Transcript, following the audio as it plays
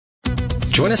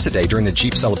Join us today during the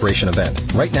Jeep Celebration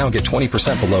event. Right now, get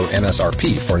 20% below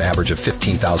MSRP for an average of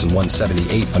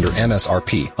 $15,178 under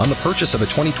MSRP on the purchase of a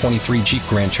 2023 Jeep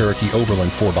Grand Cherokee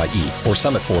Overland 4xE or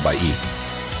Summit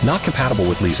 4xE. Not compatible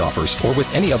with lease offers or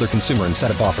with any other consumer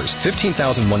incentive offers.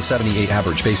 $15,178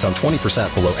 average based on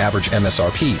 20% below average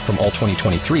MSRP from all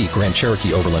 2023 Grand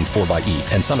Cherokee Overland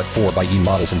 4xE and Summit 4xE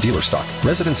models in dealer stock.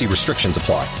 Residency restrictions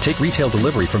apply. Take retail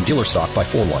delivery from dealer stock by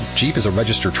 4/1. Jeep is a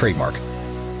registered trademark.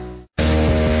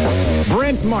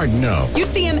 Brent Martineau. You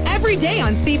see him every day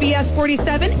on CBS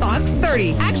 47, Fox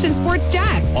 30, Action Sports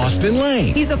Jax. Austin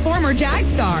Lane. He's a former Jag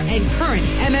star and current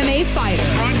MMA fighter.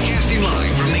 Broadcasting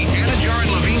live from the Anna Jar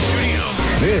and Levine studio.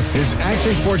 This is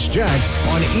Action Sports Jax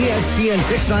on ESPN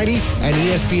 690 and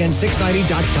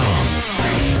ESPN690.com.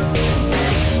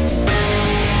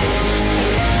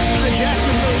 The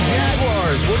Jacksonville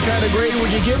Jaguars, what kind of grade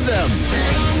would you give them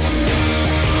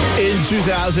in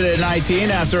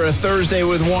 2019 after a Thursday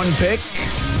with one pick?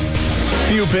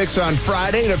 Few picks on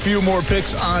Friday and a few more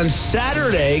picks on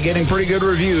Saturday, getting pretty good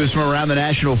reviews from around the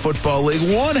National Football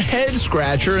League. One head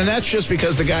scratcher, and that's just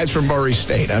because the guy's from Murray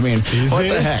State. I mean, what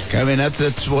the heck? I mean,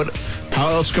 that's what. How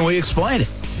else can we explain it?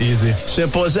 Easy.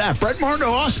 Simple as that. Brent Martin,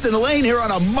 Austin Lane here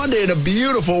on a Monday and a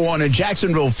beautiful one in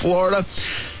Jacksonville, Florida.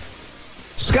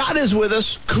 Scott is with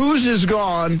us. Kuz is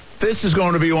gone. This is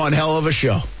going to be one hell of a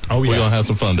show. Oh, yeah. We're going to have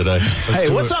some fun today. Hey,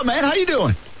 what's up, man? How you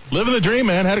doing? Living the dream,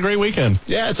 man. Had a great weekend.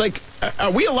 Yeah, it's like,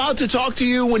 are we allowed to talk to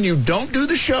you when you don't do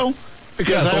the show?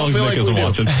 Because as long as Nick isn't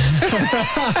watching.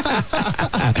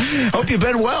 Hope you've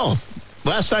been well.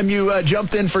 Last time you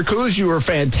jumped in for Kuz, you were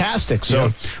fantastic.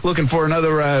 So looking for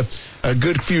another a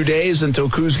good few days until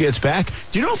Kuz gets back.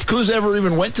 Do you know if Kuz ever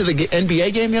even went to the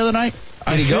NBA game the other night?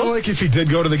 I feel like if he did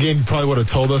go to the game, he probably would have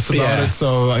told us about it,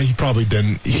 so he probably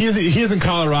didn't. He is in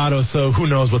Colorado, so who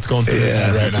knows what's going through his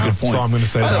head right now. That's all I'm going to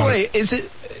say. By the way, is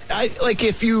it like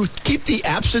if you keep the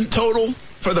absent total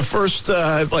for the first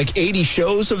 80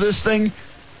 shows of this thing,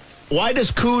 why does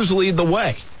Kuz lead the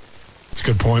way? It's a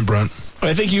good point, Brent.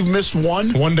 I think you've missed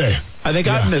one. One day. I think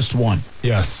I've missed one.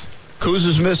 Yes. Kuz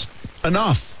has missed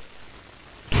enough.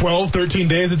 12, 13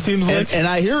 days, it seems like. And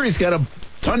I hear he's got a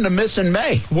ton to miss in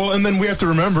May. Well, and then we have to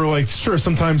remember, sure,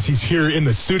 sometimes he's here in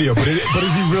the studio, but is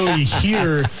he really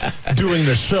here doing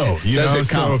the show?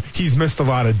 So he's missed a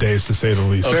lot of days, to say the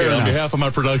least. Okay, on behalf of my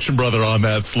production brother on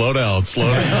that, slow down.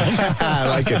 I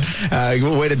like it.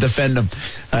 Way to defend him.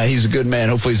 He's a good man.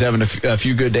 Hopefully he's having a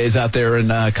few good days out there in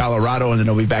Colorado, and then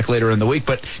he'll be back later in the week.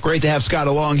 But great to have Scott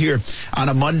along here on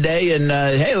a Monday, and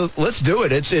hey, let's do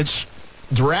it. It's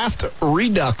draft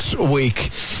redux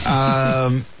week,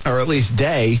 or at least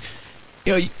day.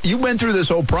 You know, you went through this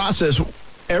whole process.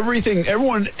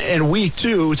 Everyone, and we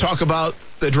too, talk about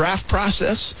the draft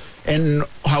process and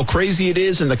how crazy it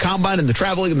is, and the combine, and the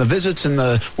traveling, and the visits, and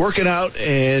the working out,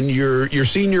 and your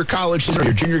senior college season or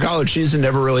your junior college season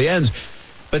never really ends.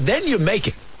 But then you make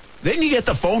it. Then you get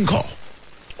the phone call,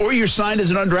 or you're signed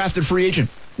as an undrafted free agent.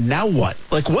 Now what?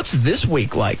 What's this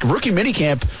week like? Rookie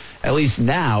minicamp, at least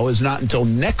now, is not until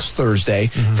next Thursday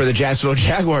for the Jacksonville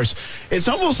Jaguars. It's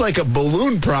almost like a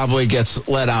balloon probably gets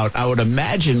let out, I would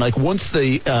imagine. Once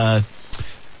the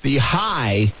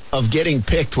high of getting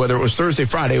picked, whether it was Thursday,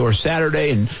 Friday, or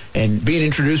Saturday, and being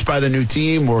introduced by the new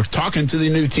team or talking to the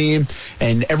new team,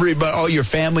 and everybody, all your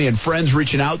family and friends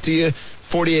reaching out to you,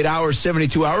 48 hours,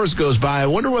 72 hours goes by. I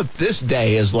wonder what this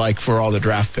day is like for all the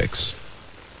draft picks.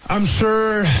 I'm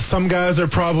sure some guys are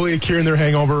probably curing their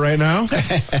hangover right now.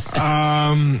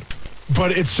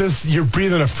 But it's just, you're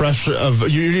breathing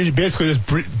you're basically just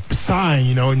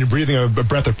sighing, and you're breathing a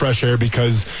breath of fresh air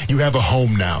because you have a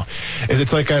home now.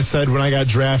 It's like I said, when I got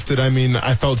drafted,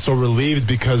 I felt so relieved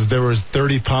because there was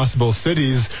 30 possible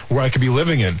cities where I could be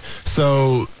living in.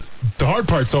 So the hard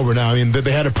part's over now.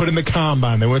 They had to put in the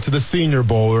combine. They went to the Senior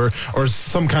Bowl or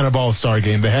some kind of all-star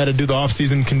game. They had to do the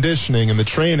off-season conditioning and the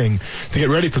training to get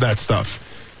ready for that stuff.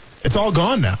 It's all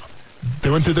gone now.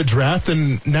 They went through the draft,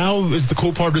 and now is the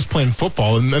cool part of just playing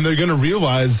football. And then they're going to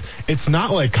realize it's not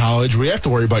like college where you have to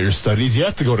worry about your studies. You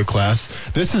have to go to class.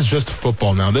 This is just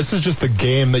football now. This is just the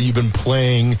game that you've been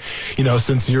playing,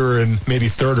 since you were in maybe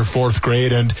third or fourth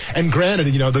grade. And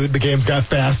granted, the games got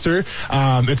faster.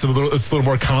 It's a little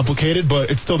more complicated, but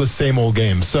it's still the same old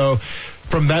game. So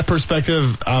from that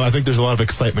perspective, I think there's a lot of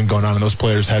excitement going on in those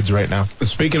players' heads right now.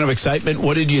 Speaking of excitement,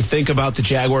 what did you think about the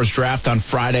Jaguars draft on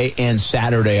Friday and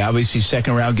Saturday? Obviously,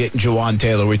 second round getting Jawan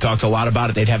Taylor. We talked a lot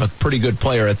about it. They'd have a pretty good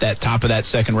player at that top of that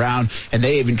second round, and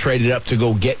they even traded up to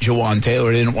go get Jawan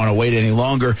Taylor. They didn't want to wait any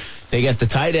longer. They get the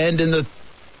tight end in the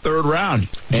third round.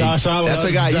 Josh Oliver. That's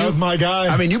a guy. That was my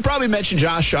guy. You probably mentioned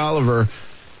Josh Oliver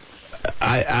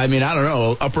I mean, I don't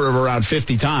know, upper of around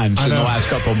 50 times in the last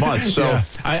couple of months. So Yeah.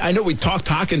 I know we talked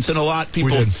Hockenson a lot.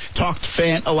 People talked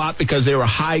Fant a lot because they were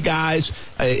high guys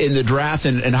in the draft.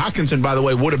 And Hockenson, by the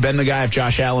way, would have been the guy if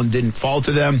Josh Allen didn't fall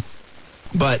to them.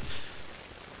 But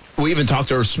we even talked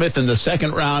to Irv Smith in the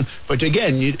second round. But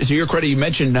again, to your credit, you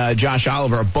mentioned Josh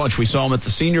Oliver a bunch. We saw him at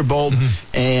the Senior Bowl.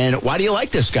 And why do you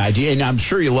like this guy? And I'm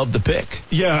sure you love the pick.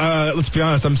 Yeah, let's be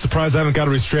honest. I'm surprised I haven't got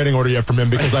a restraining order yet from him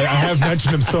because I have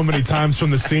mentioned him so many times from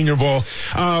the Senior Bowl.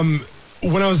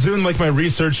 When I was doing my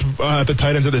research at the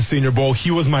tight ends of the Senior Bowl,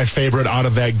 he was my favorite out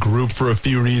of that group for a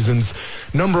few reasons.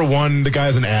 Number one, the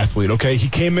guy's an athlete, okay? He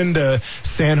came into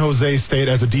San Jose State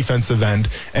as a defensive end,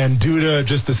 and due to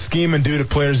just the scheme and due to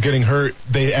players getting hurt,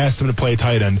 they asked him to play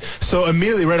tight end. So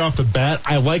immediately right off the bat,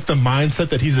 I like the mindset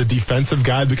that he's a defensive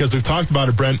guy because we've talked about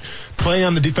it, Brent. Playing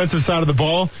on the defensive side of the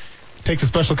ball takes a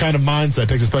special kind of mindset,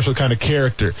 takes a special kind of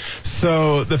character.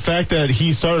 So the fact that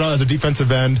he started out as a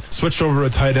defensive end, switched over to a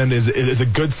tight end is a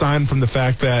good sign from the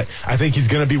fact that I think he's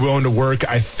going to be willing to work.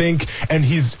 I think, and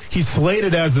he's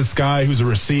slated as this guy who's a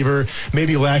receiver,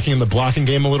 maybe lacking in the blocking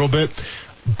game a little bit.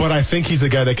 But I think he's a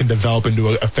guy that can develop into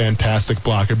a fantastic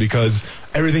blocker because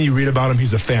everything you read about him,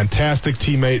 he's a fantastic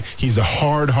teammate. He's a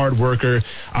hard worker.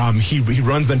 He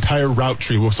runs the entire route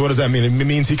tree. So what does that mean? It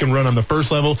means he can run on the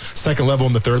first level, second level,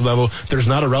 and the third level. There's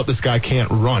not a route this guy can't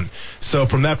run. So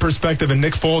from that perspective, and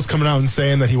Nick Foles coming out and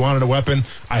saying that he wanted a weapon,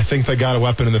 I think they got a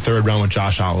weapon in the third round with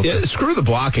Josh Oliver. Yeah, screw the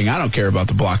blocking. I don't care about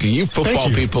the blocking. You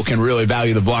football people can really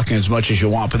value the blocking as much as you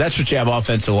want, but that's what you have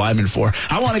offensive linemen for.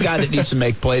 I want a guy that needs to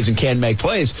make plays and can make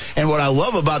plays. And what I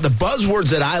love about the buzzwords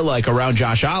that I like around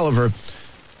Josh Oliver,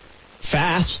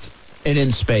 fast and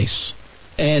in space.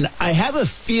 And I have a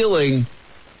feeling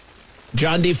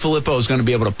John DeFilippo is going to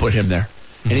be able to put him there.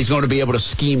 And he's going to be able to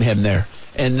scheme him there.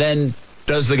 And then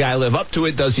does the guy live up to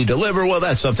it? Does he deliver? Well,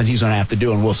 that's something he's going to have to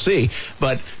do, and we'll see.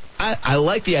 But I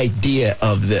like the idea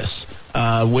of this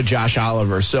with Josh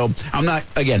Oliver. So I'm not,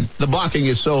 again, the blocking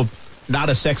is so not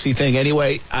a sexy thing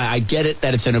anyway. I get it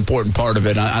that it's an important part of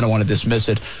it. I don't want to dismiss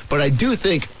it. But I do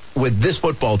think with this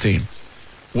football team,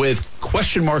 with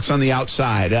question marks on the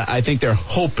outside, I think they're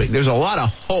hoping. There's a lot of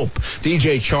hope.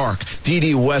 DJ Chark,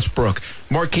 D.D. Westbrook,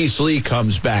 Marquise Lee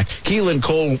comes back. Keelan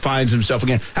Cole finds himself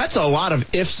again. That's a lot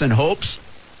of ifs and hopes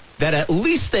that at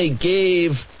least they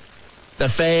gave the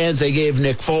fans, they gave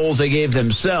Nick Foles, they gave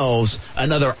themselves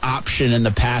another option in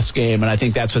the pass game, and I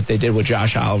think that's what they did with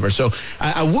Josh Oliver. So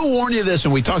I will warn you this,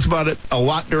 and we talked about it a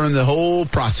lot during the whole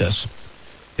process.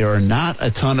 There are not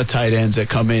a ton of tight ends that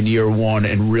come in year one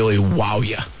and really wow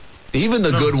you. Even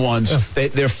the good ones,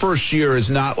 their first year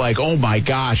is not like, oh, my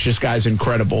gosh, this guy's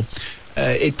incredible.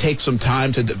 It takes some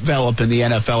time to develop in the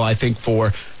NFL, I think,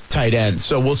 for tight ends.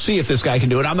 So we'll see if this guy can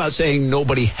do it. I'm not saying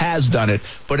nobody has done it,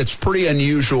 but it's pretty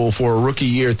unusual for a rookie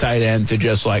year tight end to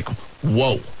just like,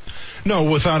 whoa. No,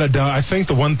 without a doubt. I think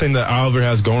the one thing that Oliver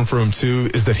has going for him, too,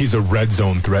 is that he's a red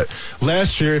zone threat.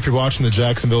 Last year, if you're watching the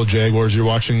Jacksonville Jaguars, you're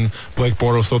watching Blake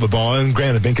Bortles throw the ball. And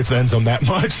granted, they didn't get to the end zone that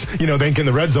much. They didn't get in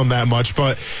the red zone that much.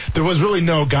 But there was really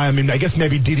no guy. I mean, I guess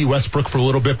maybe D.D. Westbrook for a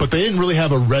little bit, but they didn't really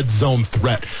have a red zone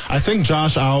threat. I think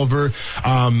Josh Oliver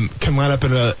can line up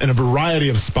in a variety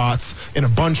of spots, in a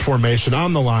bunch formation,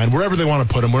 on the line, wherever they want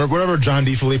to put him, wherever John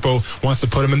DeFilippo wants to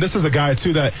put him. And this is a guy,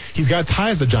 too, that he's got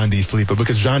ties to John DeFilippo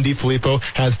because John DeFilippo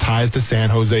has ties to San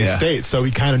Jose State, so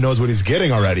he kind of knows what he's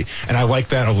getting already, and I like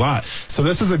that a lot. So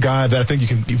this is a guy that I think you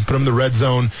can put him in the red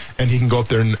zone, and he can go up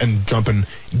there and jump and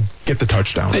get the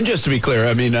touchdown. And just to be clear,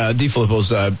 I mean,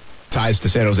 DeFilippo's ties to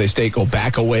San Jose State go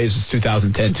back a ways. It's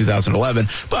 2010, 2011.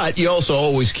 But you also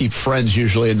always keep friends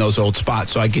usually in those old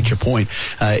spots. So I get your point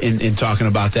in talking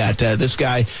about that. This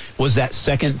guy was that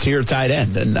second-tier tight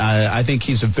end, and I think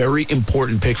he's a very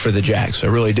important pick for the Jags. I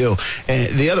really do.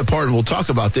 And the other part, and we'll talk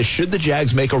about this, should the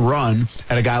Jags make a run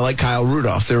at a guy like Kyle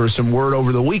Rudolph? There was some word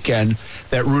over the weekend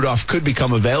that Rudolph could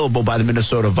become available by the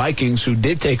Minnesota Vikings, who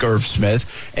did take Irv Smith,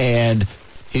 and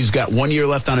he's got 1 year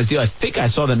left on his deal. I think I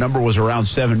saw the number was around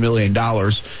 $7 million.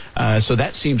 So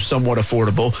that seems somewhat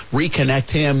affordable.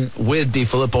 Reconnect him with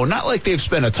DeFilippo. Not like they've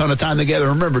spent a ton of time together.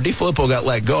 Remember, DeFilippo got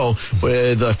let go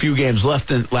with a few games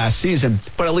left in last season,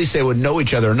 but at least they would know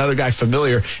each other. Another guy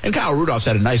familiar. And Kyle Rudolph's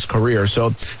had a nice career.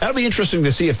 So that'll be interesting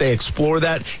to see if they explore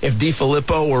that. If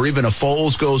DeFilippo or even a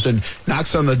Foles goes and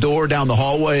knocks on the door down the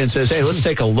hallway and says, hey, let's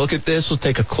take a look at this. Let's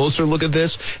take a closer look at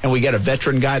this. And we get a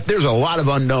veteran guy. There's a lot of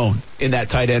unknown in that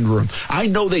tight end room. I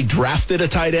know they drafted a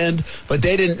tight end, but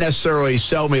they didn't necessarily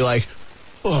sell me like,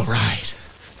 all right,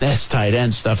 this tight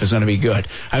end stuff is going to be good.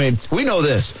 I mean, we know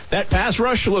this. That pass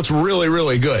rush looks really,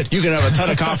 really good. You can have a ton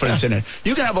of confidence in it.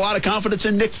 You can have a lot of confidence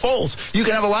in Nick Foles. You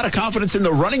can have a lot of confidence in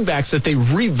the running backs that they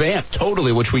revamped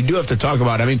totally, which we do have to talk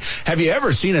about. I mean, have you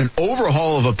ever seen an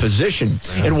overhaul of a position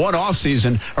in one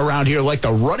offseason around here like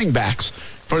the running backs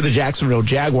for the Jacksonville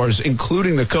Jaguars,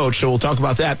 including the coach? So we'll talk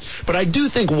about that. But I do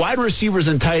think wide receivers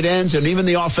and tight ends and even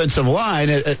the offensive line,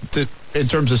 in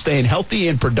terms of staying healthy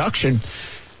in production,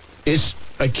 is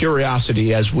a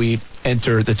curiosity as we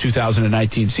enter the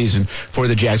 2019 season for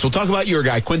the Jags. We'll talk about your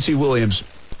guy, Quincy Williams.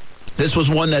 This was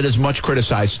one that is much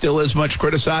criticized, still is much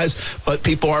criticized, but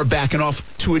people are backing off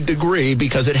to a degree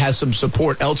because it has some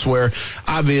support elsewhere.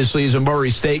 Obviously, he's a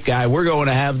Murray State guy. We're going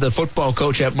to have the football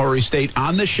coach at Murray State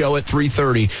on the show at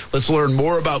 3:30. Let's learn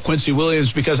more about Quincy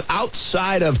Williams, because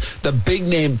outside of the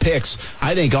big-name picks,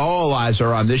 I think all eyes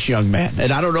are on this young man.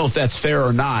 And I don't know if that's fair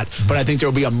or not, but I think there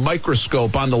will be a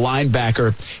microscope on the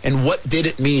linebacker. And what did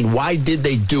it mean? Why did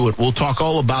they do it? We'll talk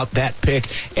all about that pick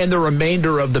and the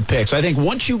remainder of the picks. I think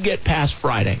once you get past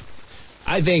Friday,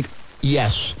 I think,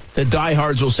 yes, the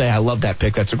diehards will say, I love that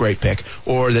pick, that's a great pick.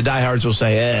 Or the diehards will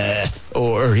say,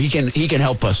 or he can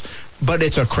help us. But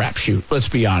it's a crapshoot, let's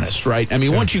be honest, right? I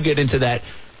mean, once you get into that,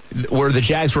 where the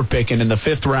Jags were picking in the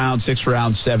 5th round, 6th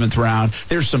round, 7th round,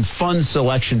 there's some fun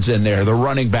selections in there. The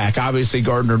running back, obviously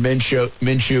Gardner Minshew,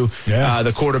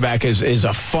 the quarterback is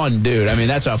a fun dude. I mean,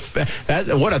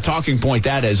 what a talking point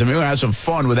that is. I mean, we're going to have some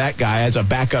fun with that guy as a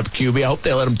backup QB. I hope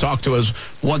they let him talk to us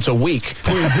once a week.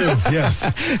 Please do, yes.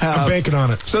 I'm banking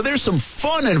on it. So there's some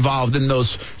fun involved in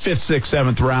those 5th, 6th,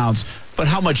 7th rounds. But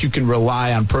how much you can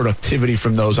rely on productivity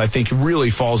from those, I think, really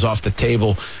falls off the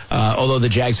table, although the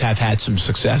Jags have had some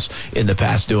success in the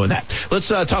past doing that. Let's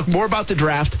talk more about the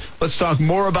draft. Let's talk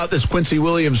more about this Quincy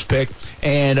Williams pick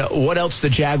and what else the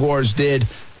Jaguars did.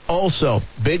 Also,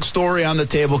 big story on the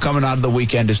table coming out of the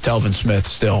weekend is Telvin Smith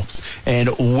still.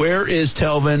 And where is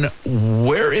Telvin?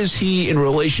 Where is he in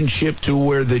relationship to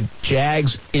where the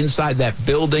Jags inside that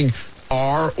building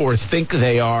are or think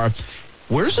they are?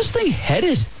 Where's this thing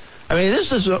headed? I mean,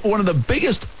 this is one of the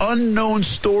biggest unknown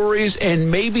stories and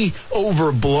maybe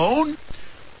overblown.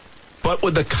 But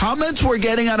with the comments we're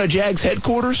getting out of Jags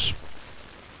headquarters,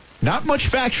 not much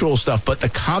factual stuff, but the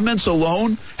comments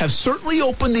alone have certainly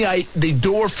opened the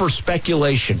door for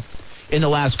speculation in the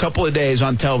last couple of days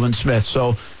on Telvin Smith.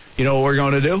 So, you know what we're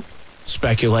going to do?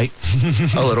 Speculate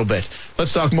a little bit.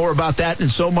 Let's talk more about that and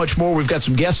so much more. We've got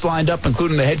some guests lined up,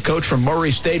 including the head coach from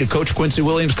Murray State, Coach Quincy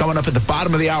Williams, coming up at the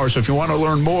bottom of the hour. So if you want to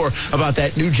learn more about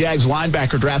that new Jags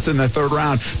linebacker drafted in the 3rd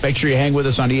round, make sure you hang with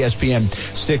us on ESPN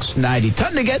 690.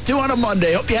 Ton to get to on a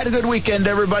Monday. Hope you had a good weekend,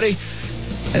 everybody.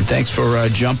 And thanks for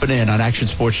jumping in on Action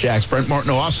Sports Jax. Brent Martin,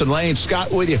 Austin Lane,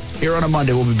 Scott with you here on a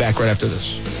Monday. We'll be back right after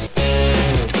this.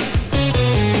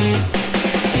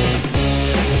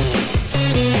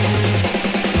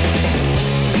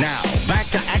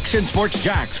 Action Sports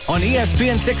Jax on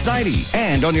ESPN 690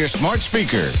 and on your smart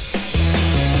speaker.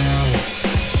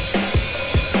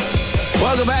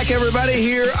 Welcome back, everybody,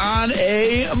 here on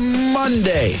a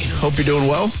Monday. Hope you're doing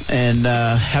well and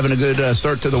having a good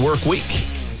start to the work week.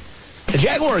 The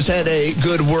Jaguars had a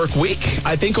good work week.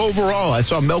 I think overall, I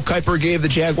saw Mel Kiper gave the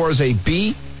Jaguars a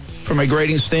B from a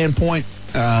grading standpoint.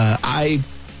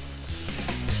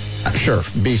 Sure,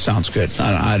 B sounds good.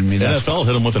 I mean, the NFL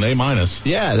hit him with an A-.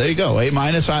 Yeah, there you go, A-.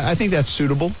 I think that's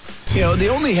suitable. You know, the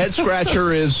only head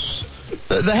scratcher is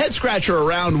the head scratcher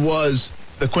around was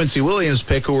the Quincy Williams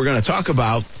pick, who we're going to talk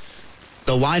about,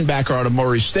 the linebacker out of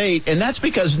Murray State, and that's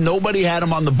because nobody had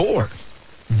him on the board.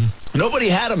 Mm-hmm. Nobody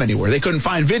had him anywhere. They couldn't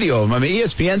find video of him. I mean,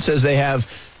 ESPN says they have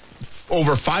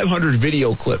over 500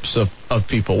 video clips of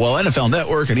people. Well, NFL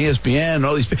Network and ESPN and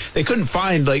all these, they couldn't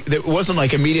find, like, it wasn't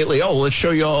like immediately, let's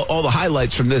show you all the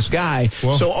highlights from this guy.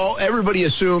 Well, so everybody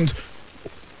assumed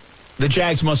the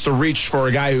Jags must have reached for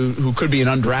a guy who could be an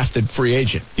undrafted free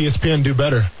agent. ESPN do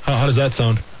better. How does that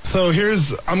sound? So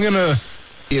ESPN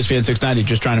 690,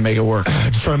 just trying to make it work.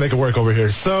 Just trying to make it work over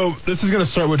here. So this is going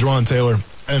to start with Juwan Taylor.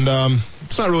 And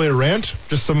it's not really a rant,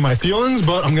 just some of my feelings,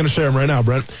 but I'm going to share them right now,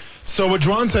 Brent. So with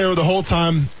Juwan Taylor, the whole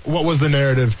time, what was the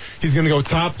narrative? He's going to go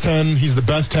top 10. He's the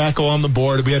best tackle on the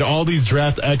board. We had all these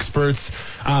draft experts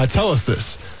tell us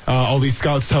this. All these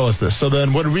scouts tell us this. So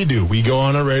then what do? We go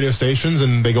on our radio stations,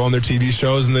 and they go on their TV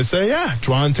shows, and they say, yeah,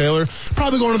 Juwan Taylor,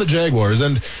 probably going to the Jaguars.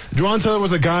 And Juwan Taylor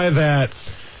was a guy that,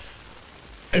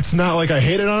 it's not like I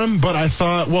hated on him, but I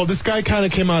thought, well, this guy kind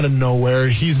of came out of nowhere.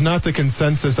 He's not the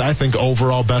consensus, I think,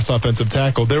 overall best offensive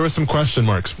tackle. There were some question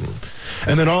marks.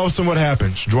 And then all of a sudden, what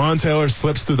happens? Juwan Taylor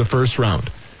slips through the 1st round.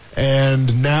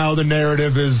 And now the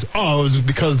narrative is, it was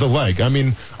because of the leg. I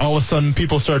mean, all of a sudden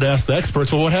people started to ask the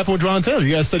experts, well, what happened with Jonathan Taylor?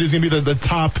 You guys said he's going to be the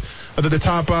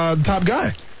top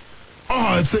guy.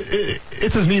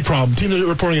 It's his knee problem. Teams are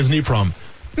reporting his knee problem.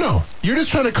 No, you're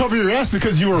just trying to cover your ass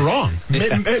because you were wrong.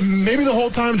 Maybe the whole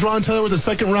time Jonathan Taylor was a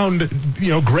second-round,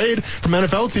 grade from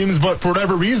NFL teams, but for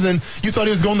whatever reason, you thought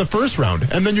he was going the first round.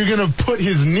 And then you're going to put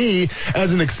his knee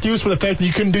as an excuse for the fact that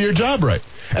you couldn't do your job right.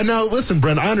 And now, listen,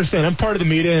 Brent, I understand. I'm part of the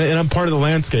media and I'm part of the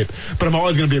landscape, but I'm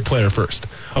always going to be a player first.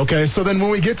 Okay, so then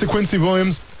when we get to Quincy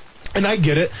Williams, and I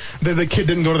get it, that the kid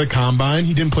didn't go to the combine.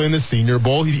 He didn't play in the Senior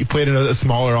Bowl. He played in a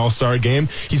smaller all-star game.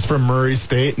 He's from Murray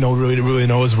State. Nobody really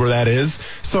knows where that is.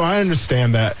 So I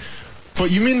understand that.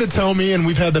 But you mean to tell me, and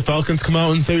we've had the Falcons come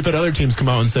out and say, we've had other teams come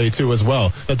out and say, too, as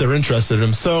well, that they're interested in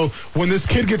him. So when this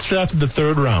kid gets drafted the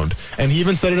third round, and he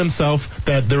even said it himself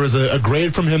that there was a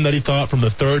grade from him that he thought from the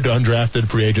third to undrafted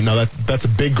free agent. Now, that's a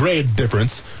big grade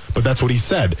difference, but that's what he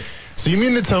said. So you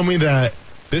mean to tell me that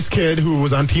this kid who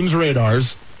was on teams'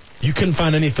 radars, you couldn't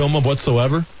find any film of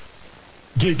whatsoever?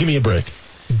 Give me a break.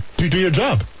 Do your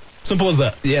job. Simple as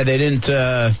that. Yeah, they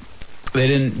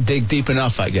didn't dig deep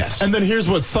enough, I guess. And then here's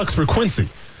what sucks for Quincy,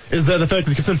 is that the fact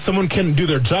that since someone couldn't do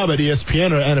their job at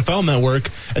ESPN or NFL Network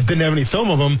and didn't have any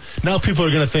film of him, now people are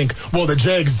going to think, well, the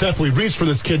Jags definitely reached for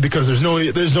this kid because there's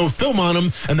no film on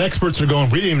him, and the experts are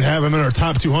going, we didn't even have him in our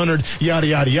top 200, yada,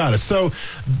 yada, yada. So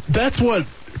that's what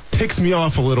ticks me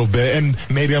off a little bit, and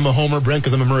maybe I'm a homer, Brent,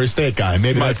 because I'm a Murray State guy.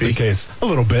 Maybe that's the case a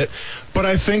little bit. But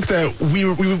I think that we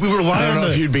rely on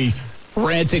if you'd be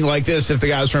ranting like this if the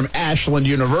guy was from Ashland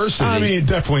University. I mean,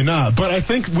 definitely not. But I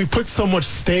think we put so much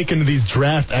stake into these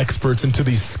draft experts, into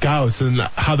these scouts, and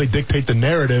how they dictate the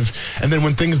narrative. And then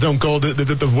when things don't go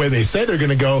the way they say they're going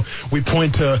to go, we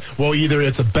point to, well, either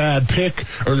it's a bad pick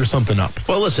or there's something up.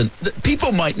 Well, listen,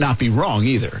 people might not be wrong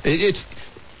either. It's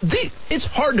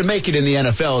hard to make it in the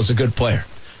NFL as a good player.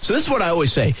 So this is what I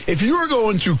always say. If you are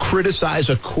going to criticize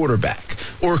a quarterback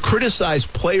or criticize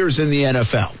players in the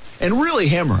NFL and really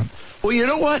hammer them, well, you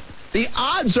know what? The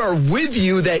odds are with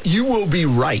you that you will be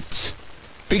right,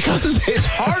 because it's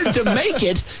hard to make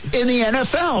it in the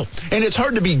NFL, and it's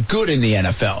hard to be good in the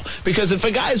NFL, because if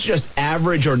a guy's just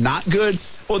average or not good,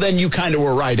 well, then you kind of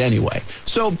were right anyway.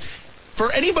 So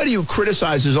for anybody who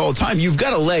criticizes all the time, you've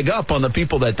got a leg up on the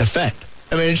people that defend.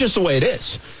 I mean, it's just the way it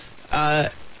is. And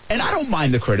I don't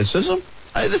mind the criticism.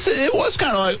 It was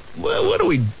kind of like,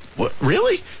 what,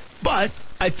 really? But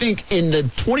I think in the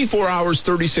 24 hours,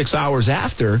 36 hours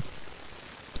after,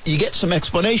 you get some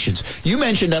explanations. You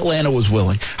mentioned Atlanta was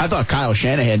willing. I thought Kyle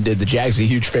Shanahan did the Jags a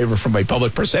huge favor from a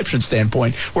public perception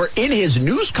standpoint, where in his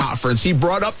news conference, he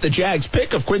brought up the Jags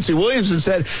pick of Quincy Williams and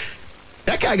said,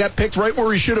 that guy got picked right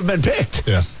where he should have been picked.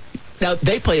 Yeah. Now,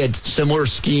 they play a similar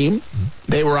scheme.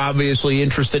 They were obviously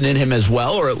interested in him as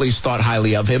well, or at least thought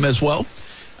highly of him as well.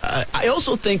 I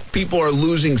also think people are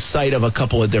losing sight of a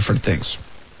couple of different things.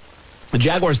 The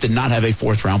Jaguars did not have a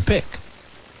fourth-round pick.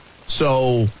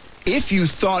 So if you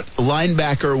thought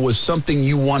linebacker was something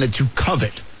you wanted to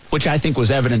covet, which I think was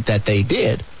evident that they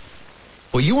did,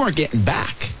 well, you weren't getting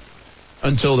back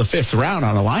until the fifth round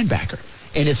on a linebacker.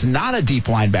 And it's not a deep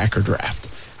linebacker draft.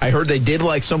 I heard they did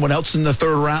like someone else in the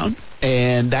third round,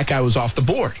 and that guy was off the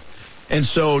board. And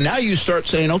so now you start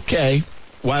saying, okay,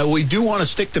 while we do want to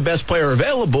stick to best player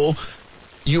available,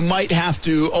 you might have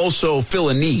to also fill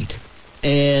a need.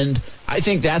 And I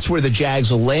think that's where the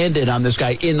Jags landed on this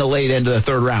guy in the late end of the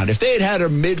third round. If they had a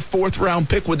mid-fourth round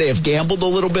pick, would they have gambled a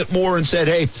little bit more and said,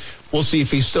 hey, we'll see if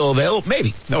he's still available?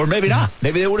 Maybe. Or maybe not.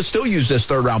 Maybe they would have still used this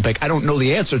third round pick. I don't know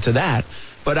the answer to that.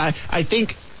 But I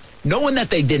think knowing that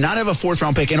they did not have a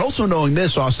fourth-round pick, and also knowing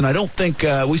this, Austin, I don't think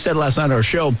we said last night on our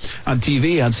show on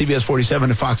TV, on CBS 47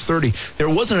 and Fox 30, there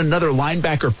wasn't another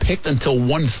linebacker picked until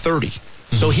 130.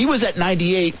 Mm-hmm. So he was at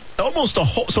 98, almost a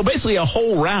whole, so basically a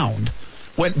whole round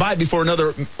went by before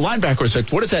another linebacker was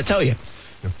picked. What does that tell you?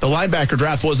 The linebacker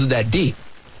draft wasn't that deep.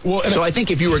 Well, so I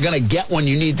think if you were going to get one,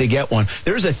 you need to get one.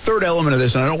 There's a third element of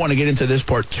this, and I don't want to get into this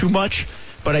part too much,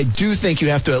 but I do think you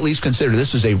have to at least consider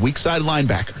this is a weak side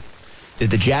linebacker.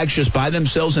 Did the Jags just buy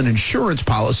themselves an insurance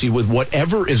policy with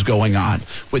whatever is going on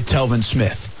with Telvin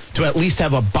Smith to at least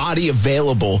have a body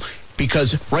available?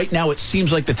 Because right now it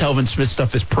seems like the Telvin Smith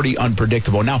stuff is pretty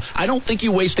unpredictable. Now, I don't think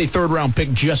you waste a third-round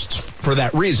pick just for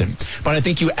that reason, but I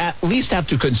think you at least have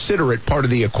to consider it part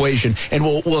of the equation, and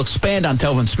we'll expand on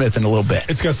Telvin Smith in a little bit.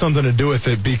 It's got something to do with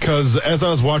it, because as I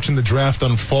was watching the draft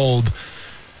unfold,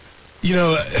 you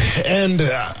know, and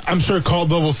I'm sure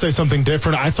Caldwell will say something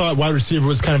different. I thought wide receiver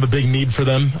was kind of a big need for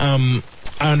them.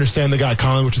 I understand they got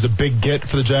Colin, which is a big get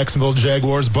for the Jacksonville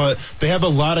Jaguars, but they have a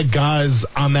lot of guys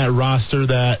on that roster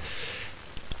that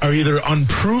are either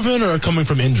unproven or are coming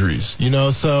from injuries,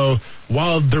 So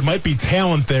while there might be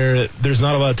talent there, there's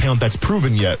not a lot of talent that's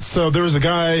proven yet. So there was a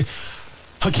guy,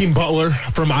 Hakeem Butler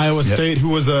from Iowa State, who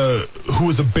was a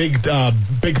big threat.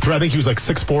 I think he was like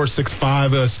 6'4",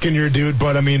 6'5", a skinnier dude.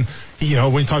 But when you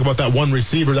talk about that one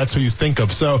receiver, that's who you think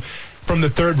of. So from the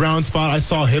 3rd round spot, I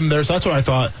saw him there. So that's what I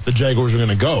thought the Jaguars were going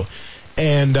to go.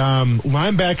 And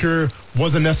linebacker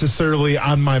wasn't necessarily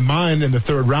on my mind in the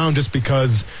 3rd round just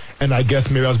because, and I guess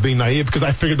maybe I was being naive, because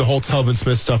I figured the whole Telvin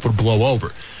Smith stuff would blow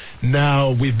over.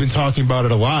 Now, we've been talking about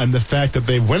it a lot, and the fact that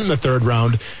they went in the 3rd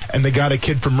round and they got a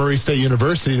kid from Murray State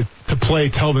University to play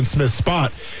Telvin Smith's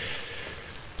spot,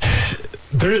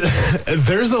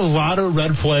 there's a lot of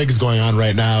red flags going on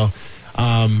right now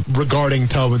regarding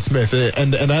Telvin Smith.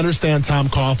 And I understand Tom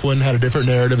Coughlin had a different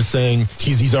narrative saying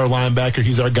he's our linebacker,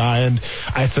 he's our guy, and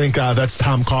I think that's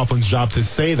Tom Coughlin's job to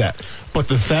say that. But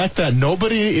the fact that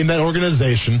nobody in that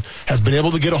organization has been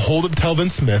able to get a hold of Telvin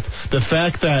Smith, the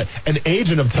fact that an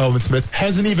agent of Telvin Smith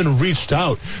hasn't even reached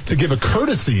out to give a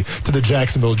courtesy to the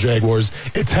Jacksonville Jaguars,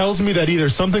 it tells me that either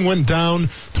something went down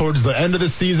towards the end of the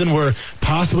season where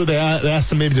possibly they asked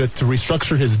him maybe to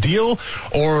restructure his deal,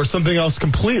 or something else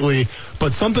completely.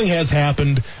 But something has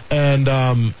happened, and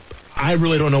I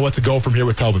really don't know what to go from here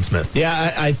with Telvin Smith.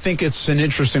 Yeah, I think it's an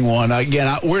interesting one.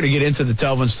 Again, we're going to get into the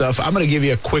Telvin stuff. I'm going to give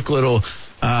you a quick little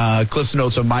Cliff's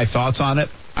Notes of my thoughts on it.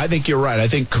 I think you're right. I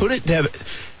think could it have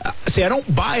I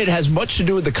don't buy it has much to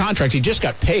do with the contract. He just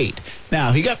got paid.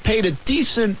 Now, he got paid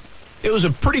it was a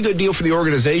pretty good deal for the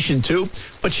organization, too.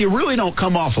 But you really don't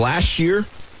come off last year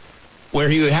where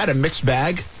he had a mixed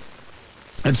bag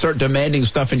and start demanding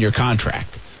stuff in your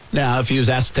contract. Now, if he was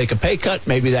asked to take a pay cut,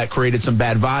 maybe that created some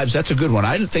bad vibes. That's a good one.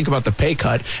 I didn't think about the pay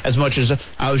cut as much as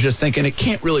I was just thinking it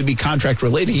can't really be contract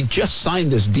related. He just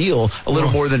signed this deal a little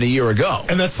more than a year ago.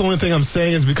 And that's the only thing I'm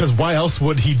saying is because why else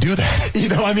would he do that?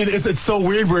 It's so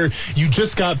weird where you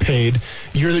just got paid.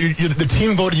 You're the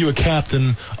team voted you a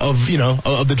captain of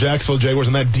the Jacksonville Jaguars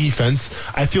and that defense.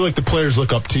 I feel like the players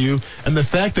look up to you. And the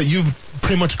fact that you've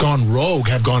pretty much gone rogue,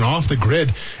 have gone off the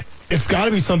grid, it's got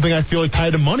to be something I feel like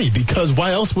tied to money, because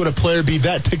why else would a player be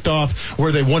that ticked off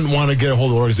where they wouldn't want to get a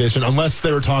hold of the organization unless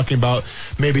they were talking about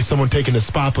maybe someone taking a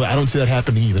spot, but I don't see that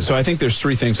happening either. So I think there's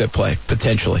 3 things at play,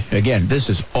 potentially. Again, this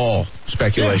is all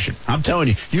speculation. Yeah. I'm telling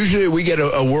you, usually we get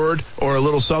a word or a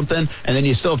little something, and then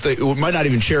you still have to, we might not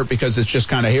even share it because it's just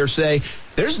kind of hearsay.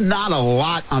 There's not a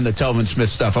lot on the Telvin Smith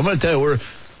stuff. I'm going to tell you,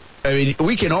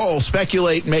 we can all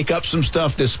speculate, make up some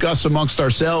stuff, discuss amongst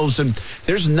ourselves, and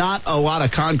there's not a lot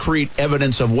of concrete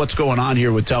evidence of what's going on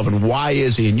here with Telvin. Why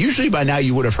is he? And usually by now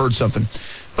you would have heard something.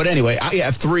 But anyway, I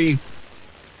have three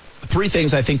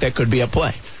things I think that could be at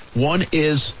play. One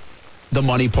is the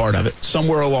money part of it,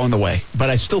 somewhere along the way. But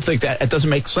I still think that it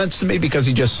doesn't make sense to me because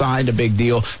he just signed a big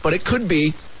deal. But it could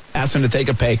be asking to take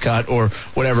a pay cut or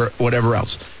whatever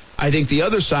else. I think the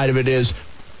other side of it is,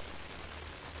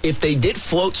 if they did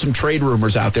float some trade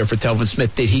rumors out there for Telvin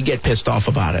Smith, did he get pissed off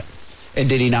about it? And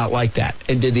did he not like that?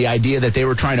 And did the idea that they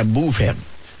were trying to move him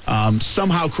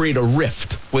somehow create a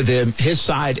rift with his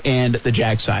side and the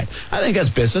Jag side? I think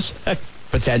that's business. That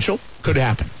potential could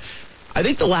happen. I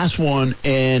think the last one,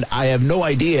 and I have no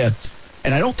idea,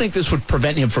 and I don't think this would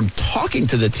prevent him from talking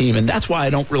to the team, and that's why I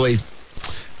don't know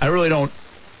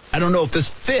if this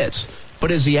fits, but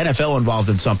is the NFL involved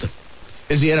in something?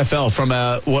 Is the NFL from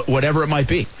whatever it might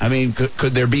be? I mean,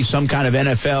 could there be some kind of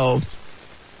NFL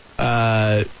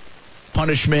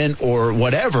punishment or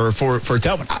whatever for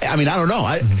Telvin? I mean, I don't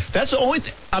know. That's the only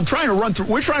thing I'm trying to run through.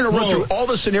 We're trying to run through all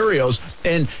the scenarios,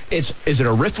 and is it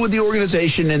a rift with the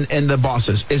organization and the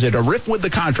bosses? Is it a rift with the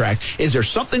contract? Is there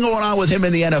something going on with him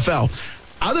in the NFL?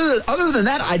 Other than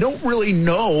that, I don't really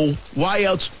know why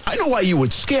else. I know why you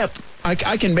would skip.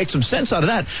 I can make some sense out of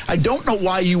that. I don't know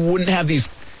why you wouldn't have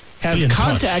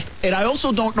contact, and I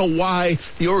also don't know why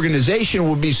the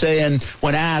organization would be saying,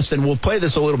 when asked, and we'll play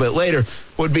this a little bit later,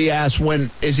 would be asked,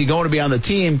 when is he going to be on the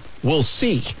team? We'll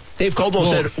see. Dave Caldwell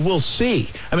said, we'll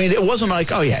see. I mean, it wasn't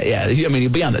like, I mean,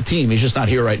 he'll be on the team. He's just not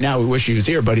here right now. We wish he was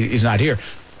here, but he's not here.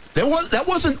 That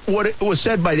wasn't what it was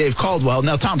said by Dave Caldwell.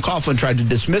 Now, Tom Coughlin tried to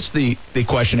dismiss the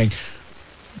questioning,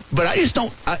 but I just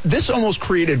don't. This almost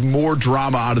created more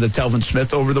drama out of the Telvin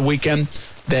Smith over the weekend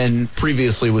than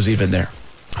previously was even there.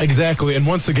 Exactly. And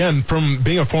once again, from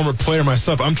being a former player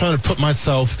myself, I'm trying to put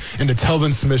myself into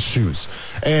Telvin Smith's shoes.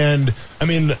 And, I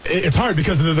mean, it's hard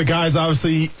because the guy's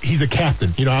obviously, he's a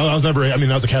captain. I was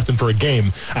a captain for a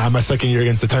game my second year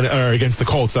against the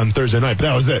Colts on Thursday night, but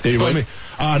that was it. Did you win?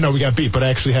 No, we got beat, but I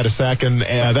actually had a sack, and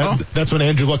that's when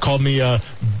Andrew Luck called me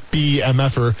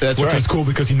BMFer, which is cool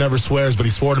because he never swears, but he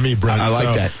swore to me, Brent. I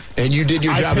like that. And you did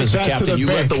your job as a captain. You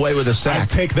led the way with a sack. I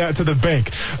take that to the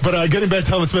bank. But getting back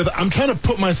to Telvin Smith, I'm trying to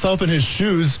put myself in his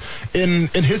shoes, in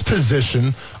his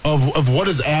position of what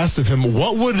is asked of him.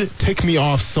 What would tick me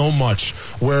off so much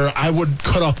where I would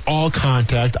cut up all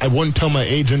contact? I wouldn't tell my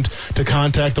agent to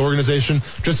contact the organization.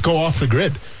 Just go off the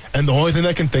grid. And the only thing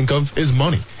I can think of is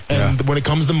money. And when it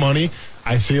comes to money,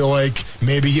 I feel like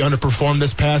maybe he underperformed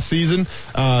this past season.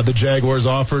 The Jaguars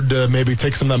offered to maybe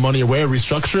take some of that money away,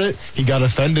 restructure it. He got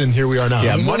offended, and here we are now.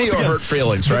 Yeah, money or hurt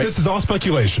feelings, right? This is all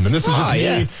speculation, and this is just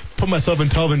me put myself in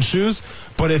Telvin's shoes.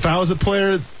 But if I was a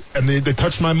player and they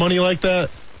touched my money like that,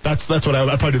 that's what I'd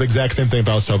probably do the exact same thing if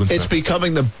I was Telvin Smith. It's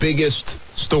becoming the biggest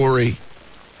story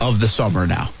of the summer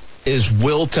now.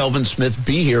 Will Telvin Smith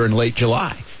be here in late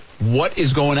July? What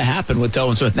is going to happen with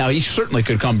Telvin Smith? Now, he certainly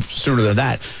could come sooner than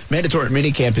that. Mandatory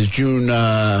minicamp is June,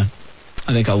 I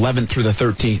think, 11th through the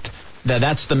 13th.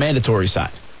 That's the mandatory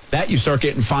side. That you start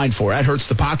getting fined for. That hurts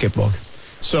the pocketbook.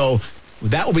 So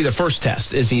that will be the first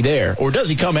test. Is he there? Or does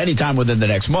he come anytime within the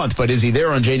next month? But is he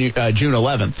there on June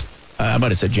 11th? I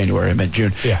might have said January. I meant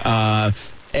June. Yeah.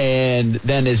 And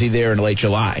then is he there in late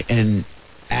July? And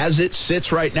as it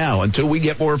sits right now, until we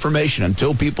get more information,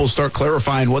 until people start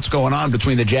clarifying what's going on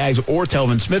between the Jags or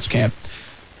Telvin Smith's camp,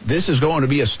 this is going to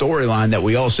be a storyline that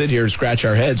we all sit here and scratch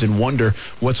our heads and wonder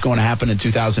what's going to happen in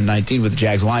 2019 with the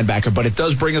Jags linebacker. But it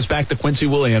does bring us back to Quincy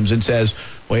Williams and says,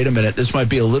 wait a minute, this might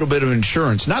be a little bit of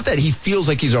insurance. Not that he feels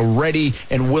like he's a ready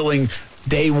and willing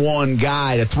day one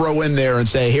guy to throw in there and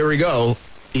say, here we go,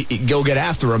 go get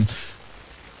after him.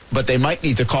 But they might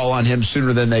need to call on him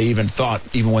sooner than they even thought,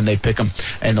 even when they pick him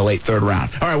in the late third round.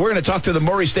 All right, we're going to talk to the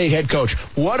Murray State head coach.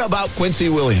 What about Quincy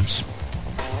Williams?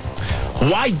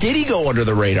 Why did he go under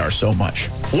the radar so much?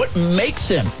 What makes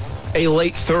him a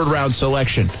late third round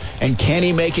selection? And can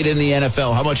he make it in the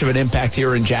NFL? How much of an impact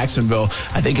here in Jacksonville?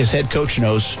 I think his head coach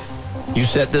knows. You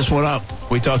set this one up.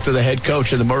 We talk to the head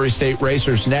coach of the Murray State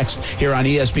Racers next here on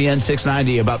ESPN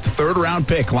 690 about the third round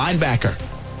pick, linebacker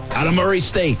out of Murray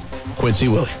State, Quincy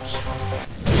Williams.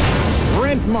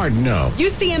 Brent Martineau. You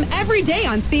see him every day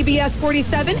on CBS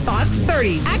 47, Fox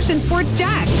 30, Action Sports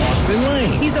Jax. Austin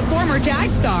Lane. He's a former Jag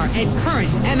star and current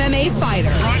MMA fighter.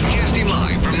 Broadcasting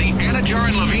live from the Anna Jar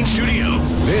and Levine studio.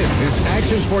 This is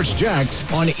Action Sports Jax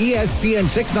on ESPN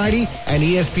 690 and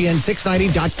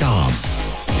ESPN690.com.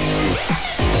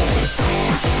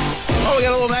 Oh, we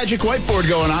got a little magic whiteboard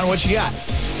going on. What you got?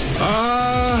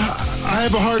 I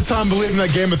have a hard time believing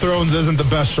that Game of Thrones isn't the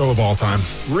best show of all time.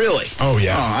 Really? Oh,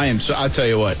 yeah. I'll tell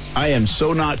you what. I am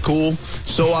so not cool,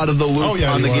 so out of the loop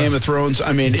on the Game of Thrones.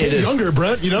 I mean, get younger,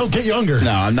 Brett. Get younger.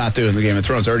 No, I'm not doing the Game of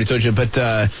Thrones. I already told you, but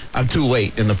I'm too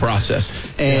late in the process.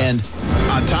 And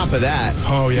on top of that.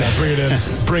 Oh, yeah. Bring it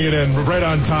in. Bring it in. We're right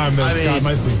on time, though, Scott.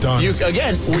 Nicely done.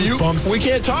 We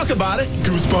can't talk about it.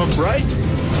 Goosebumps. Right?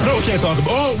 No, we can't talk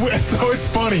about it. So it's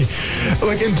funny.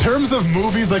 Like, in terms of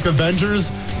movies like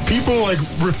Avengers, people,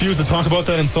 refuse to talk about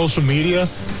that on social media.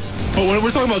 But when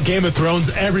we're talking about Game of Thrones,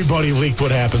 everybody leaked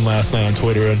what happened last night on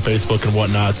Twitter and Facebook and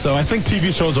whatnot. So I think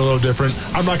TV shows are a little different.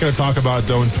 I'm not going to talk about it,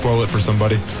 though, and spoil it for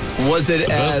somebody. The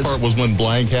best part was when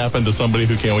blank happened to somebody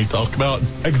who can't we talk about?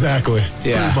 Exactly.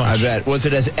 Yeah, I bet. Was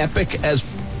it as epic as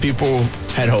people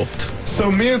had hoped? So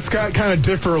me and Scott kind of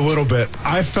differ a little bit.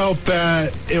 I felt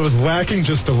that it was lacking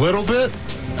just a little bit.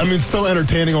 I mean, still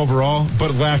entertaining overall,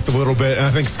 but lacked a little bit. And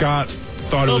I think Scott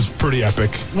thought it was pretty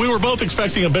epic. We were both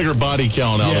expecting a bigger body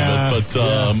count out of it,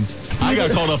 but I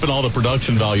got caught up in all the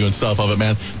production value and stuff of it,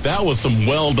 man. That was some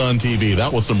well-done TV.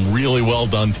 That was some really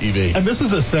well-done TV. And this is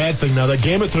the sad thing now, that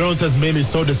Game of Thrones has made me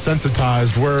so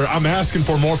desensitized where I'm asking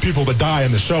for more people to die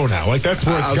in the show now. That's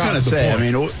where it's got to the point.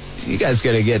 I mean, you guys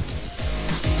got to get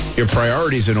your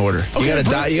priorities in you got to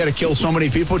die. You got to kill so many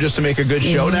people just to make a good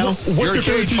show now. What's You're your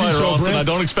favorite a cage TV fighter, show, Austin. Brent? I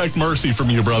don't expect mercy from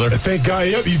you, brother. Thank God.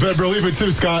 Yep, you better believe it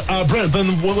too, Scott. Brent,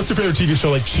 then what's your favorite TV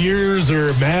show? Like Cheers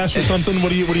or MASH or something?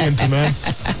 What are you into, man?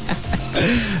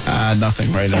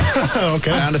 Nothing right now.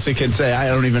 Okay. I honestly can say I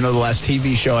don't even know the last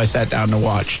TV show I sat down and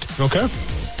watched. Okay.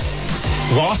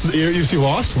 Lost. You see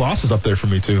Lost? Lost is up there for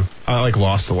me too. I like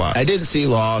Lost a lot. I didn't see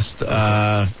Lost.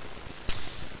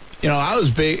 I was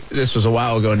big. This was a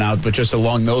while ago now, but just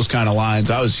along those kind of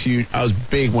lines, I was huge. I was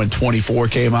big when 24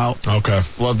 came out. Okay.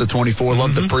 Loved the 24.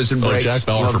 Loved the Prison Breaks. Jack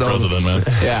Bauer for president, man.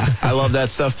 Yeah, I love that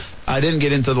stuff. I didn't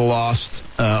get into the Lost,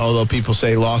 although people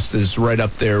say Lost is right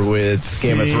up there with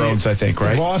Game of Thrones, I think,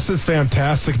 right? Lost is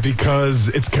fantastic because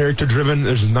it's character-driven.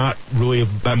 There's not really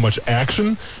that much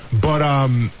action, but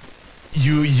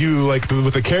you like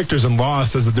with the characters in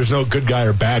Lost is that there's no good guy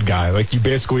or bad guy. Like you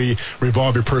basically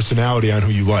revolve your personality on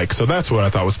who you like. So that's what I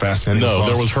thought was fascinating. No,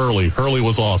 there was Hurley. Hurley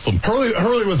was awesome.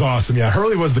 Hurley was awesome. Yeah,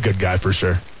 Hurley was the good guy for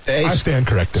sure. Hey, I stand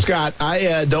corrected. Scott,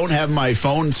 I don't have my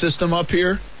phone system up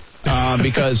here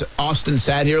because Austin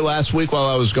sat here last week while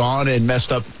I was gone and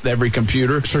messed up every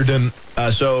computer. Sure didn't.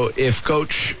 So if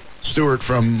Coach Stewart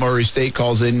from Murray State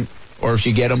calls in, or if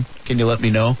you get him, can you let me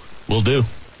know? Will do.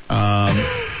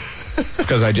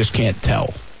 Because I just can't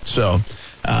tell. So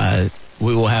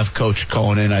we will have Coach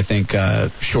calling in, I think,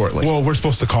 shortly. Well, we're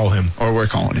supposed to call him. Or we're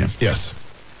calling him. Yes.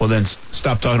 Well, then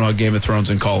stop talking about Game of Thrones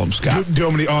and call him, Scott. I was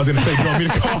going to say, do you want me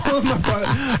to call him?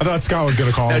 I thought Scott was going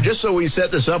to call him. Now, just so we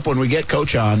set this up when we get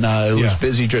Coach on, who's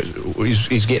busy,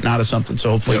 he's getting out of something,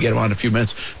 so hopefully get him on in a few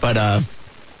minutes. But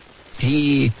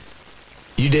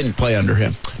you didn't play under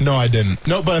him. No, I didn't.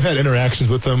 No, but I've had interactions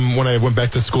with him when I went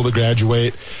back to school to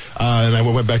graduate, and I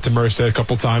went back to Murray State a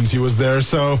couple times. He was there,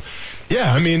 so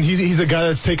yeah. I mean, he's a guy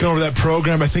that's taken over that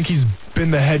program. I think he's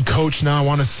been the head coach now. I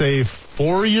want to say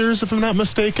 4 years, if I'm not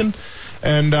mistaken.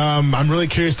 And I'm really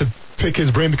curious to pick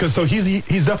his brain because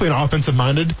he's definitely an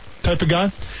offensive-minded type of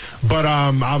guy. But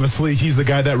obviously, he's the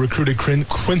guy that recruited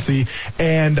Quincy,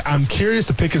 and I'm curious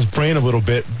to pick his brain a little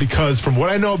bit because from what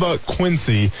I know about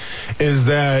Quincy is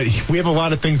that we have a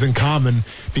lot of things in common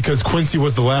because Quincy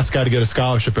was the last guy to get a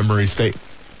scholarship at Murray State.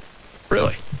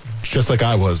 Really? Just like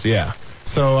I was, yeah.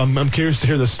 So I'm curious to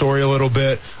hear the story a little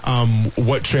bit,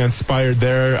 what transpired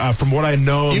there. From what I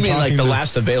know, you mean like the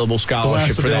last available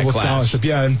scholarship for that class? Scholarship,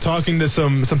 yeah. And talking to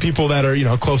some people that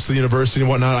are close to the university and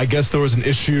whatnot, I guess there was an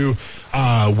issue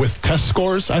with test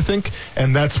scores, I think,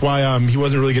 and that's why he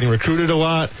wasn't really getting recruited a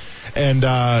lot. And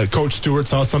Coach Stewart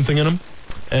saw something in him,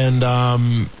 and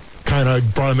kind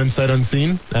of brought him in sight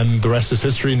unseen, and the rest is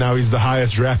history. Now he's the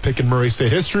highest draft pick in Murray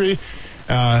State history.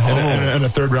 And a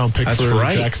third-round pick for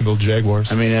the Jacksonville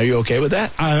Jaguars. I mean, are you okay with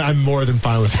that? I'm more than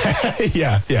fine with that.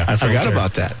 yeah. I forgot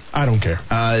about that. I don't care.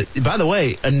 By the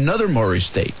way, another Murray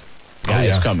State guy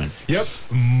is coming. Yep.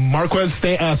 Marquez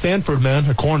Sanford, man,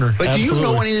 a corner. But do you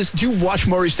know any of this? Do you watch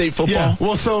Murray State football? Yeah.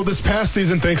 Well, so this past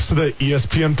season, thanks to the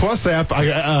ESPN Plus app,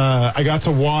 I got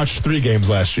to watch 3 games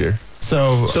last year.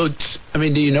 So I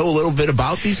mean, do you know a little bit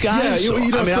about these guys? Yeah, I'm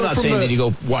not saying that you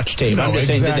go watch tape. No, I'm just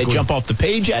saying, did they jump off the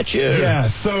page at you? Yeah,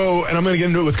 so, and I'm going to get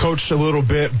into it with Coach a little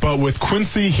bit, but with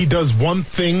Quincy, he does one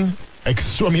thing.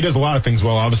 He does a lot of things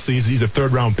well. Obviously, he's a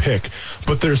third-round pick.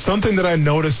 But there's something that I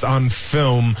noticed on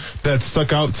film that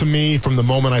stuck out to me from the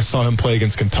moment I saw him play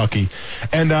against Kentucky.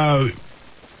 And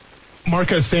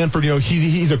Marquez Sanford,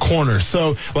 he's a corner.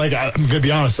 So, I'm going to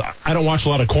be honest, I don't watch a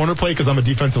lot of corner play because I'm a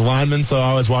defensive lineman, so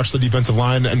I always watch the defensive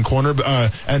line and corner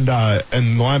and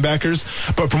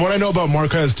linebackers. But from what I know about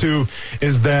Marquez, too,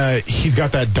 is that he's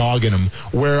got that dog in him,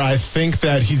 where I think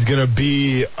that he's going to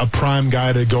be a prime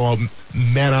guy to go out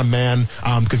man-on-man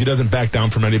because he doesn't back down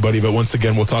from anybody. But once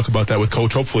again, we'll talk about that with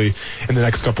Coach hopefully in the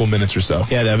next couple of minutes or so.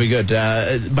 Yeah, that'd be good.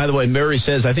 By the way, Murray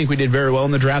says, I think we did very well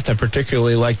in the draft. I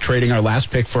particularly like trading our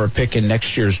last pick for a pick in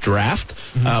next year's draft,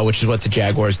 which is what the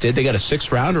Jaguars did. They got a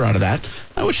 6th-rounder out of that,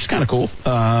 which is kind of cool.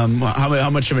 How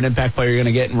much of an impact player you're going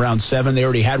to get in round 7? They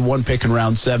already had 1 pick in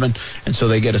round 7, and so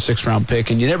they get a 6th-round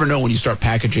pick. And you never know when you start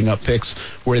packaging up picks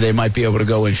where they might be able to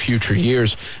go in future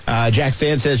years. Jack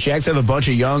Stan says, Jags have a bunch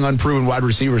of young, unproven wide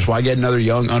receivers. Why get another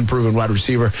young, unproven wide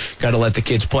receiver? Got to let the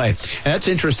kids play. And that's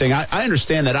interesting. I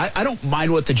understand that. I don't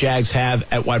mind what the Jags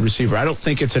have at wide receiver. I don't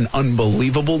think it's an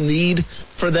unbelievable need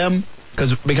for them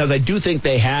because I do think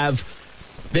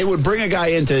they would bring a guy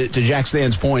into Jack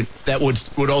Stan's point that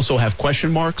would also have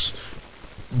question marks.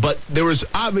 But there was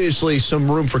obviously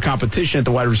some room for competition at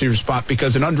the wide receiver spot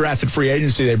because in undrafted free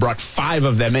agency, they brought 5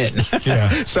 of them in.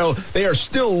 Yeah. So they are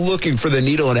still looking for the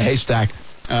needle in a haystack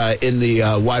in the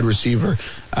wide receiver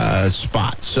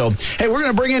spot. So, hey, we're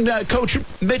going to bring in Coach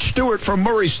Mitch Stewart from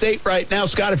Murray State right now.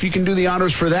 Scott, if you can do the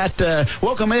honors for that.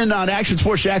 Welcome in on Action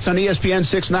Sports Jax on ESPN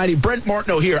 690. Brent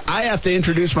Martin here. I have to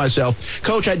introduce myself.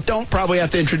 Coach, I don't probably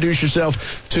have to introduce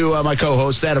yourself to my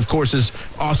co-host. That, of course, is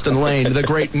Austin Lane, the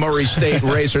great Murray State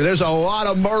racer. There's a lot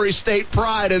of Murray State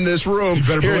pride in this room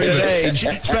here today,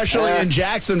 especially in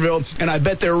Jacksonville, and I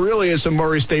bet there really is some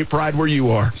Murray State pride where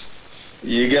you are.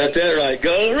 You got that right.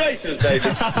 Go the races, baby.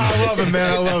 I love it,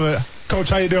 man. I love it. Coach,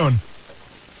 how you doing?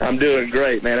 I'm doing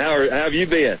great, man. How have you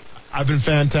been? I've been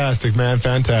fantastic, man.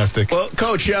 Fantastic. Well,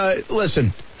 Coach,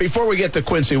 listen, before we get to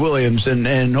Quincy Williams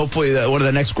and hopefully one of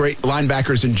the next great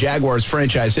linebackers in Jaguars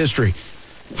franchise history,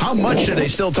 how much do they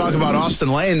still talk about Austin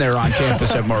Lane there on campus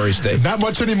at Murray State? Not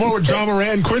much anymore with John Moran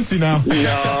and Quincy now.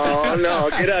 No,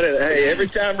 get out of it. Hey, every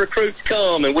time recruits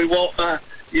come and we want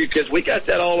because we got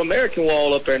that All-American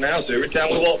wall up there now, so every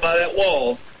time we walk by that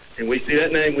wall and we see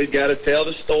that name, we've got to tell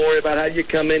the story about how you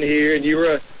come in here and you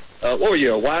were what were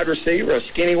you, a wide receiver, a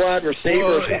skinny wide receiver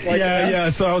or something like that? Yeah,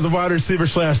 so I was a wide receiver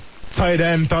 / tight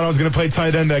end, thought I was going to play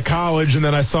tight end at college, and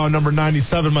then I saw number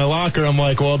 97 in my locker. I'm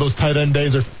like, well, those tight end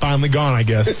days are finally gone, I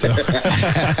guess. So.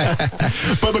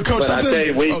 but Coach, I tell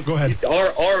you, go ahead.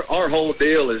 Our whole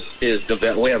deal is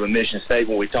develop. We have a mission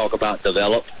statement. We talk about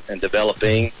develop and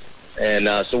developing,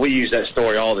 and so we use that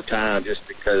story all the time, just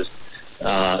because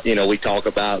we talk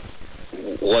about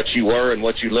what you were and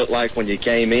what you looked like when you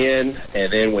came in,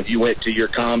 and then when you went to your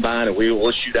combine, and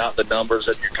we'll shoot out the numbers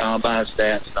of your combine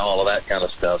stats and all of that kind of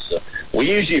stuff. So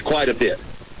we use you quite a bit.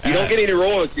 You don't get any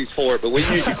royalties for it, but we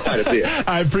use you quite a bit.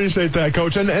 I appreciate that,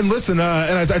 Coach. And listen,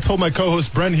 and I told my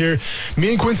co-host Brent here,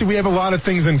 me and Quincy, we have a lot of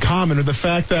things in common. The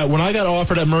fact that when I got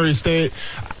offered at Murray State,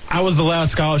 I was the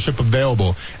last scholarship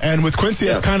available. And with Quincy,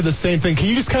 it's kind of the same thing. Can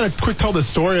you just kind of quick tell the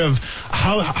story of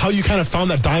how you kind of found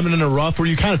that diamond in the rough where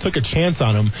you kind of took a chance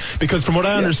on him? Because from what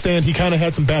I understand, he kind of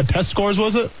had some bad test scores,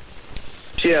 was it?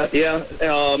 Yeah.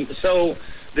 So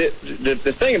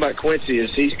the thing about Quincy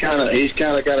is he's kind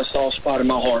of got a soft spot in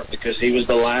my heart, because he was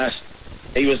the last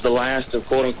of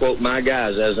quote unquote my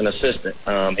guys as an assistant.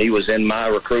 He was in my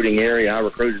recruiting area. I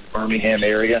recruited the Birmingham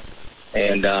area,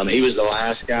 and he was the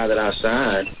last guy that I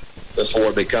signed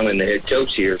before becoming the head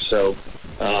coach here. So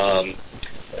best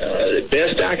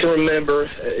I can remember,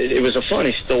 it was a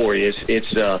funny story.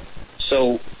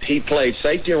 So he played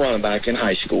safety and running back in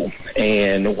high school,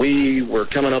 and we were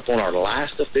coming up on our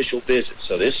last official visit.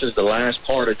 So this is the last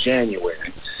part of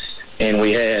January, and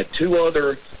we had two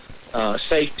other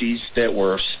safeties that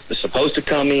were supposed to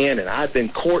come in, and I'd been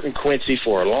courting Quincy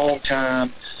for a long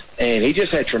time, and he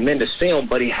just had tremendous film,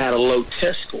 but he had a low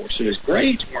test score. So his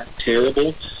grades weren't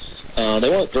terrible. They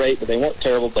weren't great, but they weren't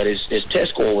terrible, but his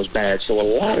test score was bad. So a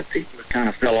lot of people kind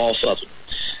of fell off of him.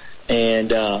 And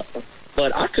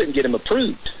but I couldn't get him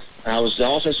approved. I was the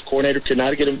offensive coordinator, could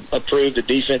not get him approved. The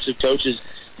defensive coaches,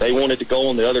 they wanted to go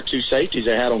on the other two safeties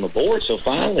they had on the board. So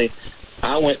finally,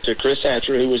 I went to Chris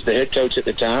Hatcher, who was the head coach at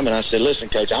the time, and I said, listen,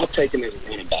 Coach, I'll take him as a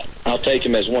running back. I'll take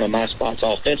him as one of my spots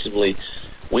offensively.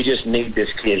 We just need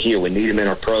this kid here. We need him in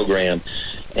our program.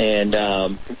 And,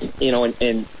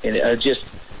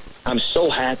 I'm so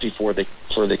happy for the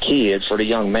kid, for the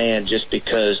young man, just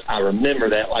because I remember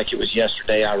that like it was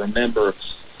yesterday. I remember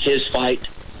his fight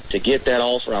to get that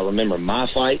offer. I remember my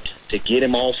fight to get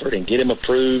him offered and get him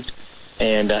approved.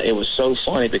 And it was so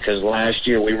funny because last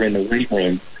year we were in the weight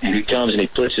room, and he comes and he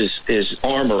puts his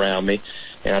arm around me,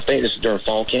 and I think this is during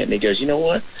fall camp, and he goes, you know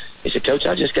what? He said, Coach,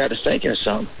 I just got to thinking of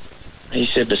something. He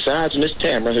said, besides Miss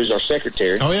Tamara, who's our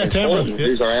secretary, and Tamara, Fulton,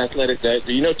 who's our athletic director,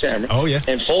 do you know Tamara? Oh, yeah.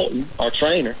 And Fulton, our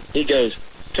trainer, he goes,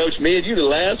 Coach, me and you the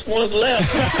last ones left.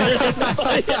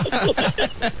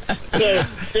 So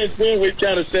since then we've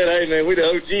kind of said, hey, man, we're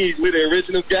the OGs. We're the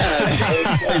original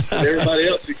guys. Everybody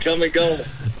else is come and gone.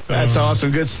 That's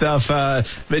awesome. Good stuff.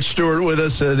 Mitch Stewart with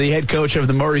us, the head coach of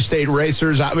the Murray State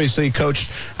Racers. Obviously, Coach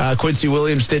Quincy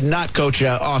Williams did not coach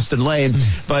Austin Lane.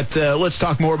 But let's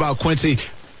talk more about Quincy.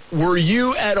 Were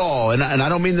you at all, and I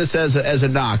don't mean this as a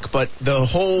knock, but the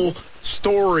whole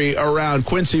story around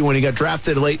Quincy when he got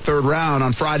drafted late third round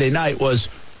on Friday night was,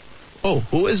 oh,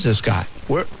 who is this guy?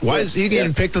 Why is he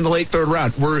getting picked in the late third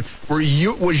round?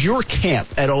 Was your camp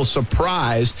at all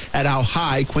surprised at how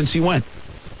high Quincy went?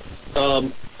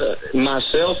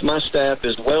 Myself, my staff,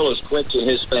 as well as Quincy and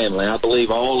his family, I believe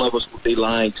all of us would be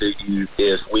lying to you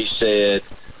if we said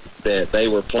that they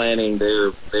were planning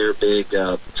their big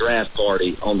draft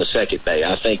party on the second day.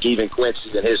 I think even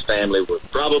Quincy and his family were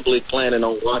probably planning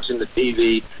on watching the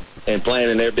TV and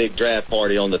planning their big draft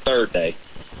party on the third day.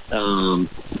 As a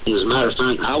matter of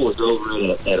fact, I was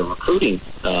over at a recruiting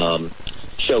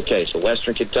showcase, a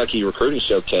Western Kentucky recruiting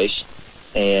showcase,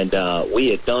 and we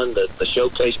had done the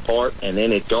showcase part and then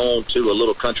had gone to a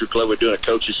little country club. We're doing a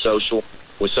coaches social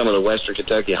with some of the Western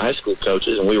Kentucky high school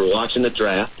coaches, and we were watching the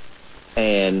draft.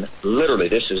 And literally,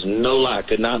 this is no lie,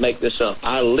 could not make this up.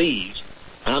 I leave.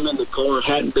 I'm in the car,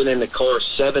 hadn't been in the car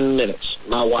 7 minutes.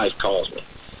 My wife calls me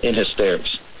in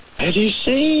hysterics. Have you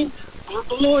seen our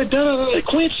boy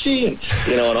Quincy? And,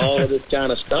 and all of this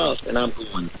kind of stuff. And I'm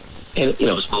going, and,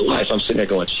 it's my wife. I'm sitting there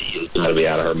going, she has got to be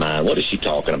out of her mind. What is she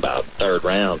talking about? Third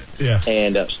round. Yeah.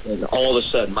 And all of a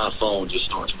sudden, my phone just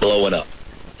starts blowing up.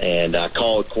 And I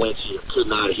called Quincy. I could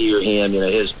not hear him.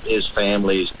 His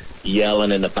family's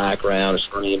yelling in the background,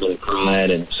 screaming and crying,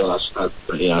 and so I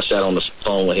sat on the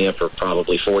phone with him for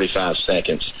probably 45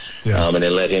 seconds, and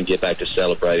then let him get back to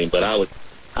celebrating. But I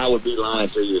would be lying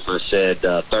to you if I said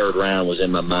third round was in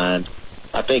my mind.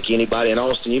 I think anybody, and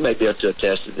Austin, you may be able to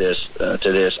attest to this. I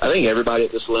think everybody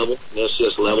at this level,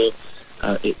 this level,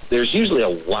 there's usually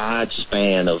a wide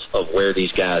span of where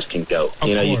these guys can go.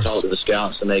 You talk to the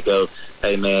scouts and they go,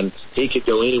 hey, man, he could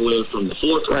go anywhere from the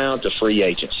 4th round to free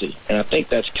agency. And I think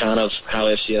that's kind of how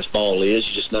FCS ball is.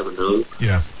 You just never know.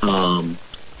 Yeah.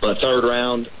 But 3rd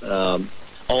round,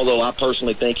 although I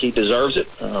personally think he deserves it,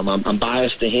 I'm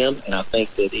biased to him, and I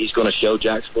think that he's going to show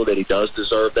Jacksonville that he does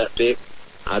deserve that pick.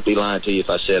 I'd be lying to you if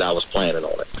I said I was planning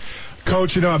on it.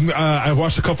 Coach, I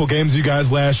watched a couple games of you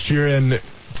guys last year, and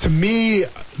to me,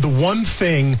 the one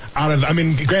thing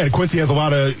granted, Quincy has a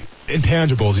lot of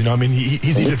intangibles,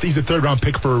 he's a 3rd-round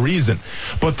pick for a reason.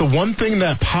 But the one thing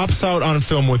that pops out on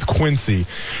film with Quincy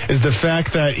is the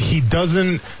fact that he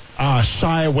doesn't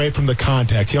shy away from the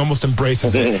contact. He almost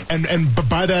embraces it. And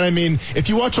by that, I mean, if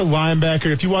you watch a linebacker,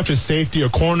 if you watch a safety, a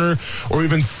corner, or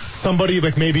even somebody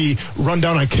like maybe run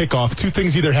down on kickoff, 2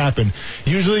 things either happen.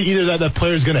 Usually either that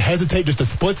player is going to hesitate just a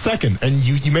split second, and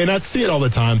you may not see it all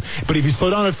the time, but if you slow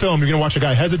down at film, you're going to watch a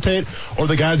guy hesitate, or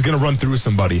the guy's going to run through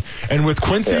somebody. And with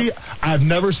Quincy, I've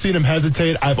never seen him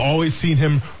hesitate. I've always seen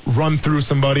him run through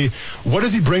somebody. What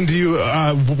does he bring to you?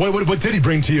 What did he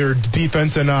bring to your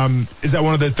defense, and is that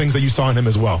one of the things that you saw in him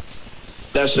as well?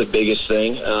 That's the biggest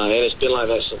thing, and it's been like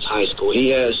that since high school. He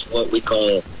has what we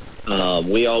call,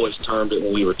 we always termed it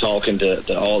when we were talking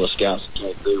to all the scouts that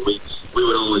came through, we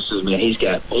would always say, man, he's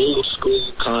got old school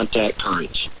contact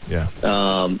courage. Yeah.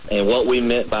 And what we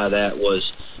meant by that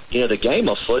was, the game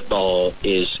of football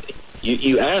is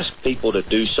you ask people to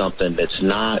do something that's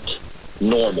not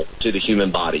normal to the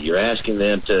human body. You're asking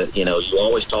them to, you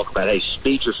always talk about, hey,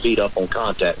 speed your feet up on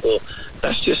contact. Well,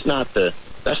 that's not the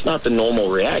normal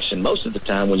reaction. Most of the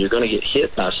time when you're going to get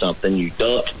hit by something, you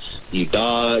duck, you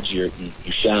dodge, you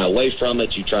shy away from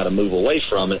it, you try to move away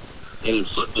from it. And in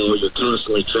football, you're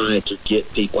constantly trying to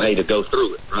get people, hey, to go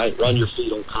through it, right? Run your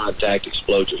feet on contact,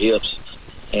 explode your hips.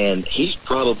 And he's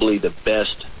probably the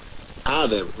best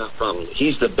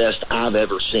he's the best I've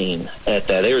ever seen at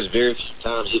that. There's very few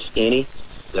times, if any,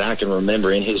 that I can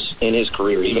remember in his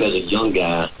career, even as a young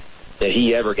guy, that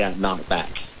he ever got knocked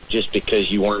back just because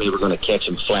you weren't ever going to catch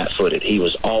him flat-footed. He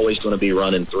was always going to be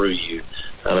running through you.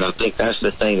 I think that's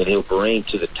the thing that he'll bring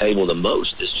to the table the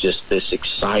most, is just this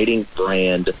exciting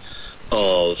brand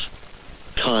of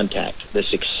contact,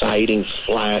 this exciting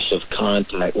flash of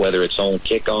contact, whether it's on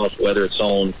kickoff, whether it's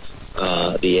on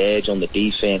the edge on the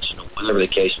defense, whatever the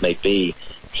case may be.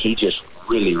 He just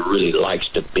really, really likes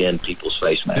to bend people's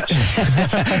face masks.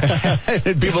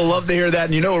 People love to hear that.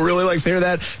 And who really likes to hear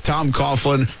that? Tom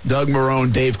Coughlin, Doug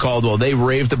Marrone, Dave Caldwell. They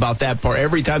raved about that part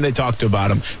every time they talked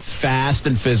about him. Fast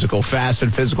and physical,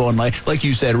 and like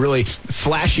you said, really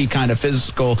flashy kind of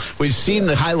physical. We've seen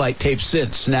the highlight tape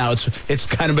since. Now it's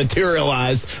kind of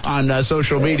materialized on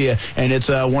social media, and it's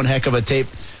one heck of a tape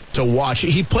to watch.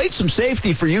 He played some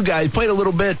safety for you guys, played a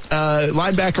little bit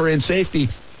linebacker and safety,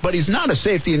 but he's not a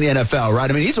safety in the NFL, right?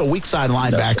 I mean, he's a weak side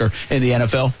linebacker in the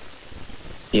NFL.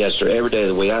 Yes, sir. Every day of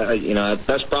the week.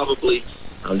 That's probably,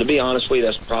 to be honest with you,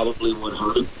 that's probably what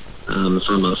hurt him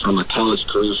from a college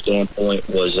career standpoint,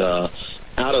 was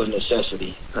out of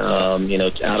necessity. Out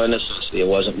of necessity. It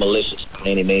wasn't malicious by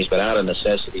any means, but out of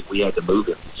necessity, we had to move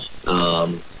him.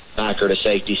 Backer to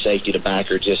safety, safety to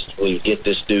backer, just we get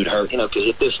this dude hurt. Because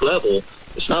at this level,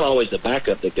 it's not always the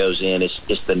backup that goes in.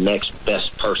 It's the next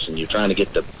best person. You're trying to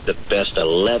get the best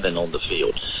 11 on the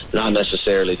field, not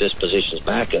necessarily this position's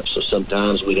backup. So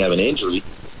sometimes we'd have an injury,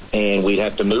 and we'd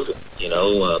have to move him,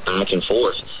 back and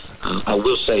forth. I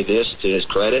will say this to his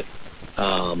credit.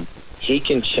 He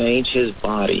can change his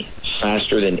body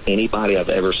faster than anybody I've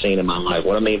ever seen in my life.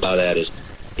 What I mean by that is,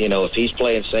 if he's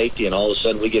playing safety and all of a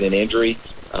sudden we get an injury,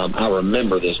 I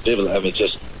remember this vividly.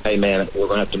 Hey, man, we're going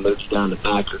to have to move you down to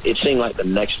backer. It seemed like the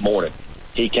next morning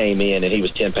he came in and he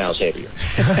was 10 pounds heavier. Or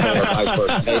vice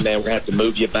versa. Hey, man, we're going to have to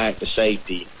move you back to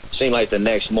safety. It seemed like the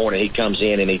next morning he comes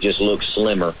in and he just looks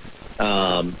slimmer,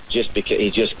 just because he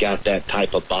just got that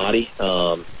type of body.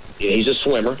 He's a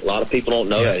swimmer. A lot of people don't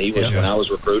know that. He was when I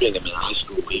was recruiting him in high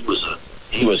school,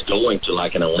 he was going to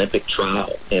like an Olympic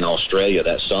trial in Australia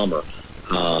that summer.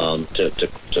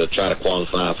 To try to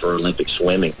qualify for Olympic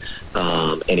swimming.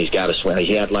 And he's got to swim.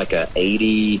 He had like a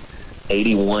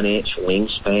 81-inch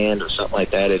wingspan or something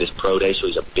like that at his pro day. So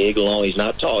he's a big, long, he's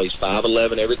not tall. He's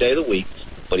 5'11" every day of the week,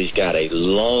 but he's got a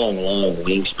long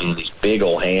wingspan, these big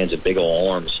old hands and big old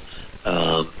arms.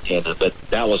 But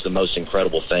that was the most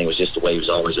incredible thing, was just the way he was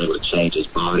always able to change his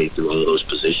body through all those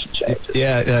position changes.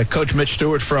 Yeah, Coach Mitch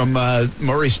Stewart from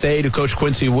Murray State, who coached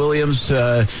Quincy Williams,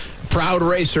 proud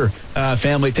racer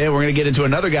family today. We're going to get into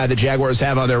another guy the Jaguars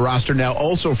have on their roster now,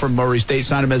 also from Murray State.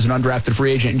 Signed him as an undrafted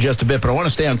free agent in just a bit. But I want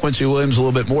to stay on Quincy Williams a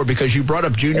little bit more because you brought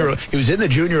up junior. He was in the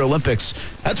Junior Olympics.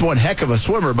 That's one heck of a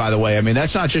swimmer, by the way. I mean,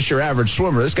 that's not just your average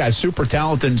swimmer. This guy's super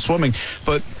talented in swimming.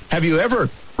 But have you ever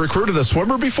recruited a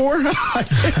swimmer before? No.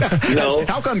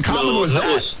 How uncommon was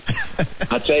that?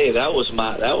 I tell you, that was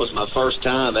my first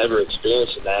time ever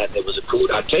experiencing that. It was a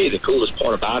cool. I tell you, the coolest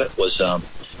part about it was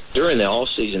during the off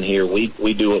season here, we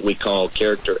do what we call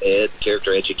character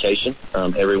education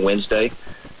every Wednesday.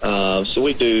 So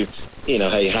we do,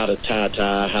 hey, how to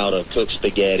tie, how to cook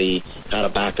spaghetti, how to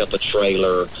back up a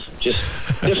trailer,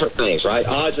 just different things, right?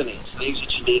 Odds and ends, things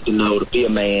that you need to know to be a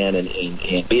man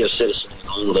and be a citizen and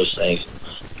all of those things.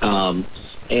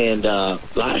 And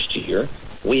last year,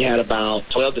 we had about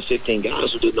 12 to 15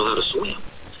 guys who didn't know how to swim.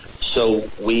 So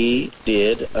we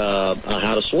did how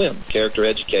to swim, character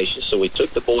education. So we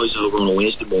took the boys over on a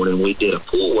Wednesday morning, and we did a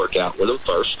pool workout with them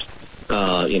first.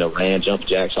 Ran, jumping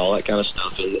jacks, all that kind of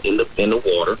stuff in the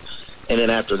water. And then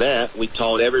after that, we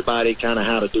taught everybody kind of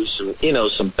how to do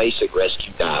some basic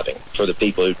rescue diving for the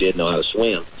people who didn't know how to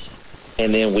swim.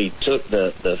 And then we took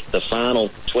the final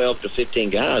 12 to 15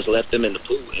 guys, left them in the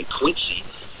pool, and Quincy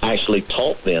actually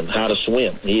taught them how to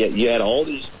swim. You had all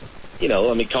these,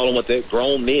 call them what they're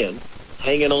grown men,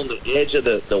 hanging on the edge of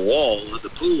the wall of the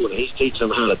pool, and he's teaching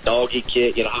them how to doggy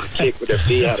kick, how to kick with their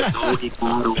feet, how to doggy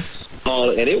paddle,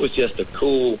 and it was just a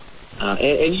cool.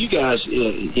 And you guys,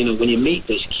 when you meet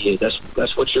this kid,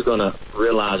 that's what you're going to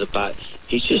realize about.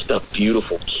 He's just a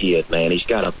beautiful kid, man. He's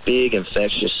got a big,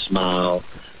 infectious smile.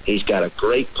 He's got a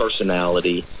great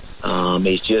personality.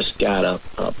 He's just got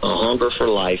a hunger for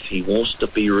life. He wants to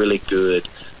be really good.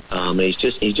 He's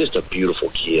just a beautiful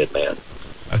kid, man.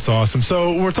 That's awesome.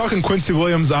 So we're talking Quincy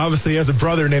Williams. Obviously, he has a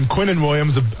brother named Quinnen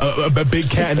Williams, a big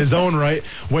cat in his own right,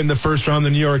 win the first round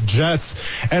of the New York Jets.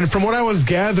 And from what I was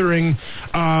gathering,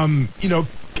 I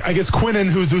guess Quinnen,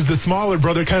 who's the smaller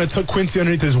brother, kind of took Quincy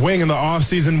underneath his wing in the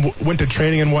offseason, went to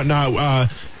training and whatnot,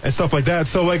 and stuff like that.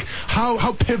 So,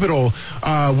 how pivotal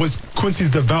was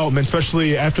Quincy's development,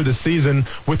 especially after the season,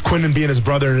 with Quinnen being his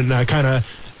brother and kind of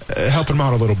helping him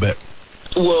out a little bit?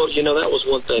 Well, that was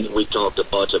one thing that we talked a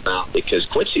bunch about because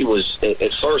Quincy was very,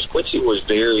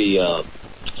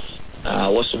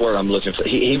 what's the word I'm looking for?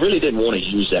 He really didn't want to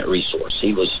use that resource.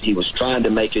 He was trying to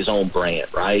make his own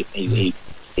brand, right? He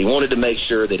wanted to make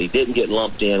sure that he didn't get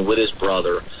lumped in with his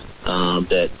brother,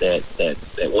 that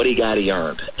what he got, he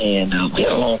earned. And we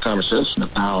had a long conversation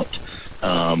about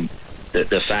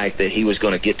the fact that he was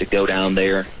going to get to go down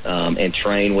there and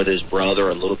train with his brother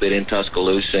a little bit in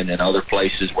Tuscaloosa and in other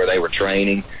places where they were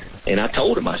training. And I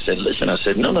told him, I said, listen,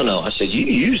 no. I said, you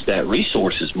use that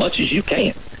resource as much as you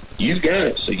can. You've got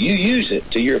it, so you use it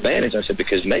to your advantage. I said,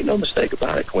 because make no mistake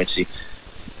about it, Quincy,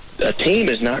 a team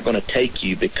is not going to take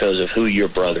you because of who your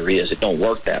brother is. It don't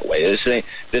work that way.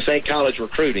 This ain't college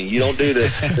recruiting. You don't do the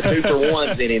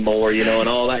 2-for-1s anymore, and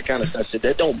all that kind of stuff. I said,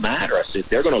 that don't matter. I said,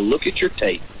 they're going to look at your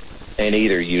tape, and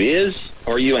either you is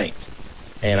or you ain't.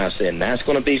 And I said, and that's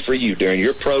going to be for you during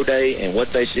your pro day and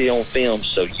what they see on film.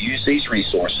 So use these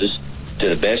resources to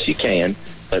the best you can.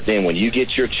 But then when you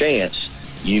get your chance,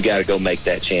 you got to go make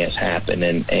that chance happen.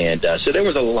 And so there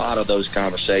was a lot of those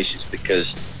conversations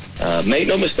because make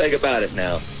no mistake about it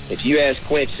now. If you ask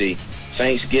Quincy,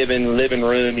 Thanksgiving living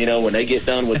room, when they get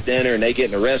done with dinner and they get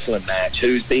in a wrestling match,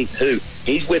 who's beating who?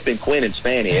 He's whipping Quinnen's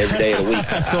fanny every day of the week.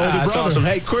 That's awesome.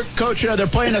 Hey, quick, Coach, they're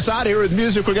playing us out here with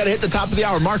music. We got to hit the top of the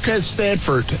hour. Marquez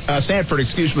Sanford,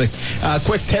 excuse me.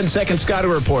 Quick 10-second Scotty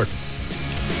report.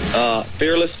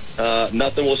 Fearless.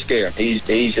 Nothing will scare him.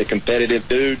 He's a competitive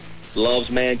dude. Loves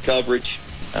man coverage.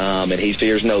 And he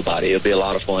fears nobody. It'll be a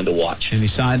lot of fun to watch. And he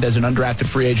signed as an undrafted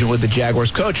free agent with the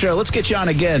Jaguars. Coach, let's get you on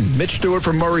again. Mitch Stewart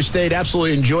from Murray State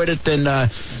absolutely enjoyed it,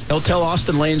 and he'll tell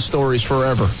Austin Lane stories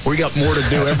forever. We got more to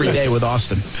do every day with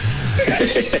Austin.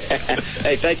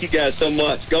 Hey, thank you guys so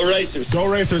much. Go Racers. Go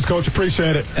Racers, Coach.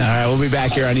 Appreciate it. All right, we'll be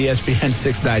back here on ESPN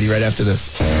 690 right after this.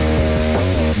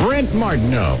 Brent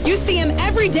Martineau. You see him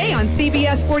every day on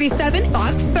CBS 47,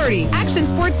 Fox 30, Action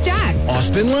Sports Jax.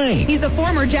 Austin Lane. He's a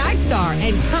former Jag star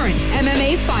and current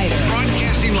MMA fighter.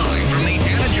 Broadcasting live from the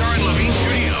Anna and Levine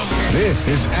studio. This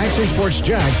is Action Sports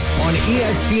Jax on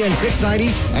ESPN 690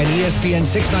 and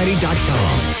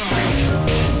ESPN690.com.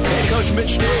 Hey, Coach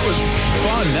Mitch Stewart was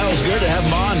fun. That was good to have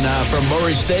him on from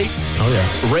Murray State. Oh,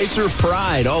 yeah. Racer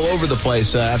pride all over the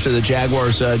place after the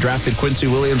Jaguars drafted Quincy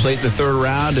Williams late in the third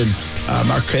round, and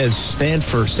Marquez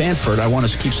Sanford, I want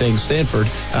to keep saying Sanford,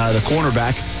 the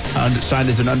cornerback, signed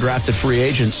as an undrafted free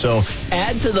agent. So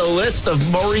add to the list of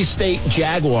Murray State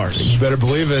Jaguars. You better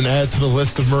believe it, and add to the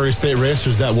list of Murray State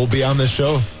Racers that will be on this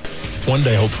show. One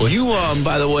day, hopefully. You,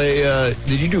 by the way,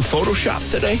 did you do Photoshop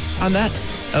today on that?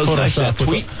 That was nice, that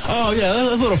tweet. Oh, yeah, that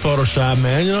was a little Photoshop,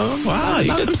 man. You know, wow,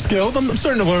 I'm skilled. I'm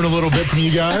starting to learn a little bit from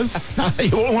you guys.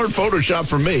 You won't learn Photoshop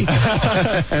from me.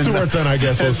 Stewart, then, I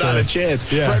guess we'll say. Not a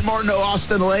chance. Yeah. Brent Martin,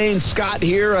 Austin Lane, Scott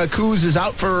here. Coos is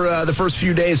out for the first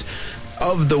few days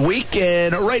of the week.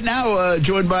 And right now,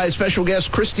 joined by special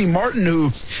guest Christy Martin,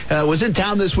 who was in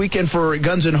town this weekend for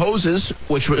Guns N' Hoses,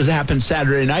 which happened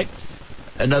Saturday night.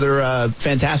 Another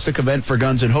fantastic event for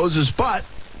Guns N' Hoses. But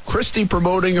Christy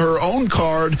promoting her own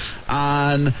card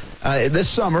on this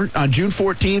summer on June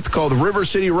 14th called the River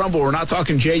City Rumble. We're not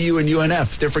talking JU and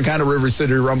UNF, different kind of River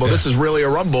City Rumble. Yeah. This is really a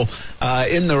rumble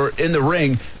in the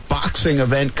ring boxing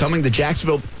event coming to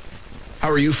Jacksonville.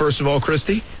 How are you, first of all,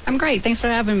 Christy? I'm great. Thanks for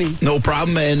having me. No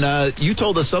problem. And you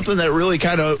told us something that really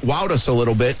kind of wowed us a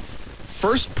little bit.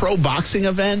 First pro boxing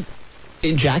event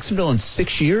in Jacksonville in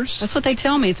 6 years? That's what they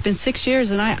tell me. It's been 6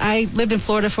 years, and I lived in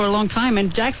Florida for a long time,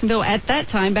 and Jacksonville at that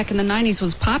time, back in the 90s,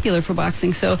 was popular for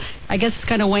boxing, so I guess it's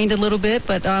kind of waned a little bit,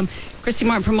 but Christy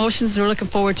Martin Promotions, we're looking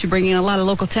forward to bringing a lot of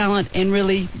local talent and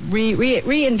really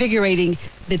reinvigorating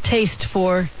the taste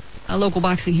for local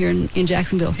boxing here in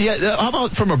Jacksonville. Yeah, how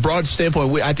about from a broad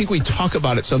standpoint? I think we talk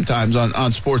about it sometimes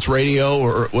on sports radio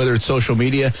or whether it's social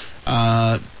media,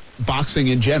 boxing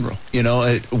in general, you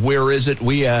know, where is it?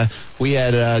 We had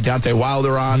Deontay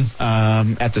Wilder on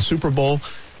at the Super Bowl,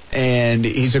 and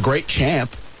he's a great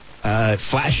champ,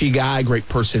 flashy guy, great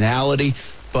personality.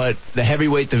 But the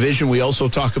heavyweight division we also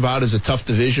talk about is a tough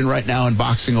division right now in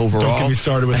boxing overall. Don't get me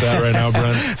started with that right now,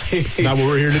 Brent. It's not what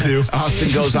we're here to do.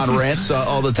 Austin goes on rants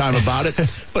all the time about it.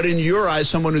 But in your eyes,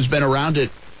 someone who's been around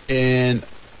it, and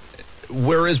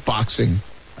where is boxing?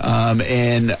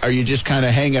 And are you just kind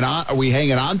of hanging on? Are we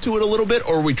hanging on to it a little bit,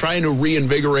 or are we trying to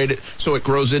reinvigorate it so it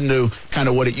grows into kind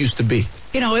of what it used to be?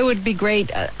 You know, it would be great,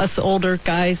 us older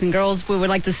guys and girls, we would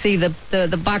like to see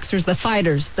the boxers, the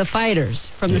fighters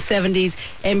from the 70s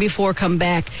and before come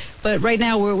back. But right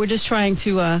now we're just trying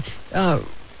to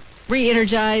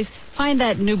re-energize, find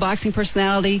that new boxing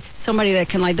personality, somebody that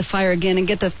can light the fire again and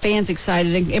get the fans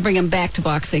excited and bring them back to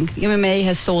boxing. MMA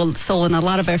has stolen a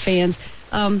lot of our fans.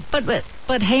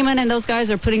 But Heyman and those guys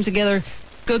are putting together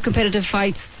good competitive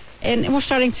fights, and we're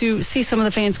starting to see some of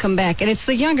the fans come back. And it's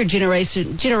the younger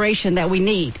generation that we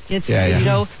need. It's you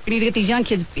know, we need to get these young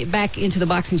kids back into the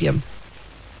boxing gym.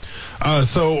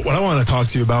 So what I want to talk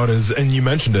to you about is, and you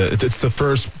mentioned it, it's the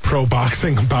first pro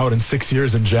boxing bout in 6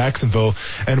 years in Jacksonville,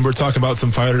 and we're talking about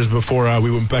some fighters before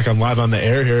we went back on live on the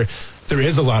air here. There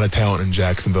is a lot of talent in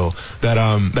Jacksonville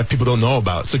that people don't know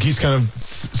about. So can you kind of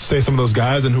say some of those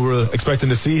guys and who we're expecting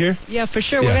to see here? Yeah, for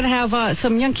sure. Yeah. We're going to have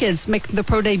some young kids make the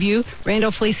pro debut.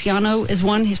 Randall Feliciano is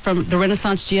one. He's from the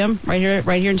Renaissance Gym right here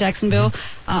in Jacksonville.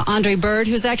 Mm-hmm. Andre Bird,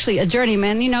 who's actually a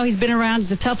journeyman. You know, he's been around.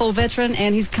 He's a tough old veteran,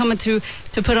 and he's coming to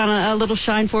put on a little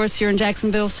shine for us here in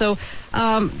Jacksonville. So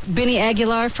Benny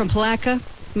Aguilar from Palaca,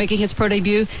 making his pro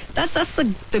debut. That's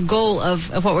the goal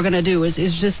of what we're going to do is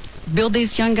just build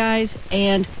these young guys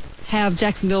and have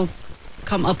Jacksonville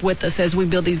come up with us as we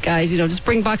build these guys. You know, just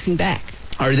bring boxing back.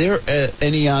 Are there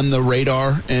any on the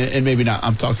radar, and maybe not,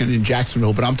 I'm talking in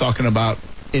Jacksonville, but I'm talking about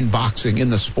in boxing, in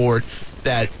the sport,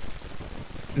 that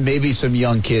maybe some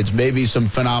young kids, maybe some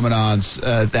phenomenons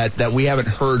that we haven't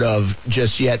heard of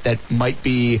just yet that might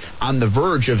be on the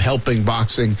verge of helping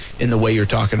boxing in the way you're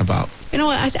talking about? You know,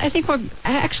 I think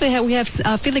we have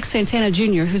Felix Santana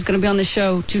Jr., who's going to be on the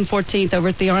show June 14th over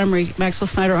at the Armory, Maxwell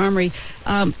Snyder Armory.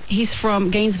 He's from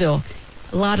Gainesville.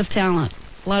 A lot of talent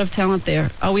there.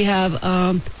 We have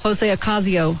Jose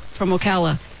Ocasio from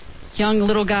Ocala. Young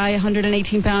little guy,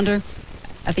 118-pounder.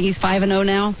 I think he's 5-0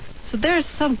 now. So there's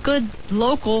some good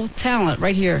local talent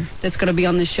right here that's going to be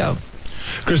on this show.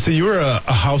 Christy, you were a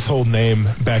household name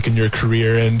back in your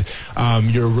career, and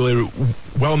you're a really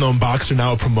well-known boxer,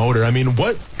 now a promoter. I mean,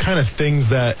 what kind of things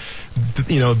that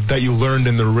you learned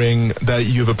in the ring that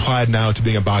you've applied now to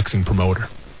being a boxing promoter?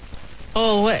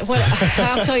 Oh,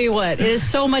 I'll tell you what. It is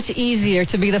so much easier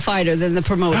to be the fighter than the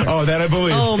promoter. Oh, that I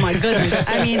believe. Oh, my goodness.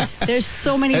 I mean, there's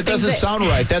so many things. That doesn't sound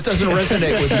right. That doesn't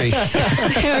resonate with me.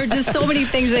 There are just so many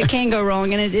things that can go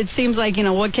wrong, and it seems like, you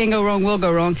know, what can go wrong will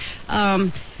go wrong.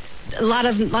 A lot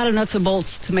of nuts and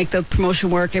bolts to make the promotion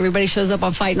work. Everybody shows up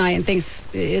on fight night and thinks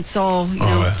it's all,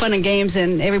 fun and games,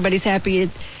 and everybody's happy.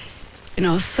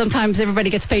 Sometimes everybody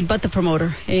gets paid but the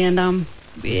promoter, and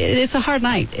it's a hard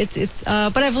night.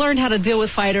 But I've learned how to deal with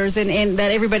fighters, and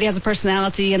that everybody has a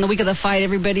personality. And the week of the fight,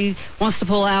 everybody wants to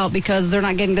pull out because they're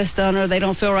not getting this done, or they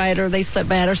don't feel right, or they slept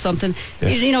bad or something. Yeah.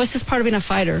 It's just part of being a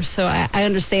fighter. So I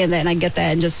understand that, and I get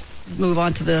that, and just move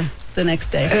on to the the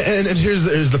next day. And here's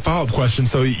the follow-up question.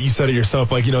 So you said it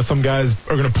yourself, like, some guys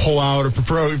are going to pull out or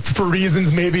for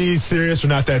reasons maybe serious or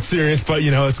not that serious, but,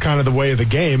 it's kind of the way of the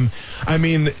game. I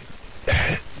mean,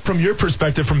 from your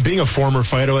perspective, from being a former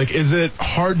fighter, like, is it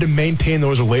hard to maintain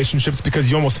those relationships because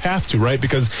you almost have to, right?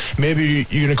 Because maybe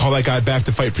you're going to call that guy back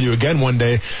to fight for you again one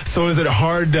day. So is it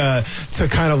hard to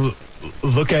kind of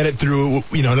look at it through,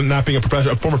 not being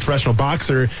a former professional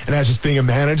boxer and as just being a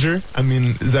manager? I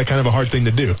mean, is that kind of a hard thing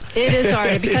to do? It is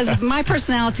hard because my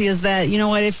personality is that,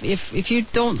 if you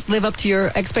don't live up to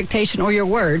your expectation or your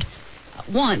word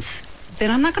once, then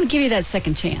I'm not going to give you that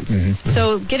second chance. Mm-hmm.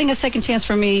 So getting a second chance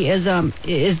for me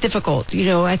is difficult.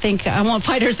 I think I want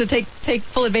fighters to take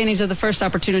full advantage of the first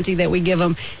opportunity that we give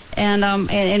them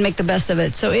and make the best of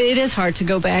it. So it is hard to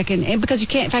go back and because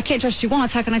if I can't trust you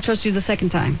once, how can I trust you the second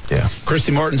time? Yeah.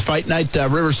 Christy Martin's Fight Night,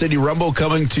 River City Rumble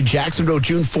coming to Jacksonville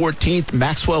June 14th,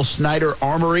 Maxwell Snyder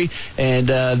Armory. And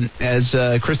as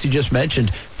Christy just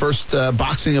mentioned, first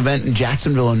boxing event in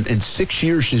Jacksonville in 6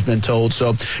 years, she's been told.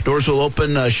 So doors will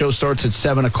open. Show starts at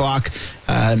 7 o'clock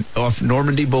off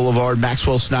Normandy Boulevard,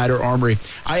 Maxwell Snyder Armory.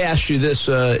 I asked you this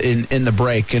in the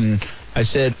break, and I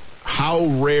said, how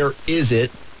rare is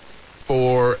it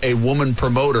for a woman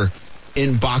promoter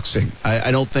in boxing?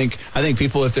 I think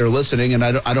people, if they're listening, and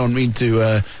I don't mean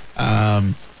to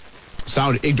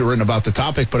sound ignorant about the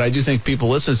topic, but I do think people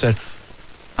listen and said,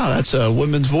 oh, that's a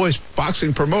women's voice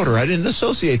boxing promoter. I didn't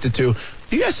associate the two.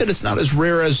 You guys said it's not as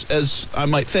rare as I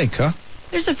might think, huh?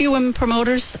 There's a few women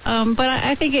promoters, but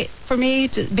I think for me,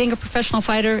 being a professional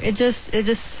fighter, it just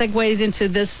segues into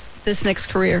this next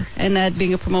career, and that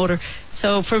being a promoter.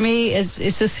 So for me, it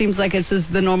just seems like it's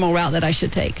just the normal route that I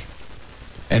should take.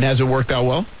 And has it worked out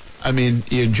well? I mean,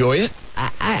 you enjoy it?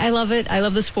 I love it. I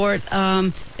love the sport.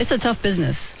 It's a tough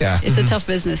business. Yeah. It's a tough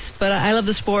business, but I love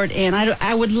the sport, and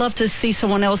I would love to see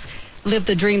someone else live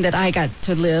the dream that I got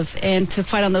to live, and to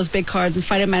fight on those big cards and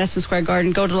fight at Madison Square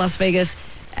Garden, go to Las Vegas.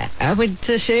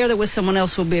 To share that with someone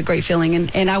else will be a great feeling,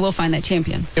 and I will find that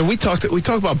champion. And we talk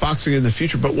about boxing in the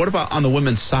future, but what about on the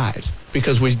women's side?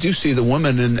 Because we do see the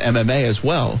women in MMA as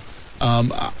well.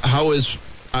 How is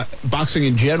boxing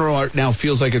in general now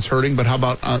feels like it's hurting, but how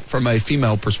about from a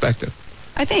female perspective?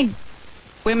 I think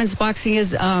women's boxing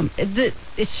is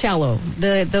it's shallow.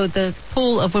 The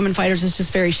pool of women fighters is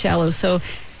just very shallow. So,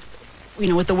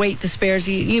 with the weight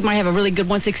disparity, you might have a really good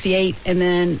 168, and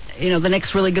then, the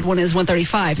next really good one is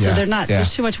 135. So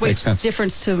there's too much weight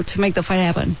difference to make the fight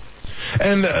happen.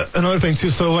 And another thing, too,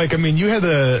 so, you had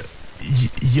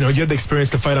you had the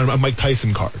experience to fight on a Mike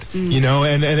Tyson card,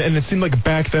 and it seemed like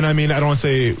back then, I don't want to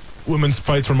say women's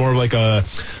fights were more like a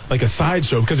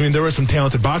sideshow, because, there were some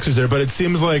talented boxers there, but it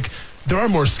seems like there are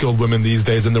more skilled women these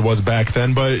days than there was back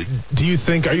then. But are you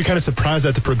kind of surprised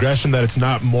at the progression, that it's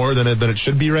not more than it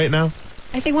should be right now?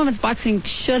 I think women's boxing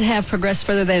should have progressed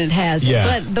further than it has.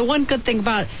 Yeah. But the one good thing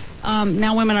about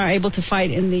now women are able to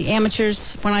fight in the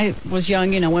amateurs. When I was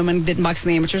young, women didn't box in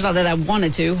the amateurs. Not that I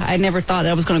wanted to. I never thought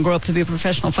I was going to grow up to be a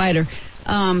professional fighter.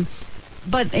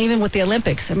 But even with the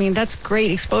Olympics, that's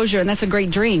great exposure, and that's a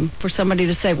great dream for somebody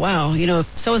to say, wow,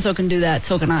 if so-and-so can do that,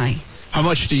 so can I. How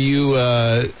much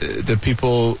do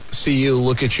people see you,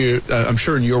 look at you? I'm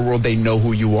sure in your world they know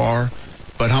who you are,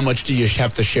 but how much do you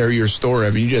have to share your story?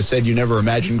 You just said you never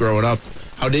imagined growing up.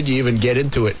 How did you even get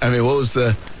into it? What was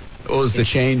the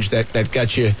change that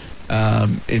got you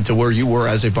into where you were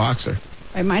as a boxer?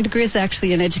 My degree is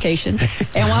actually in education,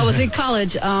 and while I was in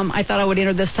college, I thought I would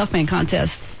enter this tough man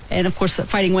contest, and of course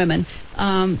fighting women,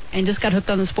 and just got hooked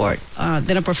on the sport.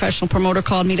 Then a professional promoter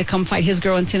called me to come fight his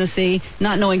girl in Tennessee.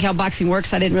 Not knowing how boxing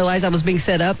works, I didn't realize I was being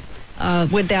set up.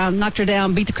 Went down, knocked her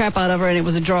down, beat the crap out of her, and it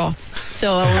was a draw.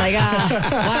 So I'm like,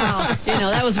 wow.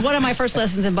 That was one of my first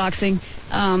lessons in boxing.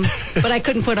 But I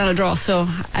couldn't put on a draw, so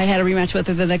I had a rematch with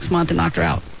her the next month and knocked her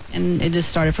out. And it just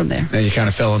started from there. And you kind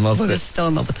of fell in love with it? Just fell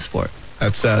in love with the sport.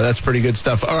 That's pretty good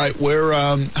stuff. All right,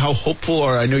 how hopeful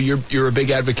I know you're a big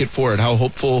advocate for it. How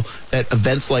hopeful that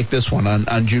events like this one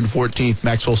on June 14th,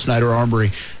 Maxwell Snyder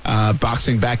Armory,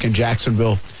 boxing back in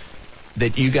Jacksonville,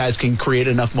 that you guys can create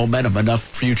enough momentum, enough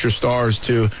future stars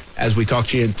to, as we talk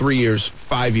to you in 3 years,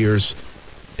 5 years,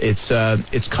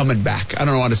 it's coming back. I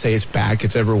don't want to say it's back.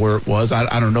 It's ever where it was.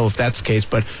 I don't know if that's the case,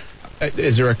 but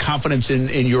is there a confidence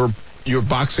in your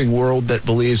boxing world that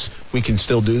believes we can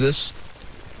still do this?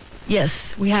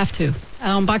 Yes, we have to.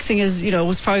 Boxing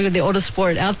was probably the oldest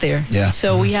sport out there. Yeah.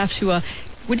 So we have to.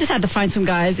 We just have to find some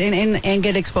guys and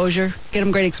get exposure, get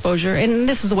them great exposure, and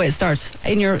this is the way it starts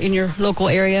in your local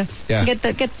area. Yeah.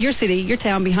 Get your city, your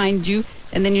town behind you,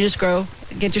 and then you just grow.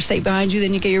 Get your state behind you,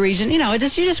 then you get your region. You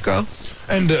just grow.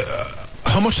 And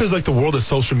how much has like the world of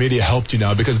social media helped you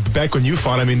now? Because back when you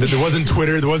fought, I mean, there wasn't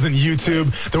Twitter, there wasn't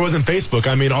YouTube, there wasn't Facebook.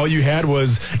 I mean, all you had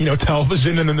was,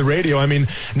 television and then the radio. I mean,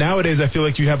 nowadays I feel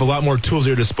like you have a lot more tools at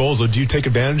your disposal. Do you take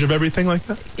advantage of everything like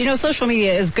that? Social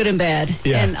media is good and bad.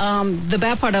 Yeah. And the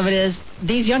bad part of it is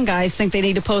these young guys think they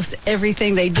need to post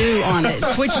everything they do on it,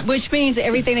 which means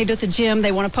everything they do at the gym,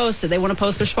 they want to post it. They want to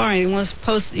post their sparring. They want to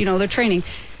post, their training.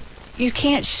 You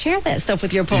can't share that stuff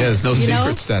with your opponent. Yeah, there's no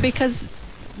secrets then. Because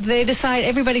they decide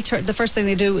the first thing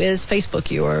they do is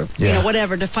Facebook you or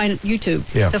whatever, to find YouTube,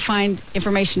 to find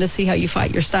information to see how you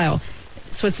fight your style.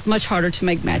 So it's much harder to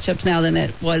make matchups now than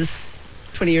it was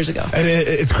 20 years ago. And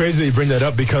it's crazy that you bring that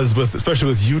up because especially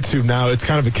with YouTube now, it's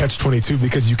kind of a catch-22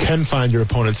 because you can find your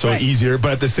opponent so easier.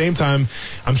 But at the same time,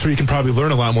 I'm sure you can probably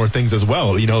learn a lot more things as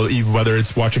well. Even whether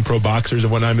it's watching pro boxers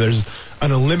and whatnot. I mean, there's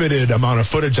an unlimited amount of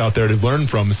footage out there to learn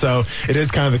from. So it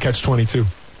is kind of a catch-22.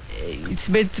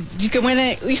 You can win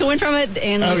it. You can win from it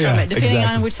and lose from it, depending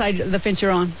on which side of the fence you're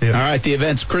on. Yeah. All right, the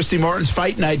events: Christy Martin's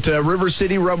Fight Night, River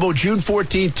City Rumble, June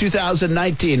 14th,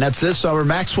 2019. That's this summer.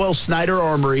 Maxwell Snyder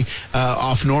Armory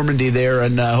off Normandy there,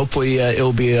 and hopefully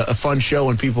it'll be a fun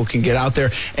show and people can get out there.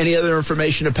 Any other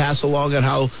information to pass along on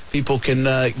how people can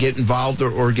get involved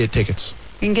or get tickets?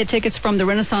 You can get tickets from the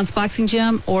Renaissance Boxing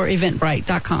Gym or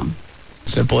Eventbrite.com.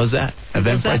 Simple as that.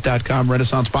 Eventbrite.com,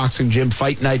 Renaissance Boxing Gym,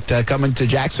 Fight Night coming to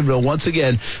Jacksonville once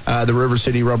again, the River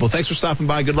City Rumble. Thanks for stopping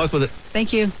by. Good luck with it.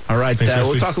 Thank you. All right, Thanks,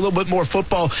 we'll talk a little bit more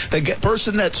football. The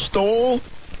person that stole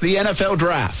the NFL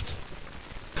draft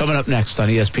coming up next on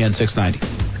ESPN 690.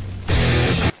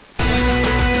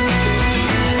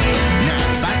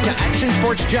 Now, back to Action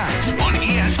Sports Jax on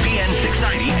ESPN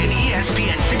 690 and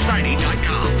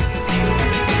ESPN690.com.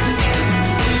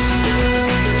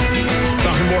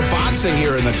 Talking more boxing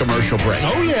here in the commercial break.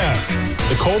 Oh, yeah.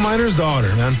 The coal miner's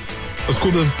daughter, man. It was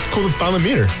cool to finally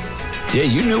meet her. Yeah,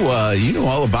 you knew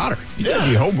all about her. You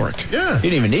did your homework. Yeah. You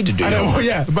didn't even need to do homework. Well,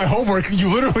 yeah, my homework, you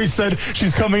literally said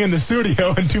she's coming in the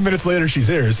studio, and 2 minutes later she's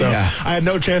here. So I had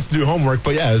no chance to do homework,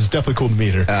 but yeah, it was definitely cool to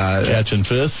meet her. Catching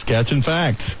fists, catching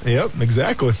facts. Yep,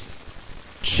 exactly.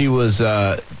 She was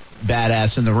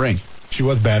badass in the ring. She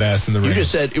was badass in the ring. You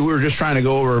just said we were just trying to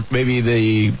go over maybe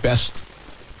the best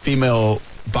female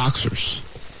boxers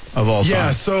of all time.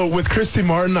 Yeah, so with Christy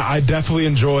Martin, I definitely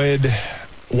enjoyed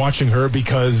watching her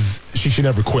because she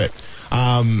never quit.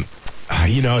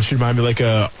 She reminded me like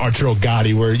Arturo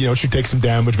Gatti, where, she'd take some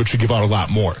damage, but she'd give out a lot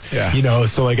more. Yeah.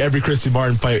 So like every Christy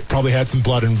Martin fight probably had some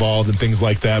blood involved and things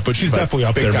like that, but she's definitely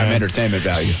up there, man. Big time entertainment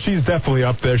value. She's definitely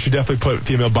up there. She definitely put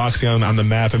female boxing on the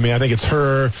map. I mean, I think it's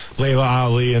her, Layla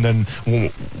Ali, and then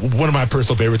one of my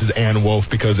personal favorites is Ann Wolfe,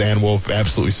 because Ann Wolfe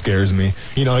absolutely scares me.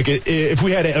 If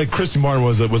we had, like, Christy Martin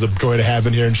was a joy to have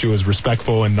in here, and she was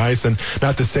respectful and nice, and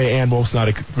not to say Ann Wolfe's not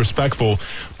respectful,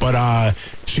 but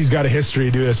she's got a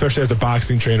history, dude, especially as a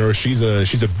boxing trainer. She's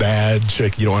a bad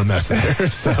chick. You don't want to mess with her.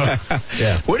 So,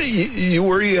 yeah. What do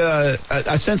you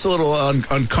I sense a little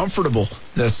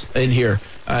uncomfortableness in here.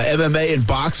 MMA and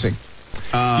boxing.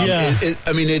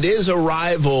 It is a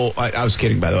rival. I was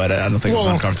kidding, by the way. I don't think it was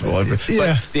uncomfortable.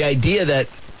 But the idea that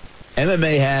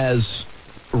MMA has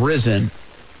risen,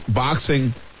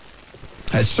 boxing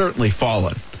has certainly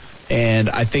fallen. And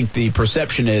I think the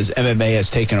perception is MMA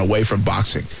has taken away from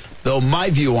boxing. Though my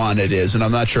view on it is, and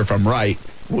I'm not sure if I'm right,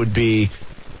 would be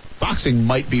boxing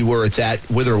might be where it's at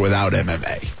with or without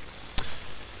MMA.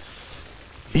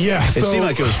 Yeah, it seemed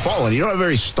like it was falling. You don't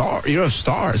have You don't have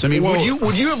stars. I mean,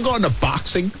 would you have gone to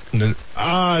boxing? No.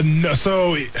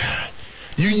 So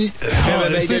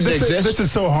MMA didn't exist. This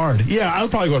is so hard. Yeah, I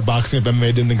would probably go to boxing if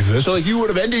MMA didn't exist. So you would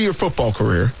have ended your football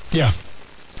career. Yeah.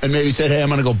 And maybe said, hey, I'm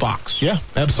going to go box. Yeah,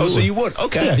 absolutely. Oh, so you would?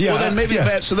 Okay. Yeah, well, then maybe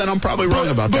so then I'm probably wrong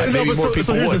about that. Maybe more people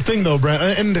so here's would. the thing, though,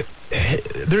 Brent, and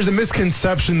there's a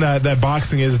misconception that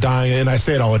boxing is dying, and I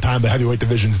say it all the time, the heavyweight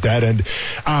division's dead,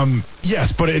 and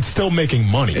yes, but it's still making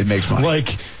money. It makes money.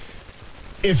 Like,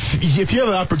 if you have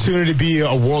the opportunity to be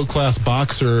a world-class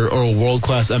boxer or a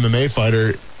world-class MMA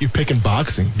fighter, you're picking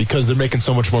boxing because they're making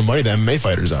so much more money than MMA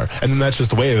fighters are, and then that's just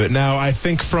the way of it. Now, I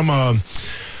think from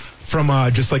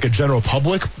just like a general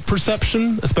public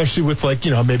perception, especially with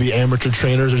maybe amateur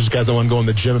trainers or just guys that want to go in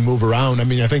the gym and move around. I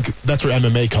mean, I think that's where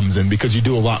MMA comes in because you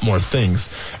do a lot more things.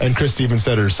 And Christy even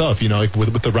said it herself,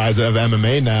 with the rise of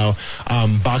MMA now,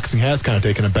 boxing has kind of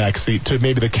taken a back seat to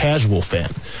maybe the casual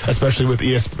fan, especially with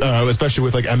especially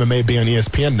with like MMA being on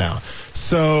ESPN now.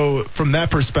 So from that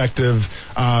perspective,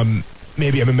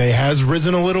 maybe MMA has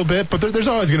risen a little bit, but there's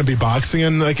always going to be boxing.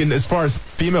 And as far as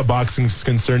female boxing is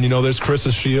concerned, there's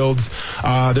Carissa Shields.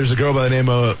 There's a girl by the name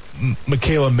of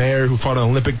Michaela Mayer who fought on the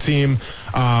Olympic team.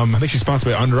 I think she's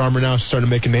sponsored by Under Armour now. She's starting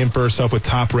to make a name for herself with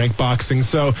Top Rank Boxing.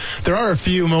 So there are a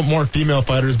few more female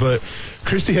fighters, but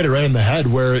Christy hit it right in the head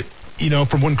where,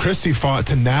 from when Christy fought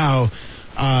to now,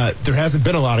 there hasn't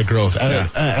been a lot of growth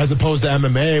as opposed to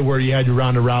MMA where you had your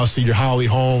Ronda Rousey, your Holly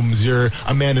Holmes, your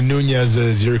Amanda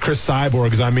Nunez's, your Chris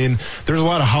Cyborgs. I mean, there's a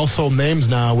lot of household names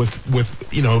now with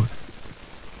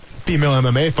female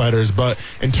MMA fighters, but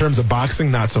in terms of boxing,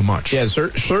 not so much. Yeah, it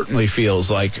certainly feels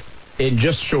like in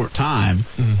just a short time,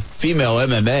 female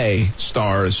MMA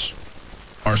stars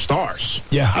are stars.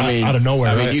 Yeah, out of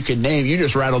nowhere. I mean, you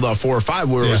just rattled off 4 or 5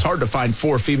 where it was hard to find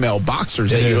 4 female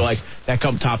boxers that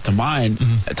come top of mind,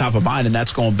 and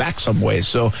that's going back some ways.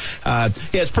 So,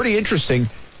 it's pretty interesting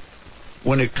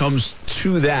when it comes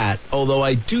to that, although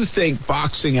I do think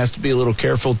boxing has to be a little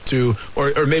careful to,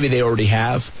 or maybe they already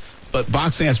have, but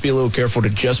boxing has to be a little careful to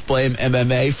just blame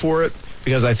MMA for it,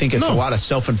 because I think it's a lot of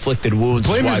self-inflicted wounds.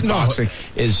 Boxing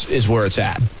is where it's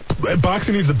at.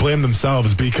 Boxing needs to blame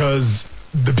themselves, because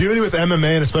the beauty with MMA,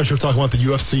 and especially we're talking about the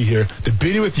UFC here, the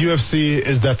beauty with UFC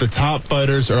is that the top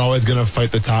fighters are always going to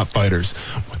fight the top fighters.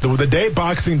 The day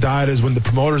boxing died is when the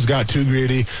promoters got too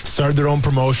greedy, started their own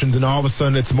promotions, and all of a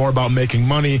sudden it's more about making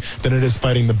money than it is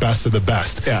fighting the best of the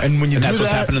best. Yeah. And when you do that's that,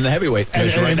 what's happening in the heavyweight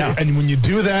division right now. And when you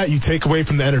do that, you take away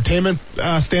from the entertainment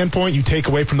standpoint, you take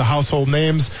away from the household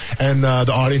names, and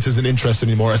the audience isn't interested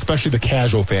anymore, especially the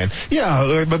casual fan.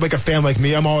 Yeah, but like a fan like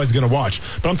me, I'm always going to watch.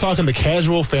 But I'm talking the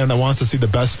casual fan that wants to see the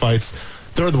best fights.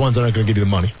 They're the ones that aren't going to give you the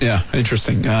money. Yeah,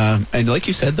 interesting. And like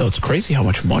you said, though, it's crazy how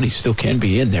much money still can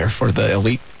be in there for the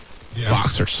elite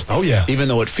boxers. Oh, yeah. Even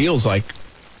though it feels like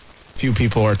few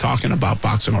people are talking about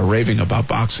boxing or raving about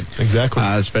boxing. Exactly.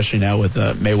 Especially now with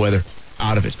Mayweather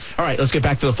out of it. All right, let's get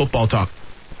back to the football talk.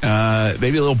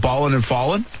 Maybe a little balling and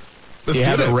falling. Let's you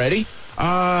have it ready?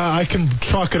 I can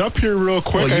chalk it up here real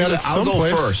quick. Well, I'll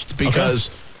go first because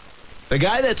the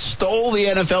guy that stole the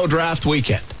NFL draft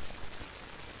weekend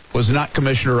was not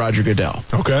Commissioner Roger Goodell.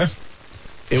 Okay.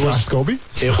 Josh Scobie?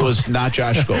 It was not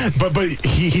Josh Scobie. but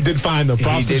he did find the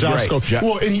props to Josh Scobie.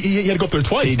 Well, and he had to go up there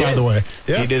twice, by the way.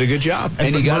 Yeah. He did a good job.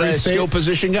 And he got a skill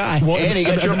position guy. Well, and he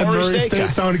got your Murray State guy.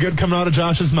 Sounded good coming out of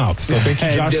Josh's mouth. So thank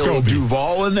you, Josh Scobie.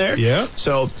 Duval in there. Yeah.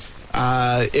 So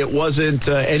it wasn't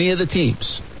any of the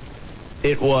teams.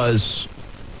 It was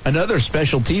another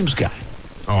special teams guy.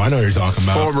 Oh, I know what you're talking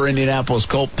about. Former Indianapolis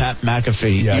Colt Pat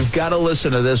McAfee. Yes. You've got to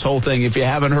listen to this whole thing if you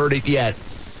haven't heard it yet.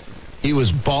 He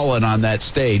was balling on that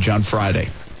stage on Friday.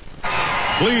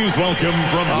 Please welcome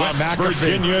from West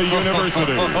Virginia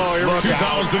University, 2014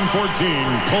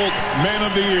 Colts Man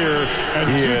of the Year and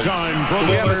two-time Pro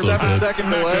Bowl. 7-second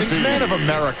delay. He's Man of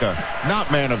America,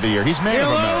 not Man of the Year. He's Man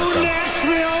of America.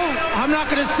 Nashville. I'm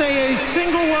not going to say a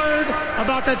single word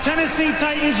about the Tennessee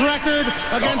Titans record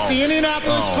against the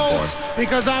Indianapolis Colts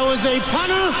because I was a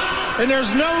punter, and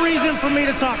there's no reason for me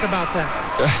to talk about that.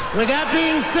 With that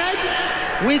being said,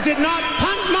 we did not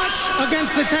punt much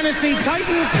against the Tennessee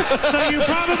Titans, so you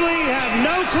probably have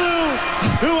no clue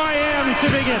who I am to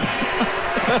begin.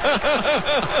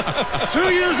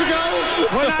 2 years ago,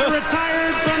 when I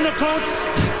retired from the Colts,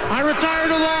 I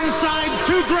retired alongside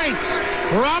two greats,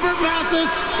 Robert Mathis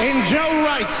and Joe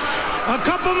Wrights. A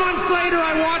couple months later,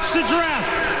 I watched the draft.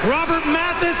 Robert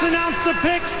Mathis announced the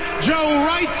pick, Joe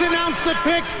Wrights announced the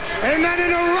pick, and then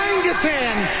an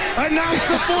orangutan announced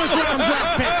the 4th-round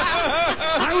draft pick.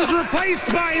 I was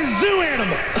replaced by a zoo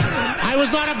animal. I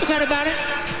was not upset about it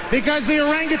because the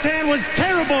orangutan was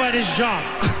terrible at his job.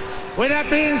 With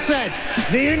that being said,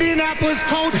 the Indianapolis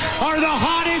Colts are the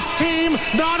hottest team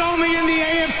not only in the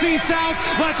AFC South,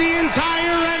 but the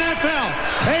entire NFL.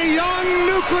 A young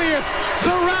nucleus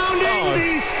surrounding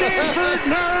the Stanford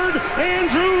nerd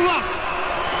Andrew Luck.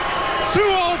 2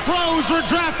 All-Pros were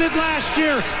drafted last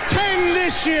year, 10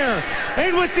 this year,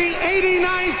 and with the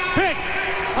 89th pick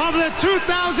of the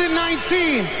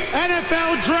 2019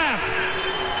 NFL Draft,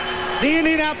 the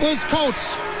Indianapolis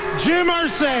Colts, Jim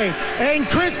Irsay and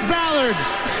Chris Ballard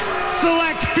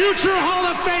select future Hall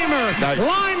of Famer,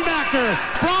 linebacker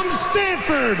from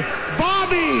Stanford,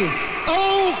 Bobby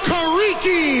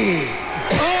Okereke.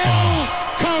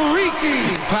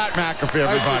 Okereke. Pat McAfee,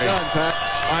 everybody. Done, Pat.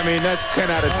 I mean, that's 10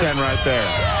 out of 10 right there.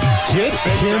 Get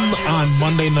him on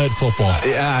Monday Night Football.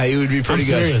 Yeah, he would be pretty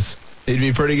good. Serious. He'd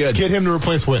be pretty good. Get him to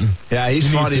replace Witten. Yeah,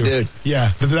 he's funny, dude.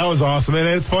 Yeah, that was awesome. And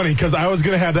it's funny because I was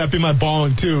going to have that be my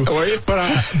balling, too. Were you?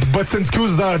 But since Kuz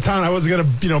is out of town, I wasn't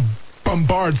going to,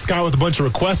 bombard Scott with a bunch of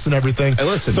requests and everything. Hey,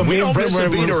 listen, we don't miss a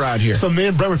beat around here. So me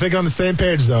and Brent were thinking on the same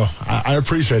page, though. I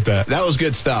appreciate that. That was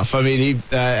good stuff. I mean,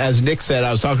 he, as Nick said,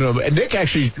 I was talking to him, and Nick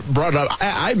actually brought it up.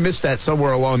 I missed that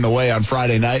somewhere along the way on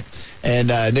Friday night, and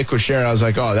Nick was sharing. I was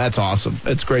like, oh, that's awesome.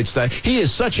 That's great stuff. He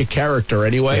is such a character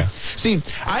anyway. Yeah. See,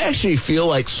 I actually feel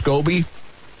like Scobie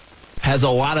has a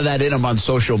lot of that in him on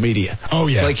social media. Oh,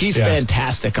 yeah. Like, he's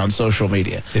fantastic on social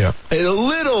media. Yeah. A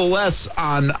little less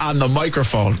on the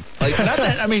microphone. Like, not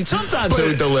that, I mean, sometimes they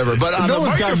would deliver, but on the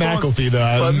microphone. Got McAfee,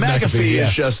 though. But McAfee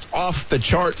is just off the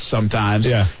charts sometimes.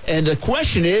 Yeah. And the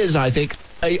question is, I think,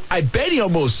 I bet he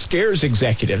almost scares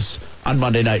executives on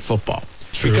Monday Night Football.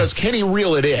 True. Because can he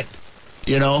reel it in?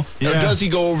 You know, or does he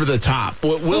go over the top?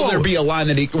 Will there be a line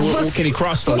that can he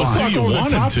cross the line? Let's talk over the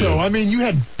top, though. I mean, you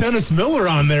had Dennis Miller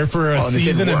on there for a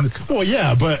season,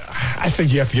 but I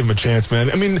think you have to give him a chance,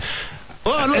 man. I mean,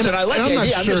 well, listen, I like the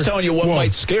idea. I'm just telling you what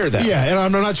might scare them. Yeah, and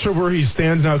I'm not sure where he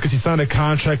stands now because he signed a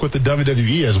contract with the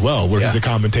WWE as well, where he's a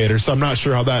commentator. So I'm not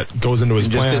sure how that goes into his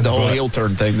plans. Just did the whole heel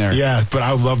turn thing there. Yeah, but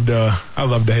I would love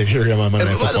to hear him on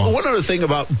Monday Night Football. One other thing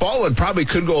about Ballin probably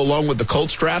could go along with the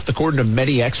Colts draft, according to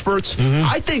many experts. Mm-hmm.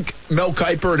 I think Mel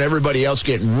Kiper and everybody else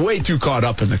getting way too caught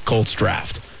up in the Colts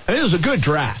draft. I mean, it was a good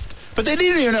draft, but they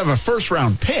didn't even have a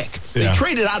first-round pick. They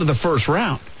traded out of the first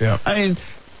round. Yeah. I mean,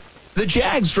 the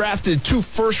Jags drafted 2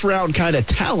 first-round kind of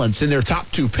talents in their top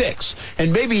 2 picks.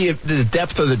 And maybe if the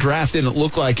depth of the draft didn't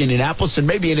look like Indianapolis, and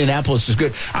maybe Indianapolis is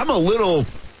good. I'm a little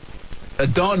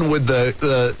done with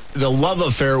the love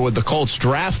affair with the Colts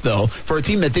draft, though, for a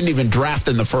team that didn't even draft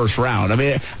in the first round. I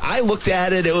mean, I looked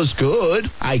at it. It was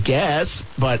good, I guess.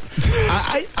 But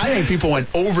I think people went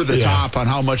over the top on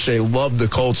how much they loved the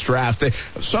Colts draft.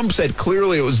 Some said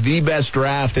clearly it was the best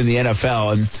draft in the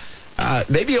NFL, and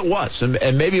maybe it was,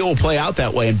 and maybe it will play out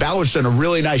that way. And Ballard's done a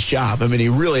really nice job. I mean, he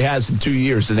really has in 2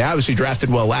 years, and they obviously drafted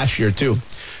well last year too.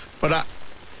 But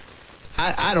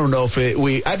I don't know if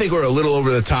I think we're a little over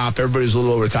the top. Everybody's a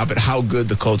little over the top at how good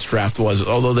the Colts draft was.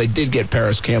 Although they did get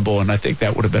Paris Campbell, and I think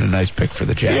that would have been a nice pick for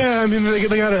the Jags. Yeah, I mean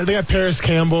they got Paris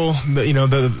Campbell.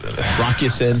 Rocky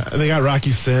Sin. They got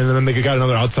Rocky Sin, and then they got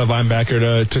another outside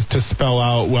linebacker to spell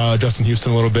out Justin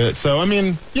Houston a little bit. So I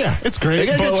mean, yeah, it's great. They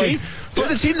got a good team. They're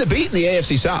the team to beat in the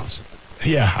AFC South.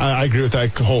 Yeah, I agree with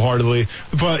that wholeheartedly.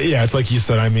 But yeah, it's like you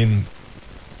said. I mean,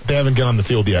 they haven't got on the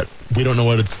field yet. We don't know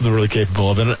what it's really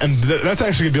capable of, and that's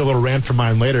actually gonna be a little rant for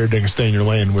mine later during Stay in Your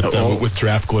Lane with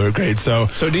draft grade. So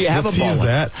do you have a ball?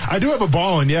 That I do have a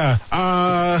ballin', yeah.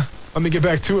 Let me get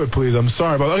back to it, please. I'm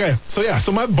sorry, but okay.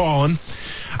 So my ballin'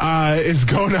 is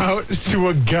going out to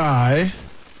a guy.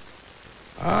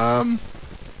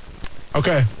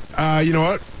 Okay. You know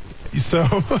what? So,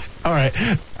 all right.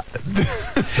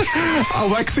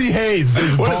 Alexi Hayes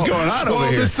is what is going on over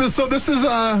here? This is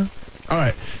all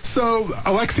right. So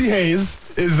Alexi Hayes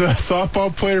is a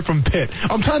softball player from Pitt.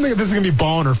 I'm trying to think if this is going to be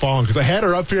ballin' or fallin' because I had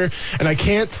her up here, and I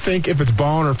can't think if it's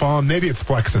ballin' or fallin'. Maybe it's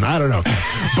flexing. I don't know.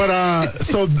 But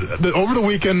so over the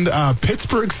weekend,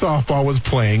 Pittsburgh softball was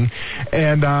playing,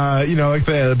 and like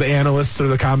the analysts or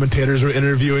the commentators were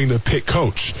interviewing the Pitt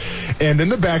coach. And in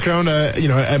the background,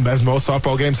 as most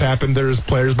softball games happen, there's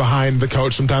players behind the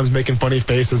coach sometimes making funny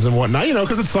faces and whatnot.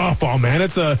 Because it's softball, man.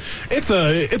 It's a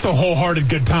wholehearted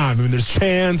good time. I mean, there's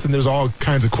chants and there's all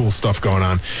kinds of cool stuff going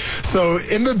on. So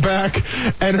in the back,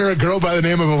 enter a girl by the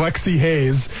name of Alexi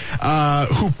Hayes,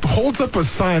 who holds up a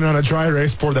sign on a dry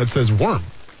erase board that says worm.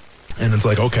 And it's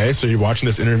like, okay, so you're watching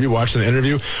the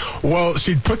interview. Well,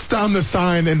 she puts down the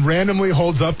sign and randomly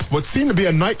holds up what seemed to be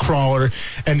a night crawler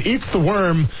and eats the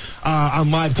worm on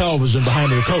live television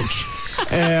behind her coach.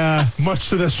 Much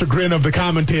to the chagrin of the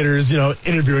commentators,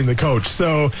 interviewing the coach.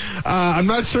 So I'm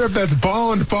not sure if that's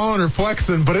ballin', fallin', or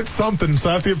flexing, but it's something. So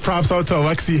I have to give props out to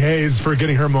Alexi Hayes for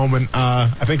getting her moment. I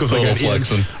think it was I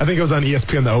think it was on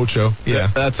ESPN The Ocho. Yeah,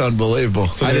 that's unbelievable.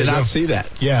 So I did not see that.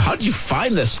 Yeah, how do you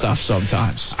find this stuff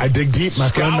sometimes? I dig deep, my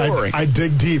friend. I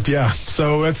dig deep. Yeah.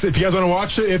 So if you guys want to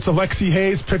watch it, it's Alexi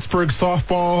Hayes, Pittsburgh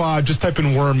softball. Just type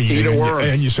in worm eating, eat a worm,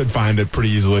 and you should find it pretty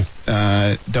easily.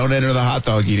 Don't enter the hot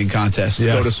dog eating contest.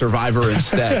 Yes. Go to Survivor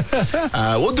instead.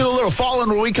 We'll do a little falling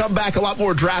when we come back. A lot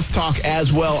more draft talk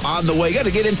as well on the way. Got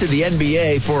to get into the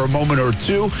NBA for a moment or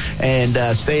two and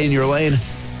stay in your lane.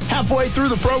 Halfway through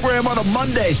the program on a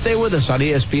Monday. Stay with us on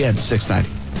ESPN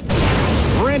 690.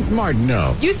 Brent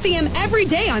Martineau. You see him every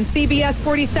day on CBS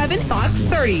 47, Fox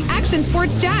 30. Action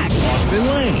Sports Jax. Austin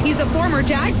Lane. He's a former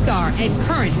Jag star and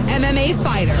current MMA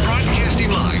fighter.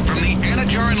 Broadcasting live from the Anna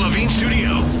Jar and Levine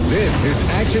studio. This is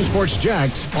Action Sports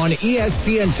Jax on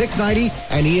ESPN 690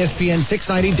 and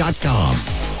ESPN690.com.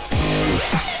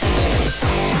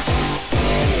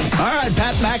 All right,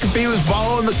 Pat McAfee was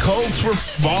following the Colts were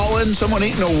balling. Someone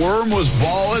eating a worm was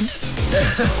balling.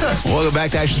 Welcome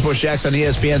back to Action Sports Jax on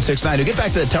ESPN 690. We'll get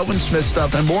back to the Telvin Smith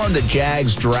stuff and more on the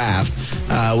Jags draft.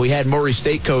 We had Murray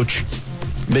State coach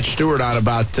Mitch Stewart on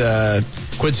about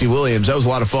Quincy Williams. That was a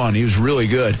lot of fun. He was really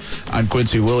good on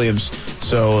Quincy Williams.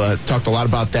 So talked a lot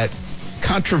about that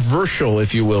controversial,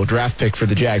 if you will, draft pick for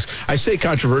the Jags. I say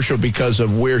controversial because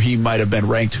of where he might have been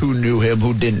ranked, who knew him,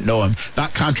 who didn't know him.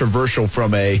 Not controversial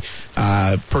from a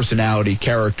personality,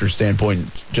 character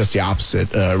standpoint, just the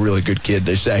opposite. Really good kid,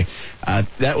 they say.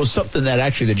 That was something that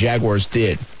actually the Jaguars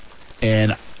did.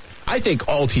 And I think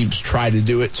all teams try to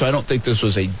do it, so I don't think this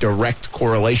was a direct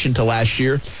correlation to last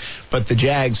year. But the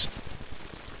Jags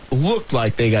looked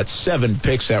like they got 7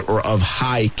 picks that were of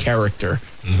high character.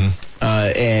 Mm-hmm.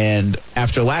 And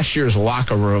after last year's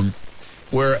locker room,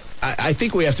 where I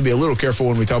think we have to be a little careful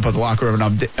when we talk about the locker room,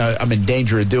 and I'm in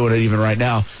danger of doing it even right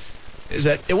now, is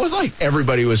that it wasn't like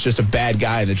everybody was just a bad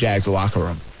guy in the Jags locker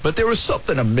room. But there was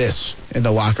something amiss in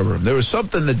the locker room. There was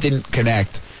something that didn't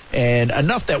connect. And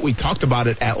enough that we talked about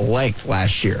it at length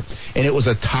last year. And it was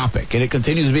a topic. And it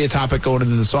continues to be a topic going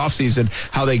into this offseason,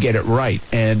 how they get it right.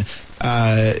 And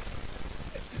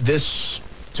this,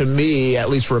 to me, at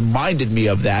least reminded me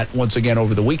of that once again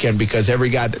over the weekend, because every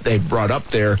guy that they brought up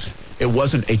there, it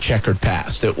wasn't a checkered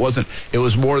past. It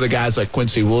was more the guys like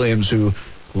Quincy Williams who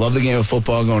love the game of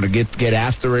football, going to get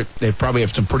after it. They probably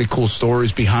have some pretty cool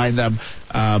stories behind them,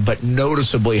 but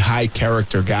noticeably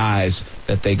high-character guys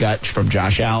that they got from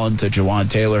Josh Allen to Jawan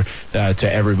Taylor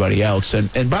to everybody else.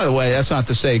 And by the way, that's not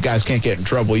to say guys can't get in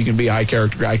trouble. You can be a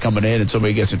high-character guy coming in and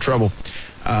somebody gets in trouble.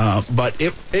 But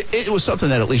it was something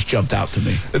that at least jumped out to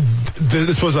me.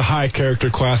 This was a high-character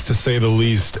class, to say the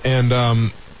least. And,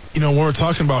 when we're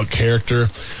talking about character,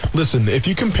 listen, if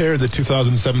you compare the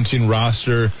 2017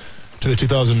 roster to the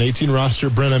 2018 roster,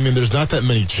 Brent, I mean, there's not that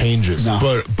many changes.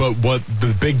 No. But what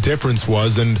the big difference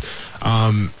was, and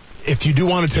if you do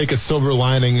want to take a silver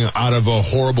lining out of a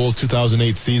horrible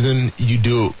 2008 season, you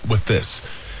do it with this.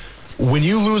 When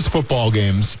you lose football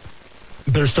games,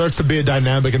 there starts to be a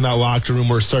dynamic in that locker room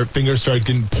where fingers start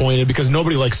getting pointed because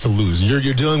nobody likes to lose.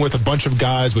 You're dealing with a bunch of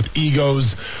guys with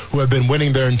egos who have been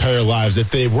winning their entire lives.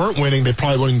 If they weren't winning, they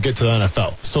probably wouldn't get to the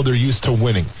NFL. So they're used to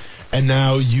winning. And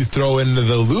now you throw into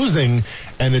the losing,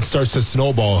 and it starts to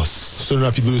snowball. Soon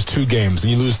enough, you lose 2 games,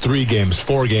 and you lose 3 games,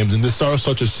 4 games, and this starts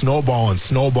such a snowball and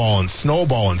snowball and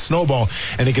snowball and snowball,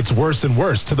 and it gets worse and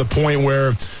worse to the point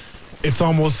where it's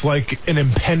almost like an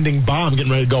impending bomb getting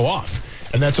ready to go off.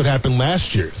 And that's what happened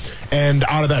last year. And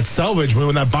out of that salvage,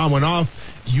 when that bomb went off,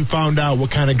 you found out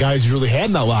what kind of guys you really had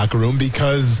in that locker room,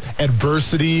 because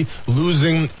adversity,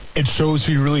 losing, it shows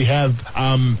who you really have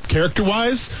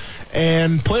character-wise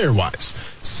and player-wise.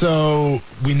 So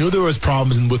we knew there was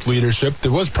problems with leadership.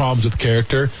 There was problems with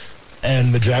character.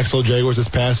 And the Jacksonville Jaguars this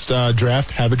past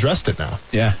draft have addressed it now.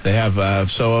 Yeah, they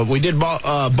have. So we did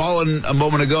balling a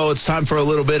moment ago. It's time for a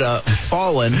little bit of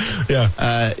falling.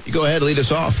 Yeah. Go ahead, lead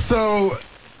us off. So,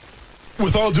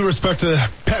 with all due respect to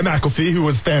Pat McAfee, who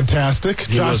was fantastic.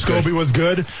 Josh Scobie was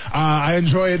good. I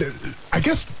enjoyed, I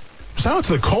guess, shout out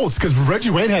to the Colts, because Reggie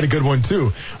Wayne had a good one,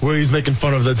 too, where he's making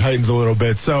fun of the Titans a little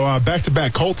bit. So,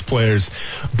 back-to-back Colts players.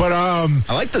 But I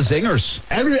like the zingers.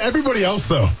 Everybody else,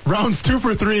 though, rounds 2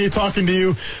 for 3, talking to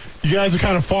you, you guys are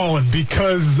kind of falling,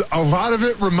 because a lot of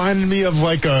it reminded me of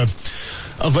like a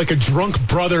drunk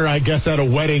brother, I guess, at a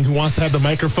wedding who wants to have the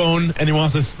microphone and he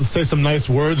wants to say some nice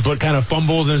words, but kind of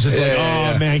fumbles, and it's just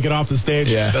man, get off the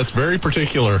stage. Yeah, that's very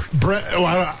particular.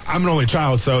 I'm an only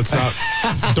child, so it's not.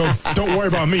 don't worry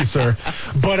about me, sir.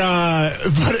 But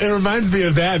it reminds me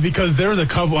of that, because there was a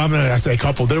couple.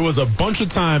 There was a bunch of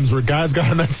times where guys got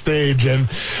on that stage, and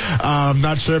I'm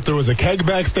not sure if there was a keg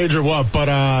backstage or what, but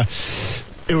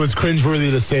it was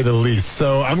cringeworthy, to say the least.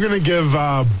 So I'm gonna give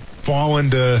fall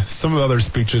into some of the other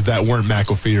speeches that weren't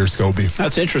McAfee or Scobie.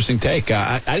 That's an interesting take.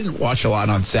 I didn't watch a lot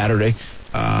on Saturday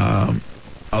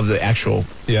of the actual.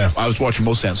 Yeah. I was watching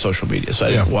mostly on social media, so I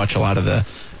didn't watch a lot of the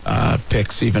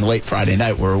picks, even late Friday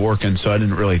night. We were working, so I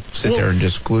didn't really sit there and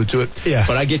just glue to it. Yeah.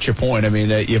 But I get your point. I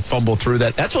mean, you fumble through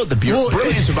that. That's what the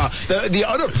brilliance about. The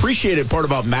unappreciated part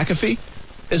about McAfee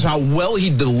is how well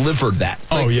he delivered that.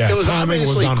 It was timing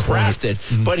obviously was on crafted,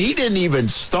 point. but he didn't even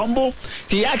stumble.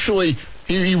 He actually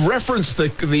he referenced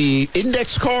the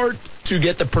index card to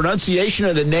get the pronunciation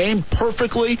of the name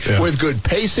perfectly with good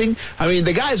pacing. I mean,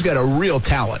 the guy's got a real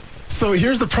talent. So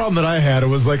here's the problem that I had. It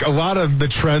was like a lot of the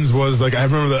trends was like, I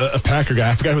remember a Packer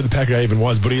guy. I forgot who the Packer guy even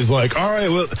was, but he's like, all right,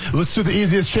 let's do the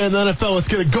easiest chant in the NFL. Let's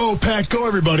get it. Go, Pack, go,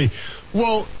 everybody.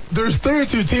 Well, there's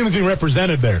 32 teams being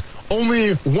represented there.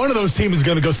 only one of those teams is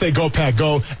going to go say, "Go Pack,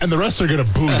 go," and the rest are going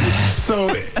to boo you. So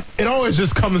it always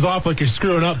just comes off like you're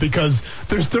screwing up because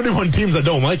there's 31 teams that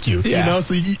don't like you. Yeah.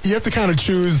 So you have to kind of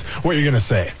choose what you're going to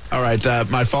say. All right,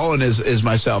 my fallen is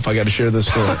myself. I got to share this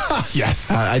story. Yes.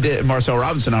 I did Marcel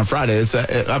Robinson on Friday.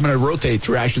 I'm going to rotate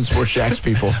through Action Sports Jax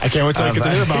people. I can't wait till I get to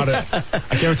hear about it.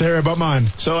 I can't wait to hear about mine.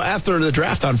 So after the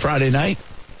draft on Friday night,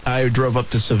 I drove up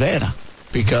to Savannah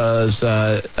because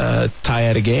Ty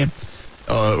had a game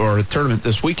or a tournament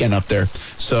this weekend up there.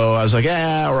 So I was like,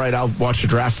 all right, I'll watch the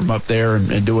draft from up there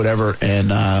and do whatever,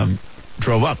 and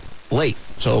drove up late.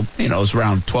 So, it was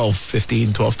around 12:15,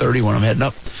 12:30 when I'm heading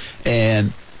up.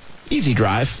 And easy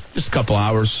drive, just a couple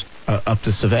hours up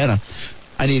to Savannah.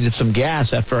 I needed some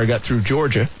gas after I got through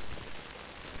Georgia.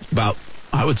 About,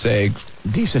 I would say,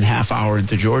 decent half hour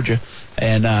into Georgia.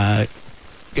 And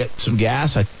get some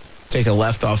gas. I take a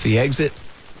left off the exit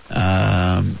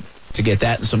to get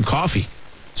that and some coffee.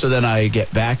 So then I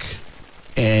get back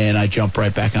and I jump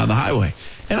right back on the highway.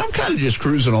 And I'm kind of just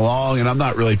cruising along, and I'm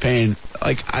not really paying,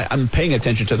 I'm paying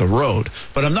attention to the road,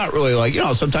 but I'm not really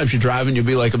sometimes you're driving, you'll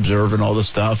be observing all the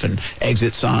stuff and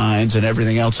exit signs and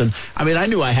everything else. And I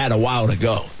knew I had a while to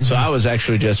go. So I was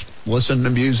actually just listening to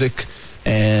music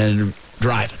and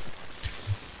driving.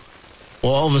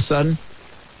 Well, all of a sudden,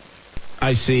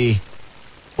 I see,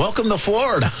 "Welcome to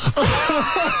Florida."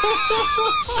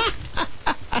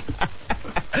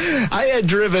 I had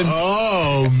driven.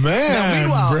 Oh, man. Now,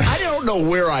 meanwhile, I don't know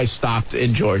where I stopped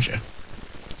in Georgia.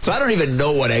 So I don't even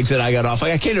know what exit I got off.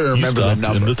 I can't even remember the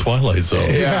number. In the Twilight Zone.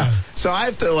 Yeah. So I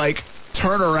have to,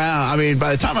 turn around.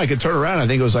 By the time I could turn around, I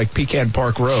think it was, Pecan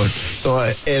Park Road.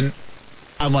 So, and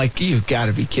I'm like, you've got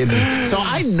to be kidding me. So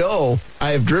I know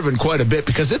I have driven quite a bit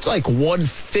because it's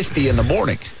 1:50 in the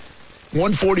morning.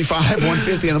 1:45,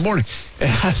 1:50 in the morning.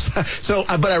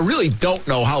 But I really don't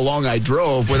know how long I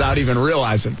drove without even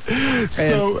realizing.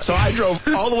 So I drove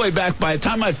all the way back. By the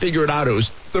time I figured it out, it was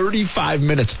 35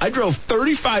 minutes. I drove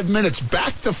 35 minutes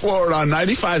back to Florida on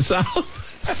 95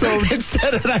 South. So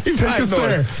instead of 95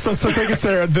 North. So take us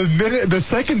there. The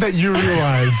second that you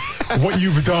realize what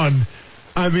you've done,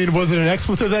 was it an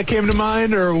expletive that came to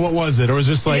mind, or what was it? Or was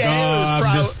it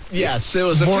just yes, it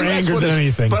was more anger than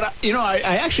anything. But,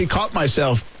 I actually caught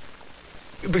myself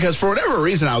because for whatever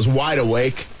reason I was wide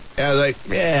awake. And I was like,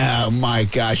 yeah, oh my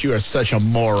gosh, you are such a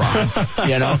moron,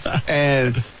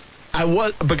 And I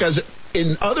was, because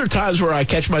in other times where I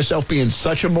catch myself being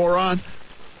such a moron,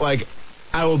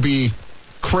 I will be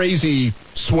crazy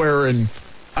swearing,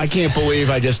 I can't believe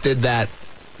I just did that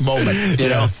moment,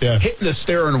 hitting the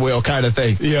steering wheel kind of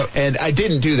thing. Yeah. And I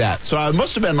didn't do that. So I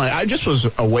must have been I just was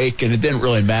awake and it didn't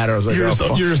really matter. I was like, you're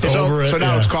just over it. So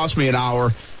now it's cost me an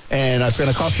hour, and it's going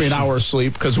to cost me an hour of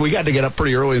sleep because we got to get up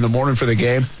pretty early in the morning for the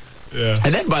game. Yeah.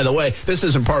 And then, by the way, this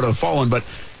isn't part of the fallen, but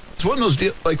it's one of those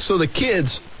deals, so the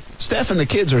kids, Steph and the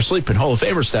kids are sleeping, Hall of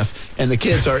Famer Steph, and the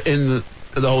kids are in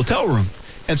the hotel room.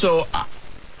 And so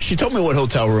she told me what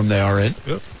hotel room they are in.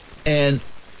 Yep. And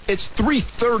it's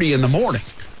 3:30 in the morning.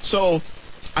 So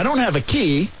I don't have a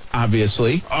key,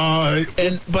 obviously. So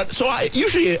I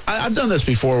usually I've done this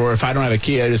before where if I don't have a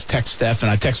key, I just text Steph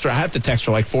and I text her. I have to text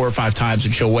her 4 or 5 times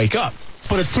and she'll wake up.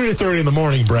 But it's 3:30 in the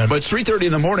morning, Brent. But it's 3:30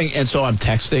 in the morning, and so I'm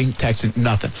texting,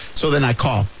 nothing. So then I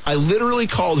call. I literally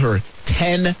called her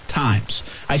 10 times.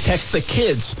 I text the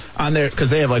kids on there because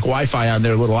they have Wi-Fi on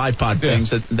their little iPod things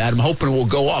that I'm hoping will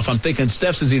go off. I'm thinking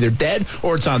Steph's is either dead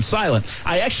or it's on silent.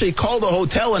 I actually called the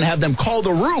hotel and have them call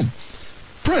the room.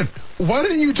 Brent, why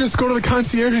didn't you just go to the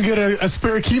concierge and get a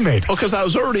spare key made? Well, because I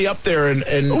was already up there, and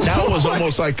now it was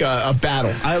almost like a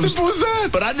battle. Simple as that.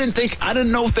 But I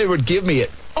didn't know if they would give me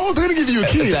it. Oh, they're going to give you a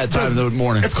key at that time of the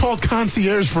morning. It's called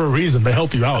concierge for a reason. They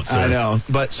help you out, sir. I know.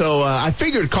 But so I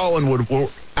figured Colin would.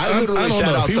 I literally sat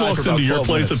outside. If he walks into your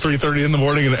place at 3:30 in the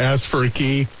morning and asks for a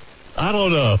key, I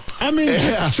don't know.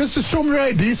 Just to show me your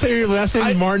ID, say your last name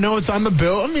is Martin. No, it's on the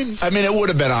bill. It would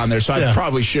have been on there, so I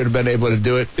probably should have been able to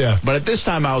do it. Yeah. But at this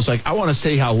time, I was like, I want to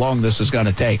see how long this is going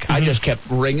to take. I just kept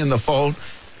ringing the phone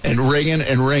and ringing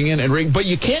and ringing and ringing. But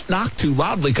you can't knock too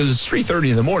loudly because it's 3:30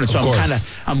 in the morning. So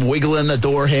I'm wiggling the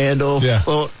door handle. Yeah.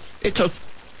 Well, it took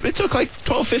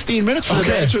 12, 15 minutes for them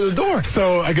to answer the door.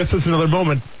 So I guess that's another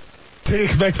moment.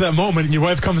 Take us back to that moment, and your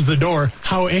wife comes to the door.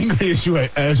 How angry is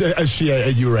she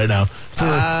at you right now for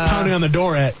pounding on the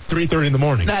door at 3:30 in the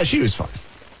morning? Nah, she was fine.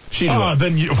 She knew.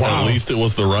 At least it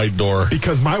was the right door.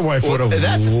 Because my wife would have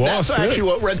lost it. That's actually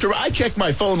what went through. I checked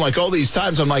my phone all these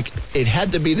times. I'm like, it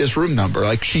had to be this room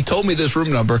number. She told me this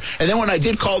room number. And then when I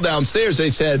did call downstairs,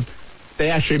 they said they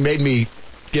actually made me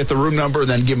get the room number and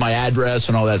then give my address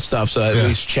and all that stuff. So I at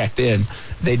least checked in.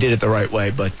 They did it the right way.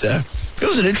 But It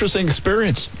was an interesting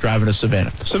experience driving to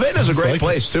Savannah. Savannah's a great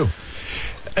place, too.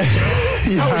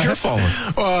 How was your falling?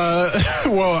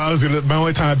 Well, my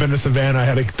only time I've been to Savannah, I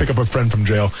had to pick up a friend from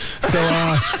jail. So,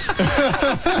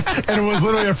 and it was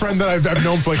literally a friend that I've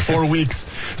known for like 4 weeks.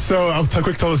 So I'll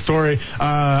quick tell the story.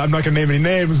 I'm not going to name any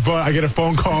names, but I get a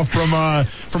phone call from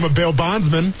a bail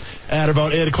bondsman at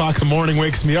about 8 o'clock in the morning,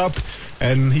 wakes me up,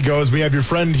 and he goes, "We have your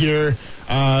friend here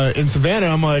in Savannah."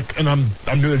 I'm like, and I'm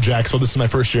new to Jacksonville. This is my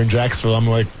first year in Jacksonville. I'm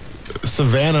like,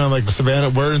 Savannah. I'm like, Savannah,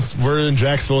 we're in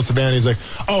Jacksonville, Savannah. He's like,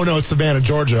 "Oh, no, it's Savannah,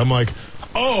 Georgia." I'm like,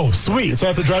 "Oh, sweet." So I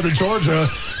have to drive to Georgia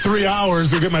 3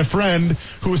 hours to get my friend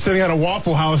who was sitting at a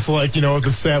Waffle House, like, with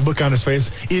a sad look on his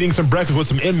face, eating some breakfast with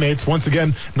some inmates. Once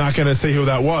again, not going to say who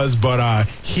that was, but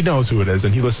he knows who it is,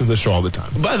 and he listens to the show all the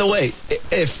time. By the way,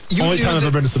 if you only time I've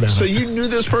ever been to Savannah. So you knew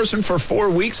this person for 4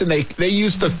 weeks, and they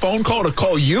used the phone call to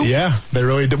call you? Yeah, they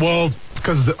really did. Well,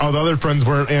 because all the other friends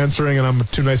weren't answering, and I'm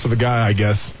too nice of a guy, I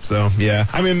guess. So, yeah.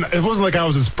 I mean, it wasn't like I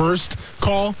was his first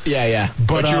call. Yeah.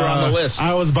 But you were on the list.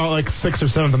 I was about like 6th or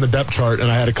 7th on the depth chart,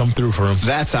 and I had to come through for him.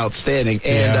 That's outstanding.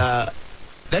 And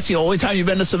that's the only time you've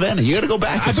been to Savannah. You got to go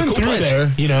back. I've been through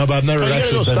there, but I've never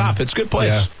actually been. Stop. It's a good place.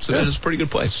 Yeah. Savannah's a pretty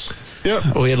good place.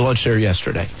 Yeah. We had lunch there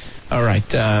yesterday. All right.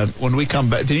 When we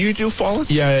come back, did you do Fallen?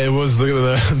 Yeah, it was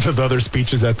the other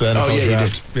speeches at the NFL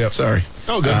draft. You did. Yep. Sorry.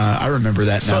 Oh, good. I remember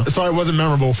that now. Sorry it wasn't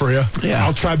memorable for you. Yeah.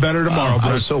 I'll try better tomorrow.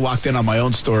 I was so locked in on my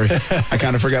own story. I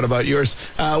kind of forgot about yours.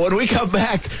 When we come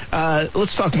back,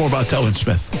 let's talk more about Telvin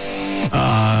Smith.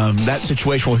 That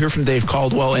situation. We'll hear from Dave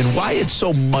Caldwell and why it's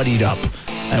so muddied up.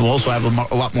 And we'll also have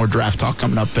a lot more draft talk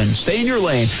coming up. And stay in your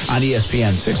lane on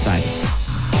ESPN 690.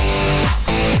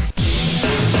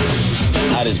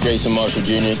 Hi, this is Grayson Marshall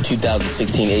Jr.,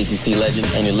 2016 ACC legend,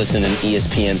 and you're listening to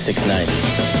ESPN 690.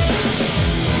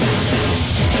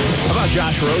 How about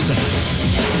Josh Rosen?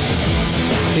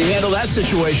 He handled that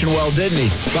situation well, didn't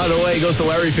he? By the way, he goes to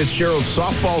Larry Fitzgerald's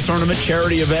softball tournament,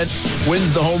 charity event,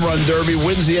 wins the home run derby,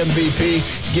 wins the MVP,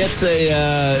 gets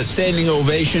a standing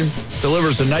ovation,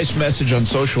 delivers a nice message on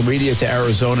social media to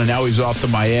Arizona. Now he's off to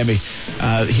Miami.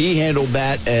 He handled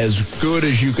that as good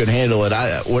as you could handle it.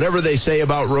 Whatever they say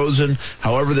about Rosen,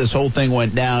 however this whole thing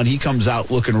went down, he comes out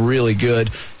looking really good.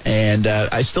 And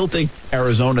I still think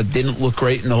Arizona didn't look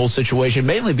great in the whole situation,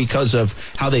 mainly because of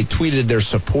how they tweeted their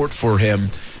support for him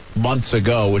months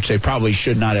ago, which they probably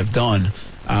should not have done.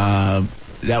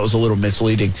 That was a little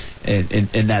misleading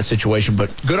in that situation. But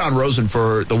good on Rosen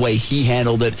for the way he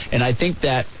handled it. And I think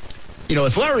that,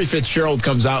 if Larry Fitzgerald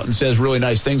comes out and says really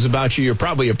nice things about you, you're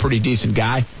probably a pretty decent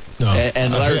guy. No,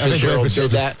 and Larry Fitzgerald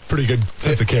did that. Pretty good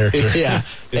sense of character. Yeah.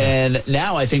 And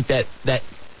now I think that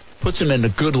puts him in a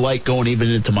good light going even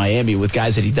into Miami with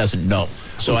guys that he doesn't know.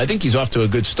 So I think he's off to a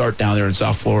good start down there in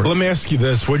South Florida. Let me ask you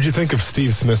this. What did you think of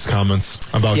Steve Smith's comments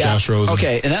about Josh Rosen?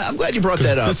 Okay, and I'm glad you brought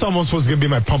that up. This almost was going to be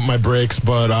my pump my brakes,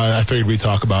 but I figured we'd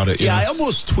talk about it. Yeah, I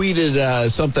almost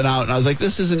tweeted something out, and I was like,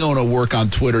 this isn't going to work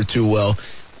on Twitter too well.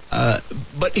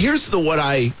 But here's what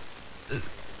I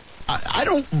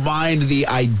don't mind the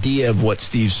idea of what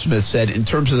Steve Smith said in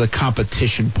terms of the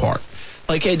competition part.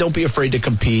 Like, hey, don't be afraid to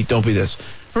compete. Don't be this.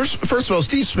 First of all,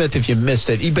 Steve Smith, if you missed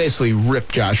it, he basically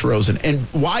ripped Josh Rosen. And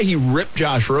why he ripped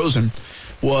Josh Rosen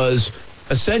was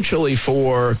essentially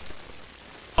for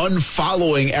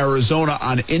unfollowing Arizona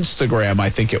on Instagram,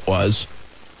 I think it was,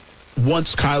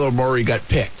 once Kyler Murray got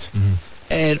picked. Mm-hmm.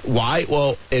 And why?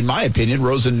 Well, in my opinion,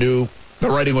 Rosen knew the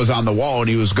writing was on the wall and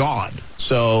he was gone.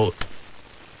 So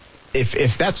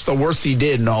if that's the worst he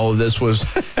did in all of this was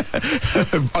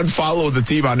unfollow the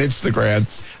team on Instagram,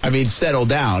 I mean, settle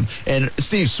down. And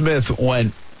Steve Smith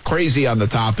went crazy on the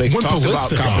topic, talked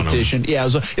about competition. Yeah,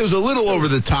 it was a little over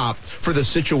the top for the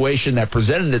situation that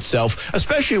presented itself,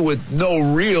 especially with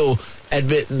no real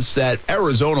admittance that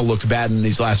Arizona looked bad in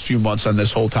these last few months on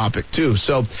this whole topic, too.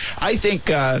 So I think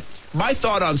my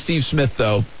thought on Steve Smith,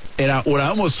 though, and what I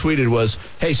almost tweeted was,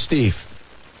 hey, Steve,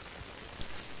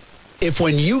 if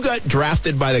when you got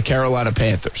drafted by the Carolina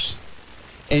Panthers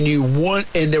and you won,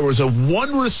 and there was a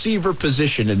one receiver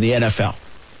position in the NFL,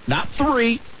 not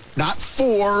 3, not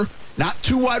 4, not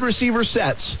 2 wide receiver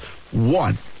sets,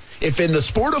 1. If in the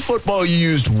sport of football you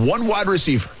used 1 wide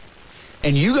receiver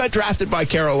and you got drafted by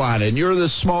Carolina and you're the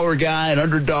smaller guy, an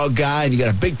underdog guy, and you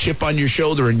got a big chip on your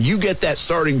shoulder and you get that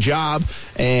starting job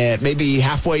and maybe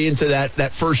halfway into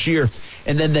that first year,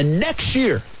 and then the next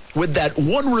year with that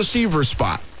 1 receiver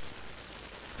spot,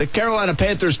 the Carolina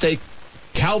Panthers take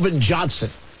Calvin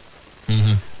Johnson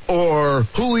or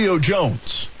Julio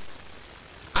Jones.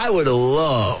 I would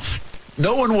love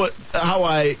knowing how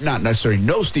I not necessarily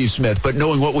know Steve Smith, but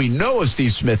knowing what we know of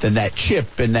Steve Smith and that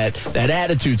chip and that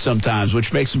attitude sometimes,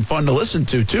 which makes him fun to listen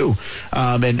to too,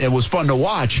 and it was fun to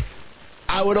watch.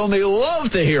 I would only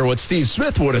love to hear what Steve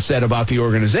Smith would have said about the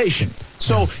organization.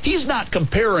 So he's not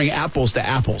comparing apples to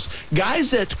apples.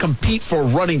 Guys that compete for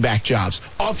running back jobs,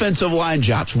 offensive line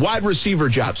jobs, wide receiver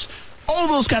jobs, all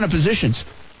those kind of positions.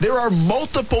 There are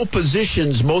multiple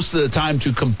positions most of the time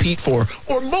to compete for,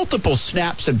 or multiple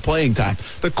snaps and playing time.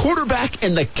 The quarterback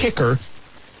and the kicker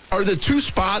are the two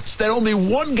spots that only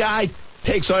one guy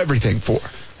takes everything for.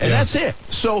 And that's it.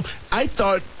 So I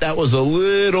thought that was a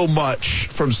little much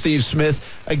from Steve Smith.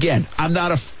 Again, I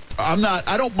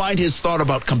don't mind his thought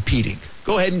about competing.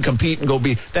 Go ahead and compete and go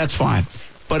be, that's fine.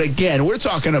 But again, we're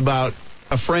talking about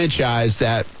a franchise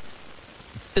that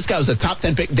this guy was a top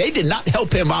 10 pick. They did not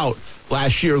help him out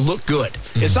last year look good.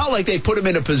 It's not like they put him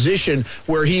in a position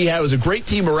where he was a great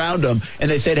team around him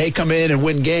and they said, hey, come in and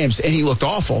win games, and he looked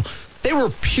awful. They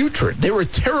were putrid. They were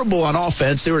terrible on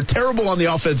offense. They were terrible on the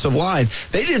offensive line.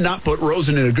 They did not put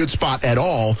Rosen in a good spot at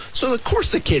all. So, of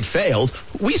course, the kid failed.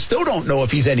 We still don't know if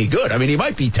he's any good. I mean, he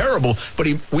might be terrible, but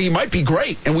he might be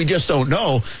great, and we just don't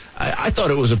know. I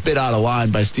thought it was a bit out of line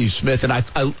by Steve Smith, and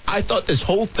I thought this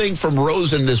whole thing from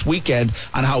Rosen this weekend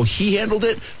on how he handled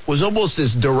it was almost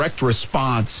this direct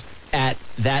response at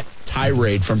that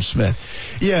tirade from Smith.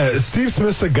 Yeah, Steve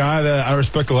Smith's a guy that I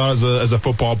respect a lot as a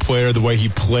football player, the way he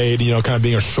played, kind of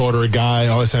being a shorter guy,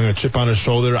 always having a chip on his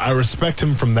shoulder. I respect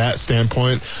him from that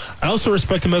standpoint. I also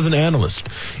respect him as an analyst.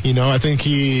 I think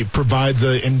he provides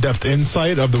an in-depth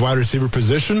insight of the wide receiver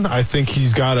position. I think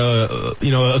he's got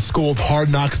a school of hard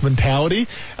knocks mentality,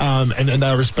 and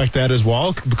I respect that as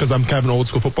well because I'm kind of an old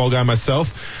school football guy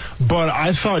myself. But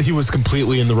I thought he was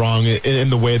completely in the wrong in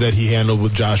the way that he handled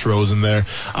with Josh Rosen there.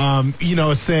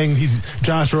 Saying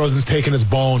Josh Rosen's taking his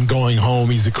ball and going home.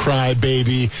 He's a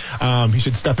crybaby. He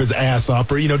should step his ass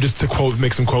up, or just to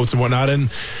make some quotes and whatnot.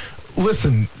 And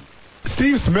listen,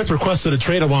 Steve Smith requested a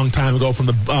trade a long time ago from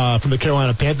the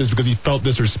Carolina Panthers because he felt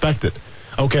disrespected.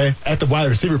 Okay, at the wide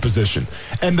receiver position.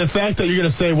 And the fact that you're going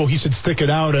to say, well, he should stick it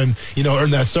out and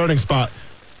earn that starting spot.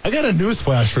 I got a news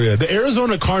flash for you. The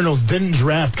Arizona Cardinals didn't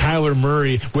draft Kyler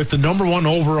Murray with the number 1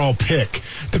 overall pick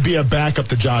to be a backup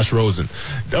to Josh Rosen.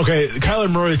 Okay,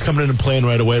 Kyler Murray's coming in and playing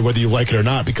right away, whether you like it or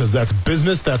not, because that's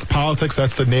business, that's politics,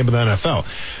 that's the name of the NFL.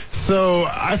 So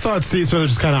I thought Steve Smith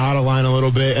was just kind of out of line a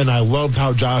little bit, and I loved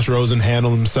how Josh Rosen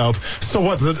handled himself. So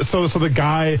what? So the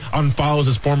guy unfollows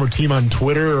his former team on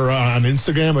Twitter or on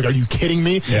Instagram? Like, are you kidding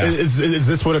me? Yeah. Is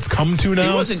this what it's come to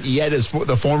now? He wasn't yet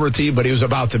the former team, but he was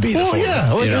about to be the former.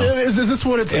 Yeah. Is this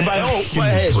what it's?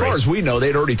 Hey, as far as we know,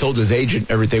 they'd already told his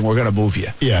agent everything. We're going to move you.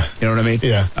 Yeah. You know what I mean?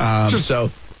 Yeah.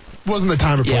 Wasn't the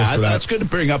time or place for that. It's good to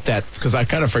bring up that because I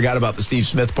kind of forgot about the Steve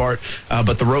Smith part,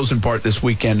 but the Rosen part this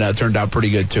weekend turned out pretty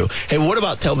good too. Hey, what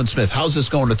about Telvin Smith? How's this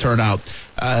going to turn out?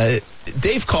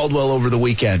 Dave Caldwell over the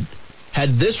weekend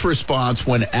had this response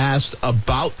when asked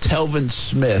about Telvin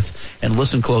Smith, and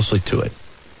listen closely to it.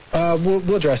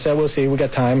 We'll address that. We'll see. We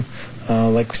got time.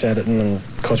 Like we said, and then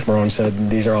Coach Marone said,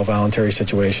 these are all voluntary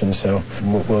situations, so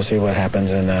we'll see what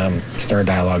happens and start a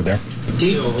dialogue there. Do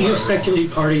you expect him to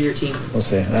be part of your team? We'll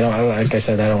see. Like I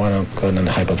said, I don't want to go into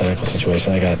a hypothetical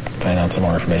situation. I got to find out some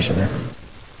more information there.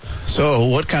 So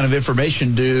what kind of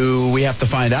information do we have to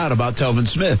find out about Telvin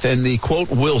Smith? And the quote,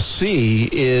 "we'll see,"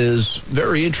 is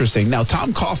very interesting. Now,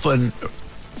 Tom Coughlin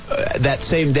that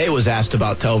same day was asked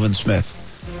about Telvin Smith.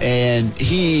 And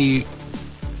he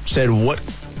said, what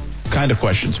kind of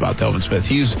questions about Telvin Smith?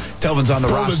 Telvin's on the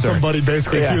roster. Somebody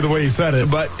basically, too, the way he said it.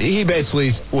 But he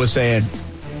basically was saying,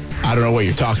 I don't know what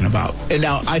you're talking about. And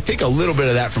now I think a little bit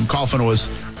of that from Coughlin was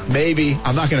maybe,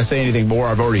 I'm not going to say anything more.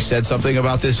 I've already said something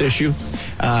about this issue.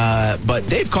 But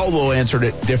Dave Caldwell answered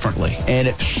it differently. And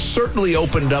it certainly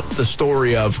opened up the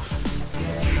story of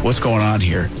what's going on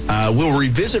here. We'll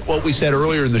revisit what we said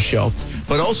earlier in the show,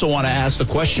 but also want to ask the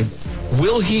question,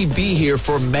 will he be here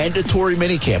for mandatory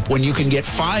minicamp when you can get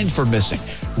fined for missing?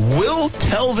 Will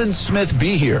Telvin Smith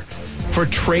be here for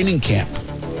training camp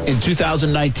in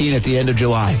 2019 at the end of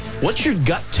July? What's your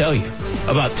gut tell you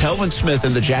about Telvin Smith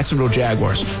and the Jacksonville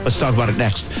Jaguars? Let's talk about it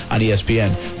next on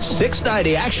ESPN.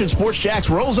 690 Action Sports Jax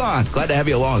rolls on. Glad to have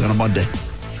you along on a Monday.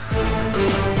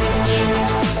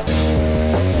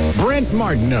 Brent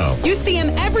Martineau. You see him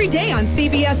every day on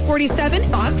CBS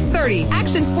 47, Fox 30,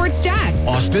 Action Sports Jax.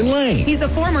 Austin Lane. He's a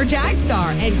former Jag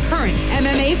star and current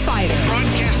MMA fighter.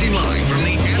 Broadcasting live from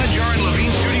the Anna and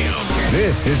Levine studio.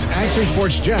 This is Action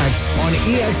Sports Jax on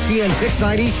ESPN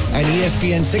 690 and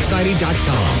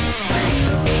ESPN690.com.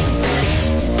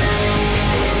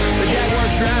 The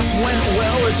Jaguars draft went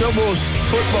well. It's almost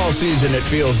football season, it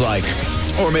feels like.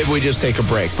 Or maybe we just take a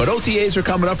break. But OTAs are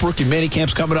coming up, rookie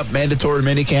minicamp's coming up, mandatory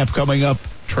minicamp coming up,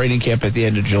 training camp at the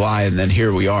end of July, and then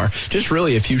here we are. Just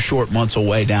really a few short months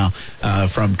away now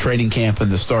from training camp and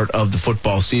the start of the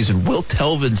football season. Will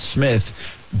Telvin Smith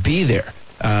be there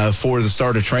for the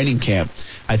start of training camp?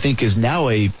 I think is now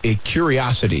a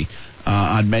curiosity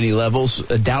on many levels.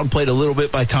 Downplayed a little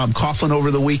bit by Tom Coughlin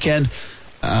over the weekend.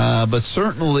 But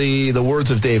certainly the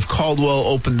words of Dave Caldwell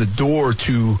opened the door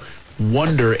to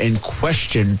wonder and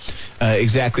question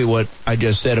exactly what I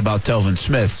just said about Telvin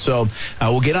Smith. So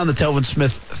we'll get on the Telvin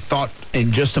Smith thought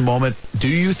in just a moment. Do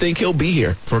you think he'll be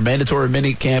here for mandatory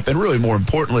minicamp? And really more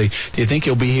importantly, do you think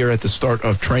he'll be here at the start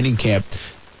of training camp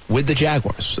with the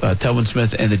Jaguars? Telvin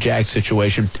Smith and the Jags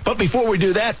situation. But before we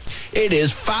do that, it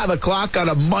is 5 o'clock on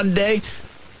a Monday.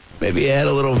 Maybe you had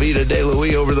a little Vita de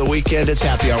Louis over the weekend. It's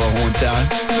happy hour horn time.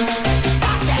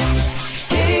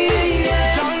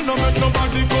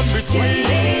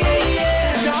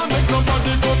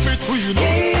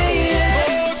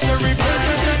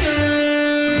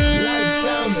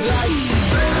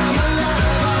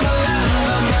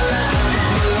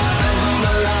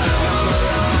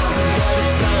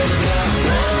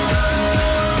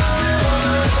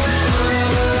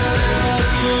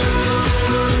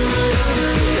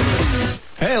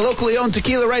 Hey, locally owned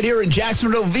tequila right here in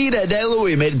Jacksonville. Vita de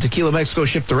Louis, made in Tequila, Mexico,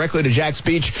 shipped directly to Jax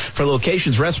Beach. For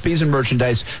locations, recipes, and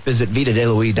merchandise, visit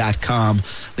VitaDeLouis.com.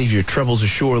 Leave your troubles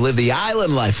ashore. Live the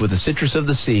island life with the citrus of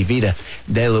the sea. Vita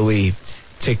de Louis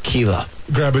Tequila.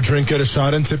 Grab a drink, get a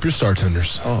shot, and tip your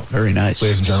bartenders. Oh, very nice.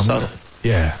 Ladies and gentlemen. Subtle.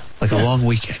 Yeah. Like a long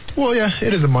weekend. Well, yeah,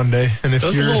 it is a Monday. And if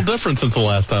That's a little different since the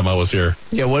last time I was here.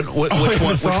 Yeah, which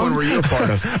one were you a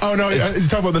part of? Oh, no, is you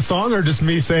talking about the song or just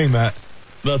me saying that?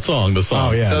 That song, the song.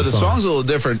 Oh, yeah. No, the song's a little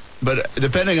different, but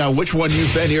depending on which one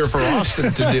you've been here for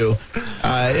Austin to do,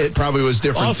 it probably was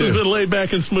different, Austin's been laid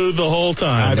back and smooth the whole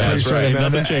time. That's right.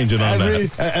 Nothing changing on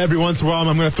that. Every once in a while,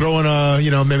 I'm going to throw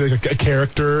in maybe like a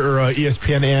character or a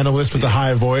ESPN analyst with a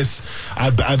high voice.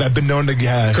 I've been known to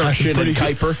Gershon and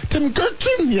Kuiper. Tim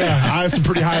Gershon. Yeah, I have some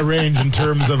pretty high range in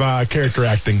terms of character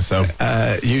acting. So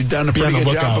you've done a pretty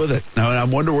good job with it. Now, I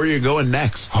wonder where you're going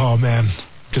next. Oh, man.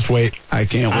 Just wait. I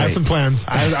can't wait. I have some plans.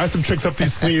 I have some tricks up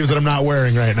these sleeves that I'm not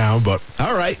wearing right now. But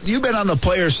all right. You've been on the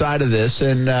player side of this,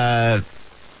 and I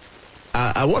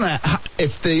want to,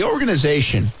 if the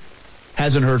organization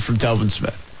hasn't heard from Telvin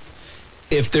Smith,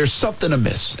 if there's something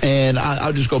amiss, and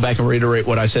I'll just go back and reiterate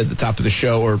what I said at the top of the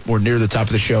show or near the top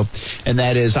of the show, and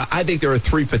that is I think there are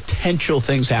three potential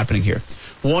things happening here.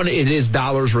 One, it is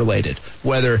dollars related,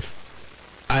 whether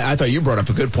I thought you brought up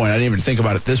a good point. I didn't even think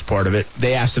about it, this part of it.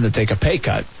 They asked him to take a pay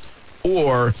cut,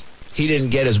 or he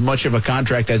didn't get as much of a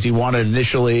contract as he wanted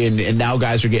initially, and now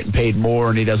guys are getting paid more,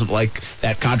 and he doesn't like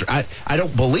that contract. I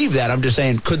don't believe that. I'm just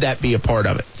saying, could that be a part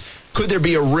of it? Could there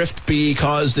be a rift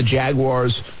because the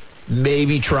Jaguars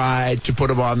maybe tried to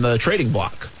put him on the trading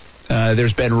block?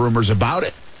 There's been rumors about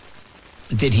it.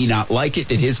 Did he not like it?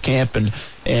 Did his camp and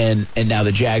now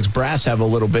the Jags brass have a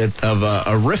little bit of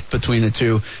a rift between the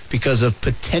two because of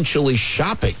potentially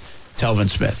shopping Telvin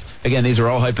Smith? Again, these are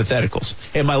all hypotheticals.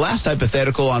 And my last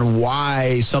hypothetical on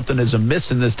why something is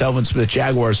amiss in this Telvin Smith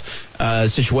Jaguars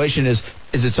situation is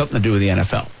it something to do with the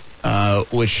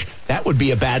NFL? Which that would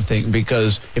be a bad thing,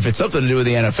 because if it's something to do with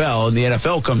the NFL and the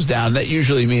NFL comes down, that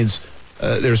usually means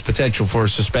there's potential for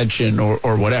suspension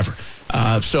or whatever.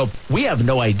 So we have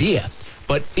no idea.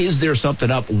 But is there something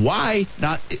up? Why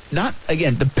not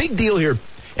again, the big deal here,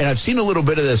 and I've seen a little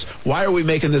bit of this, why are we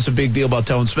making this a big deal about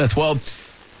Telvin Smith? Well,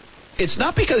 it's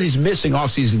not because he's missing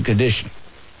off-season conditioning.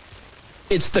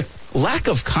 It's the lack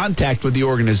of contact with the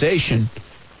organization,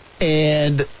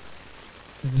 and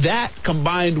that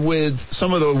combined with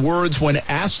some of the words when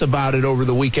asked about it over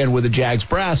the weekend with the Jags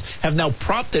brass have now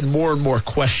prompted more and more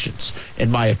questions, in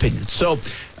my opinion. So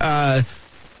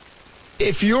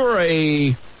if you're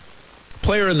a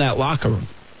player in that locker room,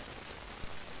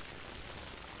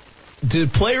 do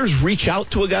players reach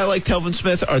out to a guy like Telvin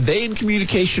Smith? Are they in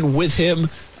communication with him?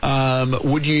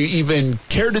 Would you even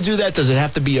care to do that? Does it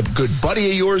have to be a good buddy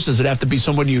of yours? Does it have to be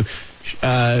someone you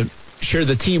share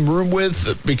the team room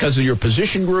with because of your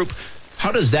position group?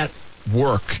 How does that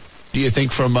work, do you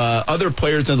think, from other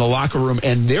players in the locker room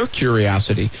and their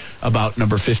curiosity about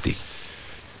number 50?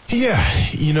 Yeah,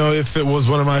 if it was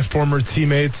one of my former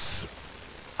teammates,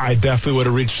 I definitely would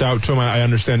have reached out to him. I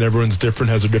understand everyone's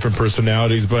different, has their different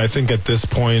personalities, but I think at this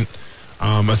point,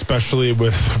 especially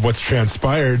with what's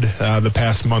transpired the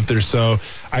past month or so,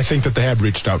 I think that they have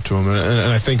reached out to him.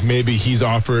 And I think maybe he's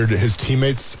offered his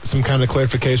teammates some kind of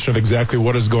clarification of exactly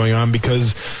what is going on,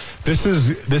 because This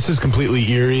is completely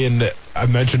eerie, and I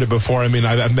mentioned it before. I mean,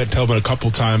 I've met Telvin a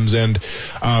couple times, and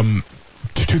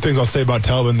two things I'll say about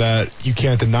Telvin that you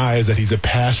can't deny is that he's a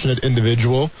passionate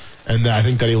individual, and I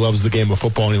think that he loves the game of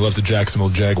football and he loves the Jacksonville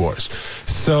Jaguars.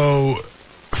 So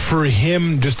for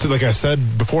him, just to, like I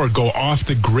said before, go off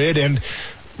the grid and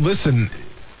listen.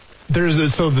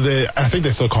 I think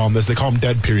they still call them this. They call them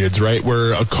dead periods, right?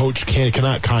 Where a coach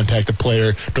cannot contact a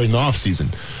player during the off season.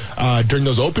 During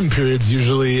those open periods,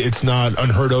 usually it's not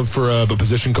unheard of for a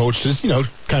position coach to,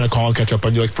 kind of call and catch up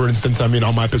on you. Like, for instance,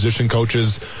 all my position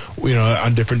coaches,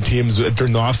 on different teams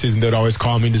during the off season, they'd always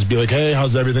call me and just be like, hey,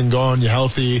 how's everything going? You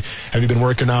healthy? Have you been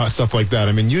working out? Stuff like that.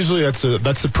 Usually that's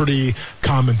a pretty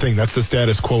common thing. That's the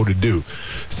status quo to do.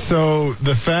 So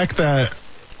the fact that,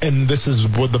 and this is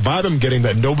what the vibe I'm getting,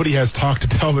 that nobody has talked to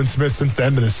Telvin Smith since the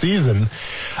end of the season.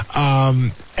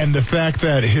 And the fact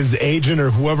that his agent or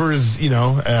whoever is,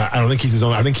 I don't think he's his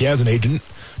own. I think he has an agent.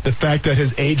 The fact that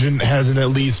his agent hasn't at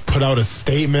least put out a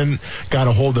statement, got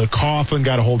a hold of Coughlin,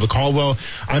 got a hold of Caldwell.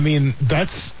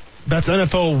 That's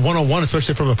NFL 101,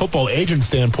 especially from a football agent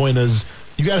standpoint, is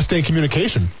you got to stay in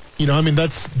communication.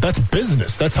 That's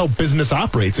business. That's how business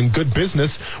operates, and good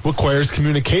business requires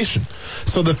communication.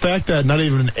 So the fact that not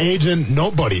even an agent,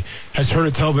 nobody has heard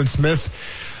of Telvin Smith,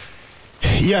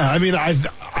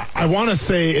 I want to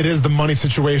say it is the money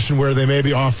situation where they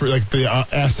maybe offer, they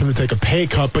asked him to take a pay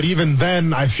cut, but even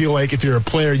then, I feel like if you're a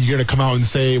player, you're going to come out and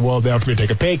say, well, they offered me to take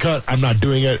a pay cut, I'm not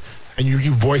doing it. And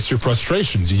you voice your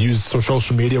frustrations. You use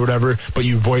social media or whatever, but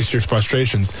you voice your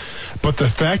frustrations. But the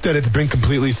fact that it's been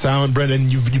completely silent, Brendan,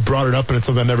 you brought it up, and it's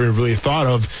something I never really thought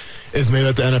of, is maybe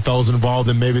that the NFL is involved,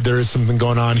 and maybe there is something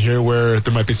going on here where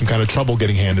there might be some kind of trouble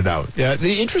getting handed out. Yeah,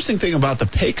 the interesting thing about the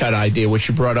pay cut idea, which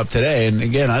you brought up today, and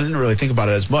again, I didn't really think about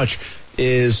it as much,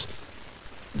 is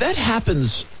that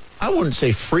happens, I wouldn't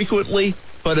say frequently,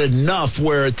 but enough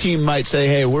where a team might say,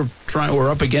 hey, we're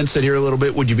up against it here a little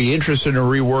bit. Would you be interested in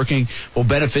reworking? We'll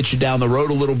benefit you down the road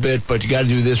a little bit, but you got to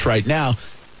do this right now.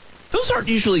 Those aren't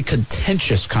usually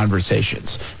contentious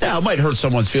conversations. Now, it might hurt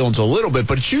someone's feelings a little bit,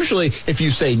 but it's usually, if you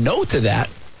say no to that,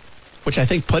 which I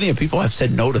think plenty of people have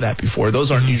said no to that before, those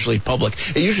aren't usually public.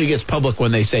 It usually gets public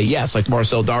when they say yes, like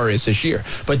Marcel Darius this year.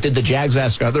 But did the Jags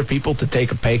ask other people to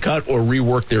take a pay cut or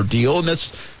rework their deal? And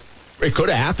it could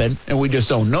have happened, and we just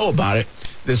don't know about it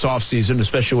this offseason,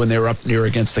 especially when they were up near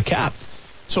against the cap.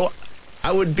 So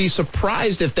I would be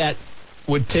surprised if that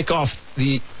would tick off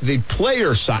the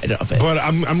player side of it. But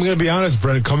I'm going to be honest,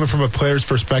 Brendan, coming from a player's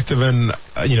perspective, and,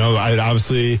 I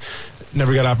obviously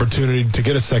never got opportunity to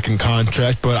get a second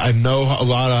contract, but I know a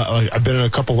lot of, I've been in a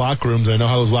couple locker rooms. I know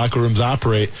how those locker rooms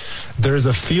operate. There's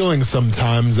a feeling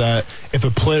sometimes that if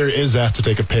a player is asked to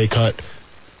take a pay cut,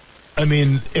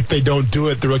 if they don't do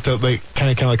it, they're looked at like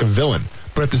kind of like a villain.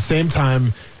 But at the same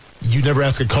time, you never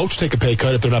ask a coach to take a pay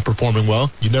cut if they're not performing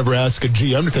well. You never ask a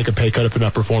GM to take a pay cut if they're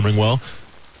not performing well.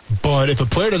 But if a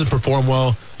player doesn't perform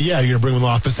well, you're going to bring them in the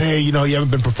office. Hey, you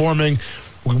haven't been performing.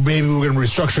 Maybe we're going to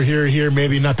restructure here,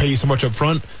 maybe not pay you so much up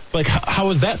front. Like, how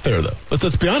is that fair, though?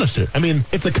 Let's be honest here.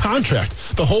 It's a contract.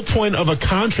 The whole point of a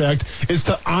contract is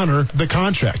to honor the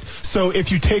contract. So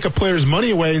if you take a player's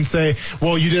money away and say,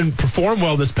 well, you didn't perform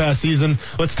well this past season,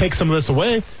 let's take some of this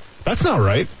away, that's not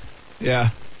right. Yeah.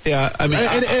 And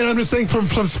I'm just saying from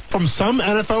some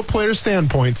NFL players'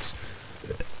 standpoints,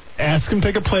 ask them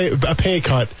to take a pay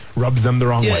cut rubs them the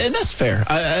wrong way. Yeah, and that's fair.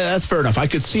 That's fair enough. I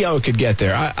could see how it could get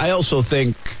there. I also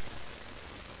think,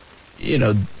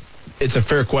 it's a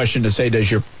fair question to say, does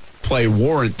your play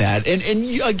warrant that? And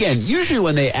again, usually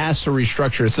when they ask to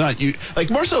restructure, it's not you. Like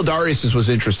Marcel Darius was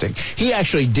interesting. He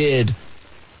actually did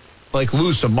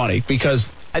lose some money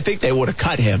because I think they would have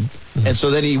cut him. Mm-hmm. And so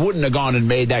then he wouldn't have gone and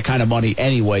made that kind of money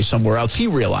anyway somewhere else. He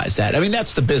realized that.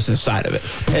 That's the business side of it.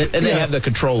 And they have the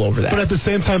control over that. But at the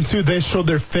same time, too, they showed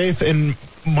their faith in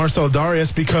Marcel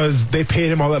Darius because they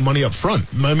paid him all that money up front.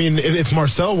 If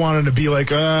Marcel wanted to be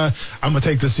like, I'm going to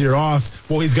take this year off,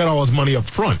 well, he's got all his money up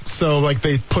front. So,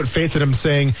 they put faith in him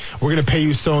saying, we're going to pay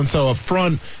you so-and-so up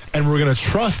front, and we're going to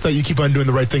trust that you keep on doing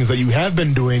the right things that you have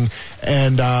been doing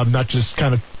and not just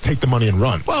kind of take the money and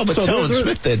run. Well, but Telvin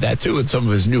Smith did that, too, with some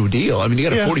of his new deal. He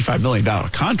got a $45 million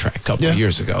contract a couple of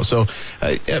years ago. So,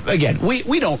 again,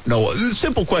 we don't know. The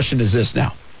simple question is this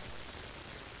now.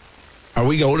 Are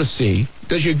we going to see?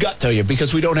 Does your gut tell you?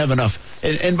 Because we don't have enough.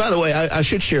 And by the way, I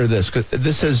should share this, because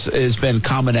this has been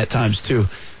common at times, too.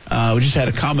 We just had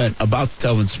a comment about the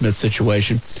Telvin Smith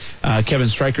situation. Kevin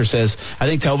Stryker says, I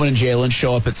think Telvin and Jalen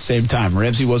show up at the same time.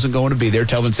 Ramsey wasn't going to be there.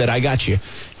 Telvin said, I got you.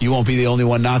 You won't be the only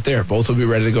one not there. Both will be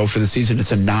ready to go for the season.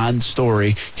 It's a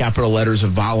non-story, capital letters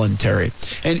of voluntary.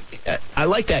 And I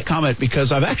like that comment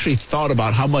because I've actually thought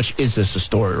about how much is this a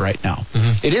story right now.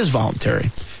 Mm-hmm. It is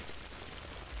voluntary.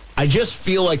 I just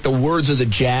feel like the words of the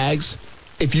Jags,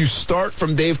 if you start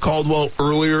from Dave Caldwell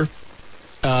earlier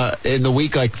in the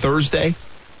week, like Thursday,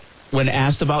 when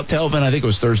asked about Telvin, I think it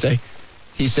was Thursday,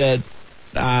 he said,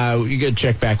 you got to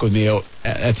check back with me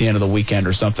at the end of the weekend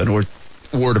or something, or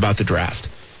word about the draft.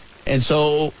 And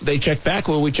so they checked back.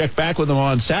 Well, we checked back with them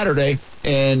on Saturday,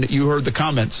 and you heard the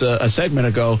comments a segment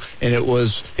ago, and it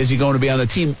was, is he going to be on the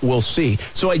team? We'll see.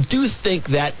 So I do think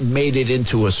that made it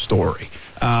into a story.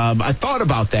 I thought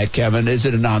about that, Kevin. Is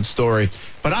it a non-story?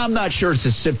 But I'm not sure it's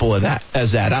as simple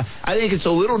as that. I think it's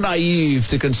a little naive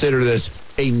to consider this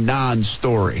a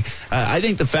non-story. I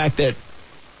think the fact that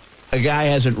a guy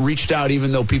hasn't reached out,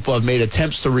 even though people have made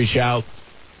attempts to reach out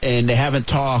and they haven't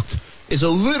talked, is a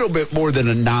little bit more than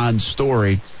a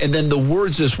non-story. And then the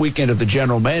words this weekend of the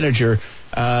general manager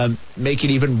make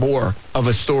it even more of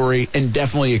a story and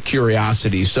definitely a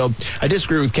curiosity. So I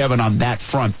disagree with Kevin on that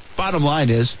front. Bottom line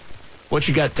is, what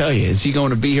you got to tell you, is he going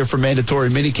to be here for mandatory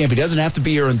minicamp? He doesn't have to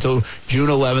be here until June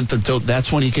 11th, until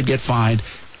that's when he could get fined.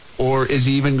 Or is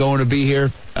he even going to be here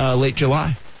late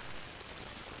July?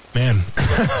 Man,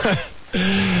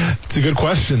 it's a good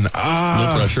question.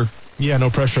 No pressure. Yeah, no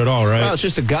pressure at all, right? Well, it's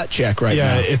just a gut check now.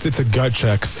 Yeah, it's a gut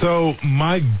check. So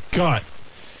my gut,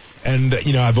 and,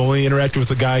 I've only interacted with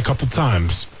the guy a couple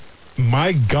times.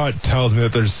 My gut tells me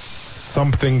that there's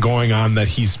something going on that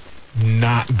he's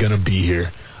not going to be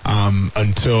here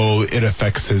until it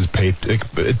affects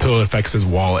his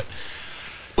wallet.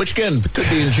 Which, again, could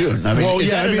be in June. I mean,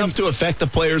 is that enough to affect the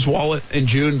player's wallet in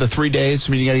June, the 3 days?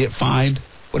 I mean, you got to get fined,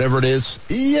 whatever it is.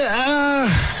 Yeah.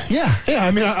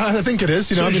 I mean, I think it is.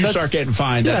 As soon as you start getting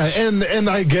fined. Yeah, and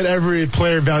I get every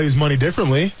player values money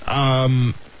differently.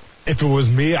 If it was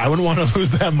me, I wouldn't want to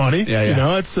lose that money.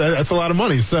 Yeah. It's a lot of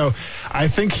money. So I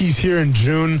think he's here in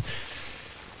June.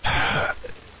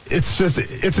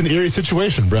 It's an eerie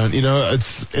situation, Brent.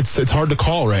 It's hard to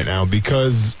call right now,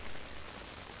 because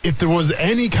if there was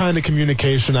any kind of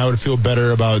communication, I would feel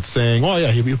better about saying, well,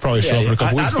 yeah, he'd probably show up in a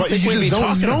couple weeks. I don't think we'd be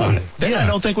talking about it. I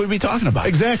don't think we'd be talking about it.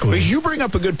 Exactly. Because you bring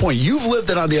up a good point. You've lived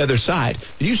it on the other side.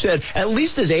 You said at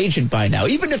least his agent by now,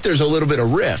 even if there's a little bit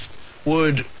of rift,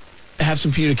 would have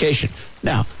some communication.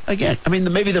 Now, again, I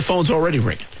mean, maybe the phone's already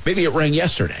ringing. Maybe it rang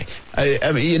yesterday.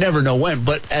 I mean, you never know when.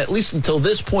 But at least until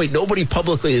this point, nobody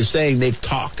publicly is saying they've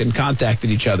talked and contacted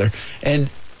each other.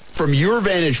 And from your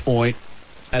vantage point,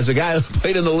 as a guy who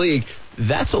played in the league,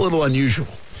 that's a little unusual.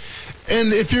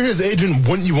 And if you're his agent,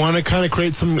 wouldn't you want to kind of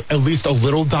create at least a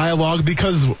little dialogue?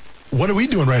 Because what are we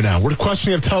doing right now? We're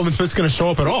questioning if Telvin Smith's going to show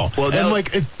up at all. Well,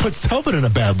 it puts Telvin in a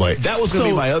bad light. That was going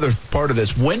to be my other part of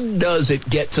this. When does it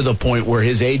get to the point where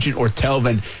his agent or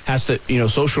Telvin has to,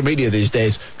 social media these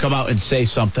days, come out and say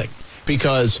something?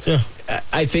 Because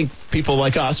I think people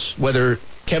like us, whether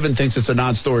Kevin thinks it's a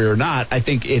non-story or not, I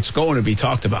think it's going to be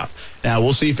talked about. Now,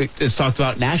 we'll see if it's talked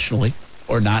about nationally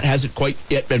or not. Hasn't quite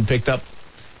yet been picked up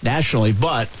nationally,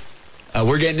 but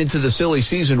we're getting into the silly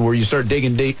season where you start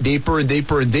digging deeper and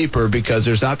deeper and deeper, because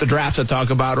there's not the draft to talk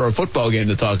about or a football game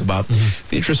to talk about. Mm-hmm.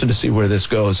 Be interesting to see where this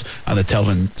goes on the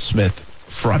Telvin Smith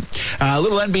front. A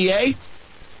little NBA.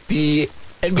 The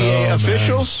NBA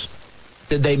officials,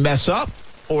 did they mess up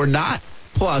or not?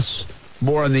 Plus,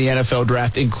 more on the NFL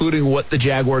draft, including what the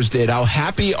Jaguars did. How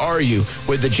happy are you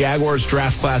with the Jaguars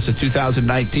draft class of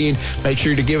 2019? Make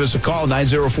sure to give us a call,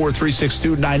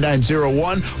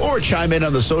 904-362-9901, or chime in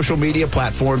on the social media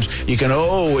platforms. You can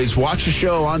always watch the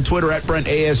show on Twitter at Brent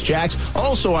A.S. Jax,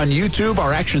 also on YouTube,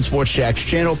 our Action Sports Jax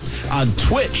channel, on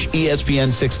Twitch,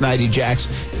 ESPN 690 Jax,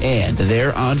 and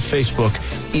there on Facebook,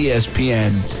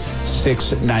 ESPN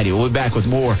 690. We'll be back with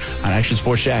more on Action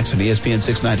Sports Jax and ESPN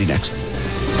 690 next.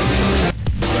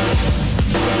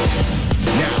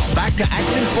 Back to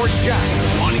Action Sports Jax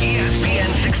on ESPN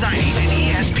 690 and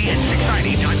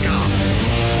ESPN690.com.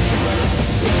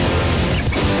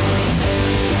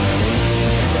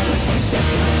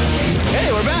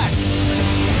 Hey, we're back.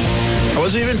 I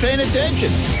wasn't even paying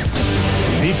attention.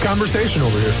 Deep conversation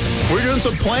over here. We're doing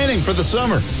some planning for the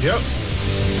summer. Yep.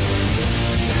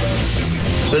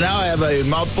 So now I have a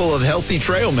mouthful of healthy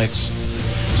trail mix.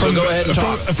 So go ahead and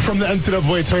talk. From the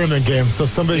NCAA tournament game. So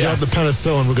somebody got the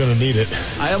penicillin. We're going to need it.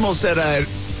 I almost said I had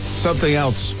something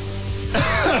else.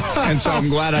 And so I'm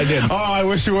glad I didn't. Oh, I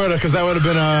wish you would have, because that would have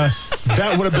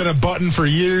been a button for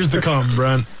years to come,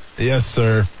 Brent. Yes,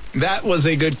 sir. That was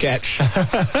a good catch.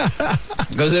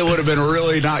 Because it would have been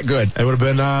really not good. It would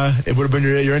have been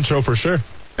your intro for sure.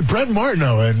 Brent Martin,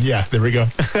 and yeah, there we go.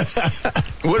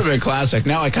 It would have been classic.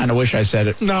 Now I kind of wish I said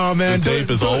it. No, man. The tape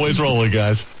is always rolling,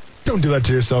 guys. Don't do that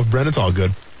to yourself, Brent. It's all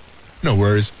good. No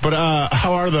worries. But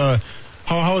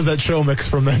how was that show mix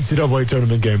from the NCAA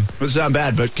tournament game? It's not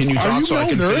bad, but can you talk so I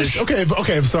can finish?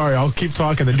 Okay, I'm sorry. I'll keep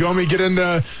talking then. Do you want me to get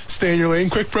into stay in your lane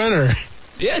quick, Brent? Or?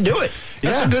 Yeah, do it.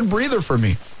 That's a good breather for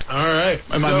me. All right.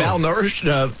 Am I malnourished?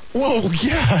 Well,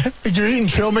 yeah. You're eating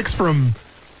trail mix from...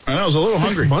 I was a little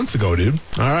hungry 6 months ago, dude.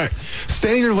 All right.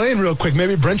 Stay in your lane real quick.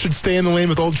 Maybe Brent should stay in the lane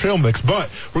with old trail mix. But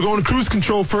we're going to cruise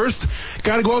control first.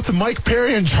 Got to go out to Mike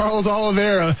Perry and Charles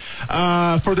Oliveira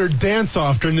for their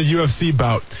dance-off during the UFC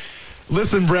bout.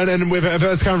 Listen, Brent, and I've had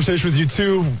this conversation with you,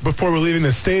 too, before we're leaving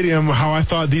the stadium, how I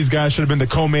thought these guys should have been the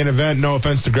co-main event. No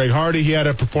offense to Greg Hardy. He had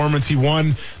a performance. He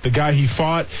won. The guy he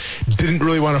fought didn't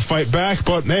really want to fight back,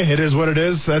 but, hey, it is what it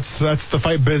is. That's the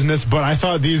fight business. But I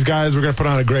thought these guys were going to put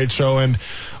on a great show, and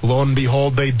lo and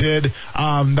behold, they did.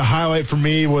 The highlight for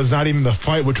me was not even the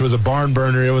fight, which was a barn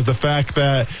burner. It was the fact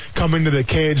that coming to the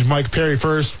cage, Mike Perry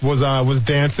first was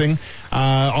dancing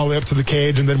all the way up to the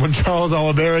cage, and then when Charles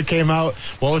Oliveira came out,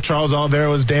 Charles Oliveira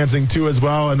was dancing too as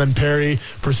well, and then Perry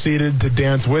proceeded to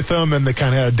dance with him, and they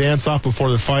kind of had a dance-off before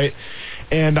the fight.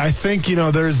 And I think,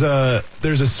 there's a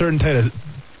certain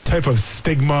type of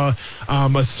stigma,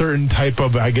 a certain type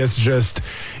of, I guess, just,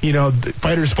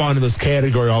 fighters fall into this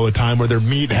category all the time where they're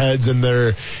meatheads and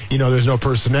they're, there's no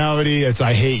personality. It's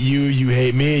I hate you, you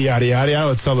hate me, yada, yada, yada.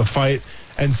 Let's sell the fight.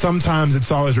 And sometimes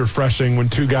it's always refreshing when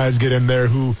two guys get in there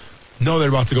who know they're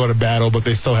about to go to battle, but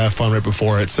they still have fun right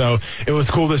before it. So it was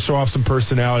cool to show off some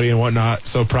personality and whatnot.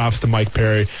 So props to Mike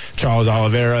Perry, Charles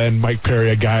Oliveira, and Mike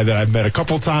Perry, a guy that I've met a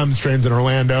couple times, trains in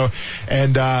Orlando.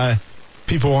 And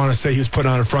people want to say he was put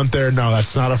on a front there. No,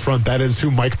 that's not a front. That is who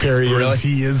Mike Perry is. Really?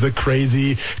 He is a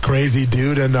crazy, crazy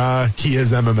dude, and he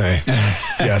is MMA.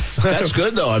 Yes. That's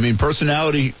good, though. I mean,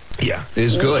 personality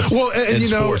is good. Well, and in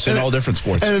sports, in all different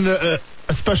sports. And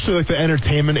especially like the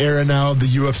entertainment era now of the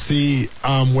UFC,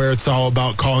 where it's all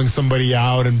about calling somebody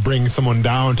out and bringing someone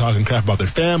down, talking crap about their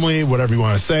family, whatever you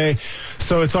want to say.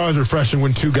 So it's always refreshing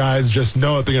when two guys just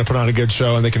know that they're going to put on a good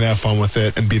show and they can have fun with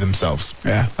it and be themselves.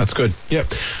 Yeah, that's good.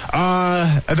 Yep.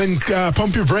 And then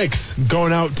pump your brakes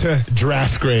going out to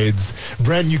draft grades.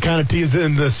 Brent, you kind of teased it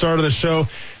in the start of the show.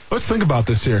 Let's think about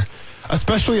this here.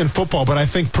 Especially in football, but I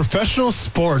think professional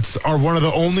sports are one of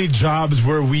the only jobs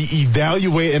where we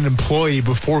evaluate an employee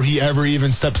before he ever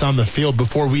even steps on the field,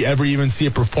 before we ever even see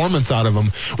a performance out of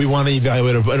him. We want to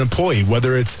evaluate an employee,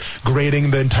 whether it's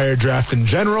grading the entire draft in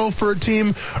general for a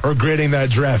team or grading that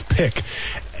draft pick.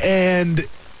 And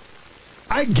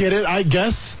I get it, I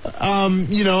guess.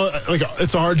 Like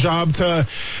it's our job to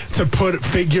put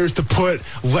figures, to put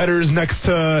letters next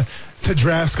to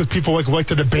drafts, because people like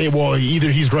to debate, well,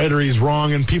 either he's right or he's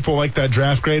wrong, and people like that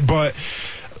draft grade. But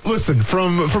listen,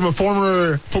 from a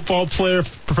former football player,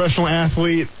 professional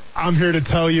athlete, I'm here to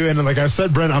tell you, and like I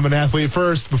said, Brent, I'm an athlete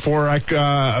first before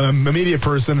I'm a media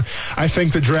person. I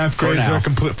think the draft grades are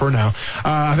complete for now.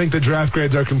 I think the draft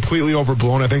grades are completely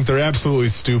overblown. I think they're absolutely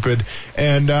stupid.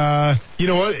 And you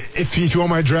know what? If you want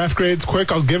my draft grades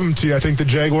quick, I'll give them to you. I think the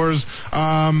Jaguars,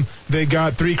 they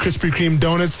got 3 Krispy Kreme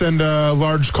donuts and a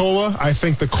large cola. I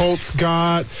think the Colts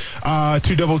got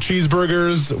 2 double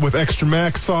cheeseburgers with extra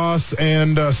mac sauce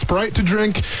and Sprite to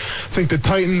drink. I think the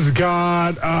Titans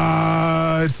got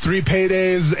 3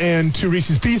 paydays and 2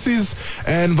 Reese's Pieces.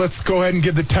 And let's go ahead and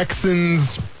give the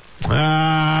Texans,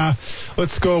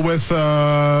 let's go with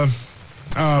a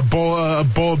bowl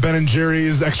of Ben &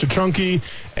 Jerry's extra chunky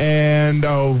and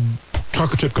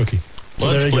chocolate chip cookie. So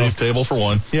let's please table for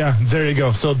one. Yeah, there you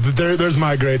go. So there's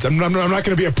my grades. I'm not going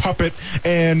to be a puppet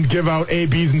and give out A,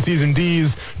 B's, and C's and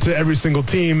D's to every single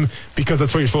team because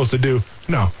that's what you're supposed to do.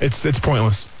 No, it's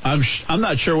pointless. I'm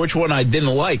not sure which one I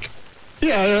didn't like.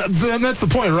 Yeah, that's the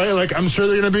point, right? Like, I'm sure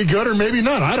they're going to be good or maybe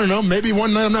not. I don't know. Maybe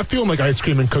one night I'm not feeling like ice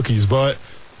cream and cookies, but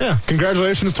yeah,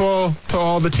 congratulations to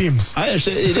all the teams. I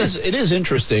understand. It is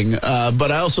interesting,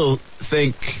 but I also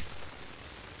think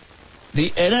the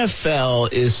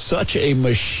NFL is such a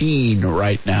machine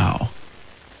right now.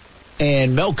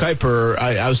 And Mel Kiper,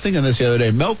 I was thinking this the other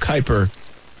day, Mel Kiper,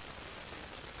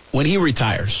 when he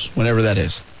retires, whenever that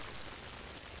is,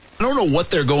 I don't know what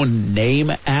they're going to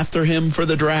name after him for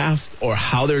the draft or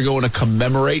how they're going to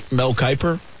commemorate Mel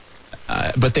Kiper,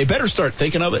 but they better start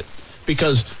thinking of it,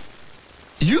 because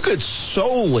you could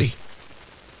solely,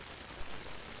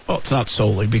 well, it's not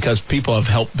solely because people have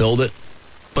helped build it,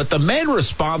 but the man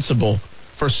responsible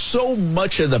for so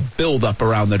much of the buildup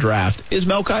around the draft is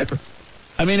Mel Kiper.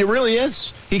 I mean, it really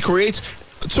is. He creates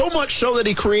so much so that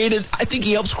I think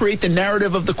he helps create the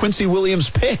narrative of the Quincy Williams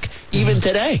pick even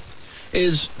today,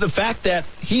 is the fact that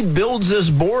he builds this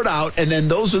board out, and then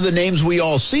those are the names we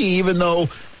all see, even though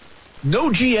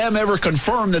no GM ever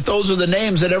confirmed that those are the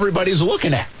names that everybody's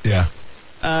looking at. Yeah.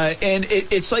 And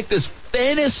it's like this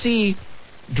fantasy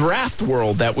draft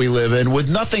world that we live in with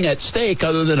nothing at stake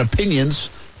other than opinions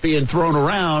being thrown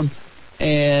around.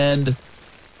 And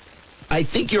I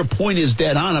think your point is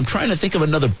dead on. I'm trying to think of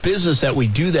another business that we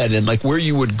do that in, like where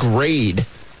you would grade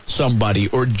somebody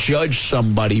or judge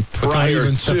somebody prior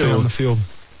even stepping on the field.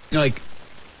 Like,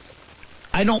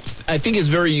 I think it's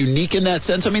very unique in that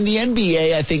sense. I mean, the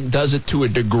NBA, I think, does it to a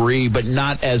degree, but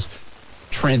not as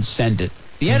transcendent.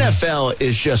 The NFL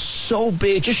is just so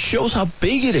big. It just shows how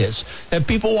big it is that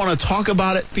people want to talk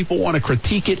about it. People want to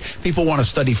critique it. People want to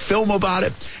study film about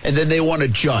it. And then they want to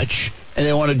judge. And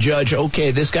they want to judge,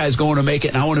 okay, this guy's going to make it,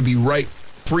 and I want to be right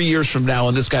 3 years from now,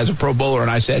 and this guy's a Pro Bowler.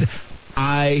 And I said,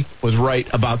 I was right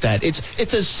about that. It's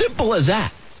as simple as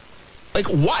that. Like,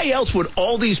 why else would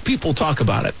all these people talk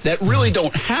about it that really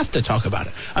don't have to talk about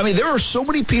it? I mean, there are so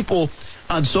many people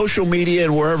on social media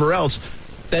and wherever else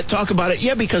that talk about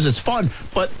it, because it's fun.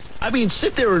 But, I mean,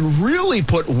 sit there and really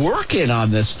put work in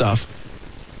on this stuff.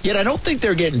 Yet I don't think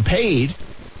they're getting paid.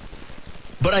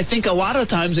 But I think a lot of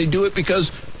times they do it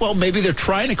because, well, maybe they're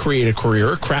trying to create a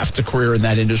career, craft a career in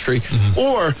that industry,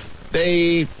 or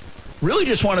they really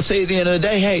just want to say at the end of the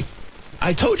day, hey,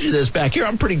 I told you this back here.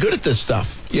 I'm pretty good at this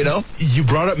stuff, you know? You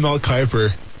brought up Mel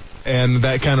Kiper, and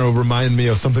that kind of reminded me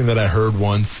of something that I heard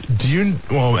once.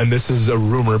 And this is a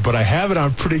rumor, but I have it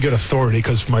on pretty good authority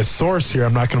because my source here,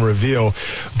 I'm not going to reveal,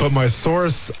 but my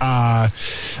source, I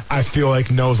feel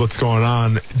like knows what's going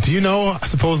on. Do you know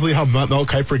supposedly how Mel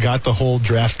Kiper got the whole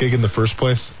draft gig in the first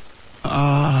place? No,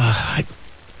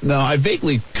 I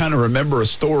vaguely kind of remember a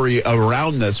story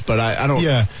around this, but I don't.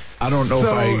 Yeah. I don't know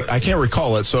if I can't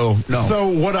recall it, so no. So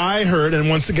what I heard, and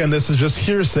once again, this is just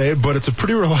hearsay, but it's a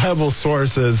pretty reliable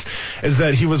source, is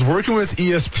that he was working with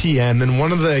ESPN, and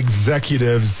one of the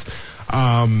executives,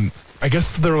 I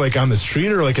guess they're like on the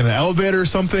street or like in an elevator or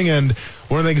something, and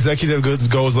one of the executives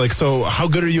goes like, so how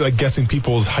good are you at guessing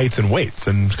people's heights and weights?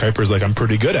 And Kuiper's like, I'm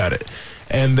pretty good at it.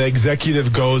 And the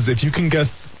executive goes, if you can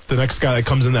guess the next guy that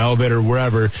comes in the elevator or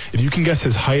wherever, if you can guess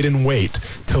his height and weight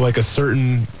to like a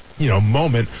certain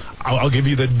moment, I'll give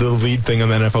you the lead thing on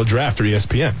the NFL draft or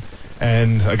ESPN.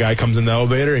 And a guy comes in the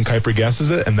elevator and Kiper guesses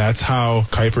it, and that's how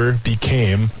Kiper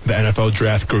became the NFL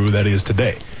draft guru that he is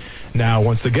today. Now,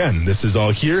 once again, this is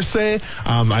all hearsay.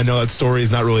 I know that story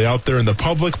is not really out there in the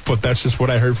public, but that's just what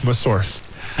I heard from a source.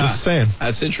 Just saying.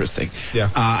 That's interesting. Yeah.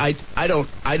 I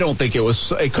don't think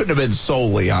it couldn't have been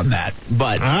solely on that.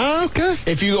 But okay.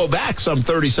 If you go back some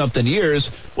 30-something years,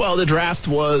 well, the draft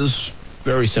was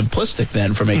very simplistic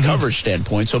then from a coverage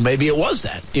standpoint, so maybe it was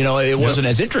that. It wasn't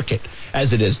as intricate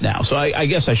as it is now. So I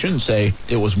guess I shouldn't say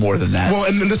it was more than that. Well,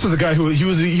 and this was a guy who he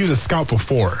was a scout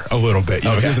before a little bit. He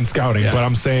was in scouting, but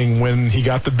I'm saying when he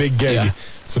got the big gig,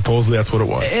 supposedly that's what it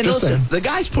was. And just listen, saying. the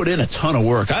guy's put in a ton of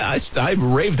work. I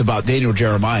raved about Daniel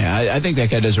Jeremiah. I think that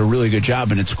guy does a really good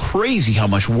job, and it's crazy how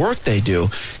much work they do.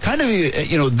 Kind of,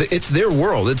 it's their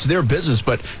world, it's their business,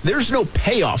 but there's no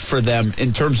payoff for them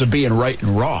in terms of being right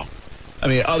and wrong. I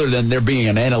mean, other than there being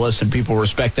an analyst and people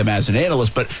respect them as an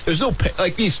analyst, but there's no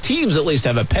like these teams at least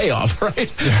have a payoff,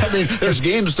 right? Yeah. I mean, there's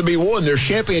games to be won, there's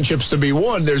championships to be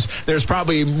won, there's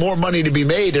probably more money to be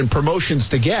made and promotions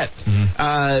to get.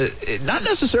 Not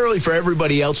necessarily for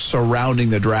everybody else surrounding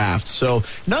the draft. So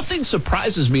nothing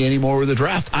surprises me anymore with the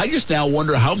draft. I just now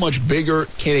wonder how much bigger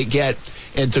can it get.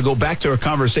 And to go back to a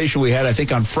conversation we had, I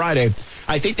think on Friday,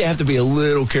 I think they have to be a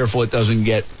little careful it doesn't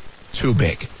get too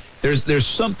big. There's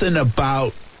something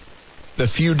about the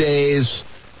few days.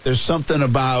 There's something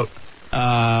about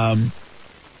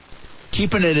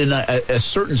keeping it in a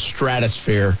certain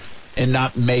stratosphere and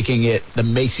not making it the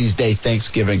Macy's Day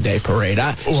Thanksgiving Day parade.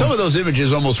 Some of those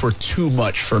images almost were too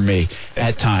much for me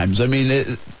at times. I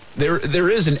mean, there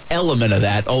is an element of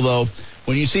that, although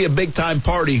when you see a big-time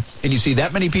party and you see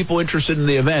that many people interested in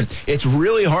the event, it's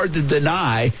really hard to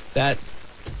deny that,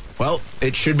 well,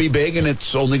 it should be big, and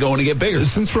it's only going to get bigger.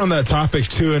 Since we're on that topic,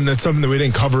 too, and it's something that we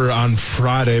didn't cover on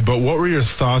Friday, but what were your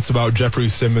thoughts about Jeffrey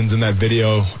Simmons in that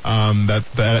video that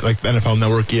the NFL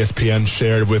Network, ESPN,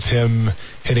 shared with him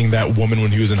hitting that woman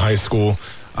when he was in high school?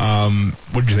 What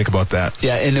did you think about that?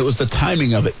 Yeah, and it was the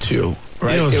timing of it, too,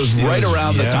 right? It was right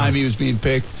around the time he was being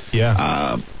picked.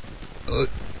 Yeah.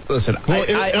 Listen,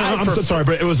 I'm so sorry,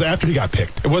 but it was after he got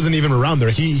picked. It wasn't even around there.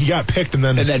 He got picked, and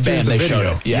then bam, they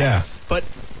showed it. Yeah. But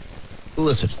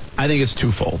listen, I think it's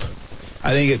twofold.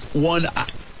 I think it's one,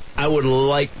 I'd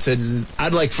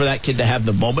like for that kid to have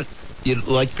the moment. You'd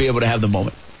like to be able to have the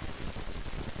moment.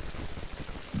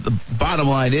 The bottom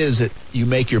line is that you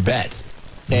make your bet.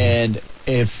 Mm-hmm. And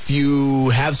if you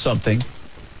have something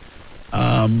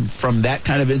from that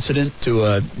kind of incident to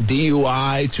a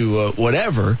DUI to a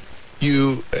whatever,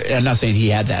 I'm not saying he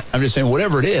had that. I'm just saying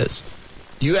whatever it is,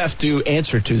 you have to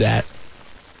answer to that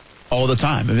all the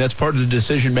time. I mean, that's part of the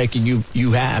decision-making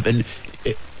you have. And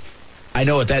I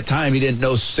know at that time he didn't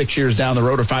know 6 years down the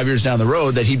road or 5 years down the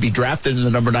road that he'd be drafted in the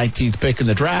number 19th pick in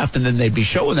the draft, and then they'd be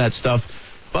showing that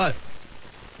stuff. But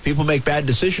people make bad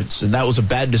decisions, and that was a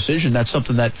bad decision. That's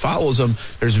something that follows them.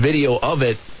 There's video of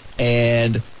it,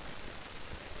 and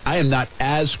I am not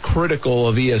as critical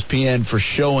of ESPN for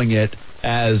showing it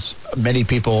as many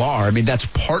people are. I mean, that's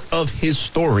part of his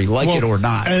story, it or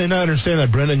not. And I understand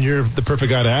that, Brendan, you're the perfect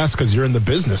guy to ask because you're in the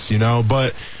business,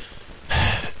 but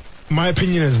my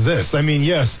opinion is this. I mean,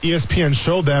 yes, ESPN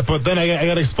showed that, but then I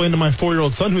got to explain to my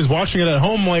 4-year-old son who's watching it at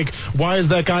home, why is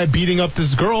that guy beating up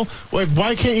this girl?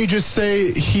 Why can't you just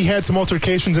say he had some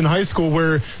altercations in high school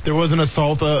where there was an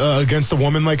assault against a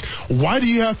woman? Why do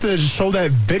you have to show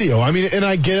that video? I mean, and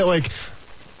I get it,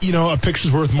 a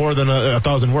picture's worth more than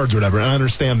 1,000 words or whatever, and I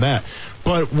understand that.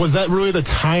 But was that really the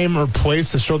time or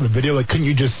place to show the video? Couldn't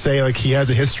you just say, he has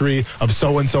a history of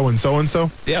so-and-so and so-and-so?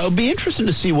 Yeah, it'll be interesting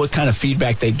to see what kind of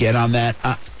feedback they get on that.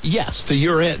 Yes, to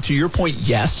your point,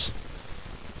 yes.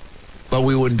 But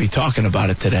we wouldn't be talking about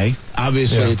it today.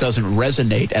 Obviously, It doesn't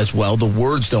resonate as well. The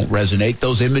words don't resonate.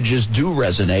 Those images do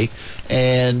resonate.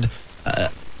 And,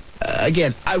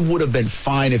 again, I would have been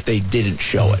fine if they didn't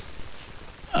show it.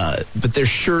 But they're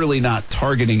surely not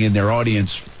targeting in their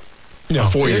audience a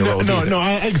 4-year-old.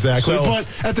 No, exactly. So, but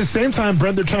at the same time,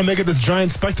 Brent, they're trying to make it this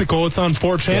giant spectacle. It's on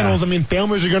 4 channels. Yeah. I mean,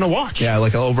 families are going to watch. Yeah,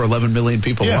 over 11 million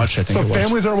people watch, I think so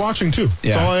families are watching, too.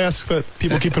 Yeah. That's all I ask that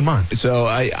people keep in mind. So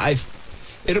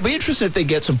it'll be interesting if they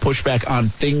get some pushback on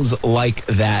things like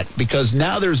that, because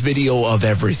now there's video of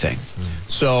everything.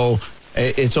 So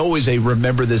it's always a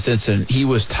remember this incident. He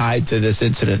was tied to this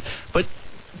incident. But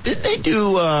did they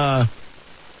do I'm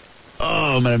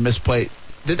going to misplay.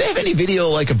 Did they have any video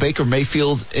like a Baker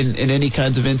Mayfield in any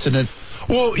kinds of incident?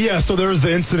 Well, yeah, so there was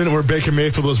the incident where Baker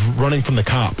Mayfield was running from the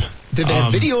cop. Did they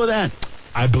have video of that?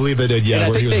 I believe they did, yeah. And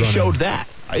I think they showed that.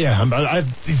 Yeah, I'm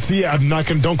not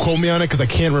going to, don't quote me on it because I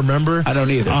can't remember. I don't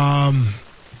either.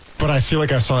 But I feel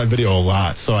like I saw that video a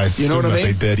lot, so I assume that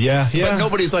they did. Yeah. But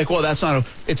nobody's like, well, that's not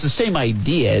it's the same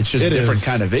idea. It's just a different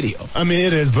kind of video. I mean,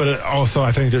 it is, but also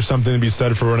I think there's something to be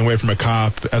said for running away from a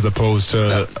cop as opposed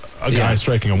to a guy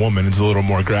striking a woman. It's a little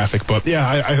more graphic, but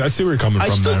yeah, I see where you're coming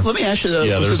from there. Let me ask you,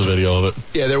 there's a video of it.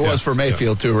 Yeah, there was for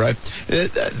Mayfield too, right?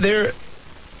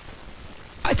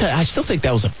 I still think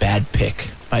that was a bad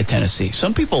pick by Tennessee.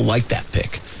 Some people like that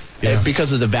pick. Yeah.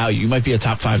 Because of the value. You might be a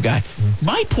top 5 guy. Mm-hmm.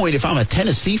 My point, if I'm a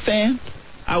Tennessee fan,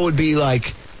 I would be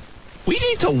like, we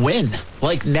need to win.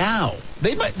 Now.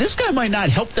 This guy might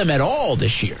not help them at all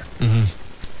this year. Mm-hmm.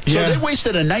 So they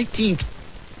wasted a 19th.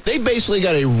 They basically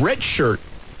got a red shirt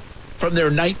from their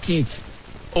 19th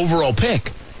overall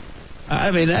pick.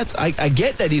 I mean, I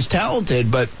get that he's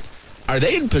talented, but are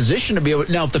they in position to be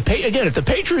able? Now, if the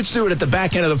Patriots do it at the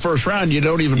back end of the first round, you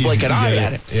don't even blink an eye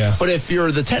at it. Yeah. But if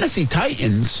you're the Tennessee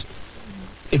Titans,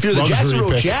 if you're the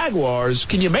Jacksonville Jaguars,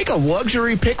 can you make a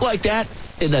luxury pick like that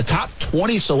in the top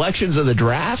 20 selections of the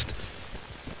draft?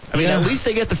 I mean, at least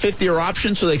they get the 5th-year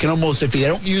option, so they can almost, if you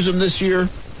don't use them this year,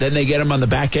 then they get them on the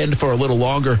back end for a little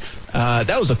longer.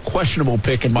 That was a questionable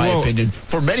pick, in my opinion,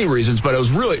 for many reasons, but it was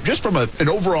really just from an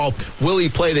overall, will he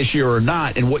play this year or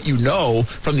not, and what you know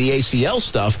from the ACL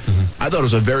stuff, I thought it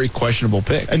was a very questionable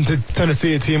pick. And to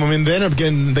Tennessee, a team, I mean, they ended up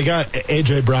getting, they got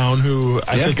A.J. Brown, who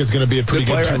I think is going to be a pretty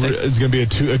good player, is going to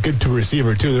be a good two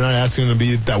receiver, too. They're not asking him to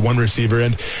be that one receiver.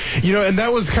 And, and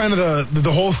that was kind of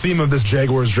the whole theme of this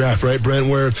Jaguars draft, right, Brent,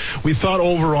 where we thought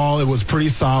overall it was pretty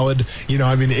solid.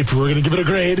 I mean, if we were going to give it a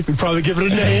grade, we'd probably give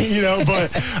it an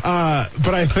A,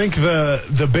 but I think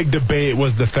the big debate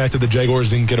was the fact that the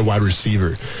Jaguars didn't get a wide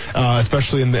receiver,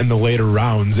 especially in the later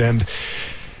rounds. And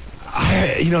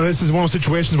this is one of those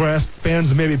situations where I ask fans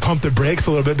to maybe pump their brakes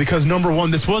a little bit because, number one,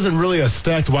 this wasn't really a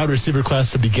stacked wide receiver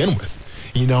class to begin with.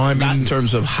 Not in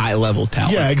terms of high-level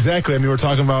talent. Yeah, exactly. I mean, we're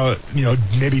talking about,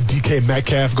 maybe DK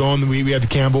Metcalf going. We had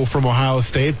Campbell from Ohio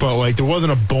State, but, there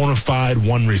wasn't a bona fide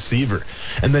one receiver.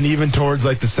 And then even towards,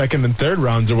 the second and third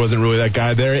rounds, there wasn't really that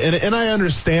guy there. And I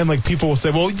understand, people will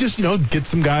say, well, just, get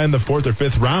some guy in the 4th or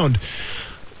 5th round.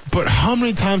 But how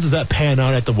many times does that pan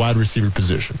out at the wide receiver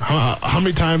position? How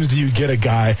many times do you get a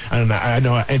guy? I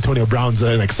know Antonio Brown's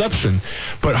an exception,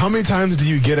 but how many times do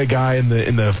you get a guy in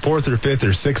the fourth or fifth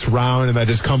or sixth round and that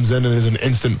just comes in and is an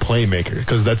instant playmaker?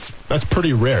 Because that's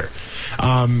pretty rare.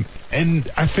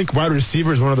 And I think wide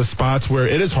receiver is one of the spots where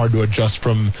it is hard to adjust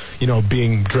from,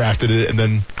 being drafted and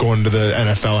then going to the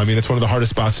NFL. I mean, it's one of the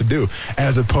hardest spots to do,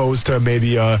 as opposed to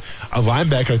maybe a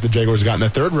linebacker that the Jaguars got in the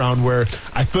third round, where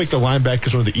I feel like the linebacker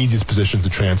is one of the easiest positions to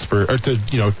transfer or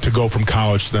to go from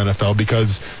college to the NFL,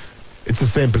 because it's the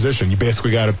same position. You basically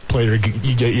got to play. You got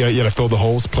to fill the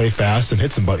holes, play fast, and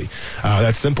hit somebody.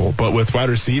 That's simple. But with wide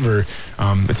receiver, it's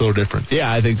a little different.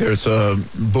 Yeah, I think there's a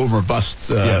boom or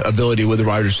bust ability with the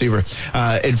wide receiver.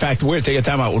 In fact, we're going to take a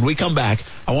timeout. When we come back,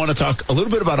 I want to talk a little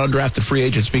bit about undrafted free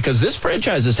agents, because this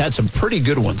franchise has had some pretty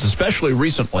good ones, especially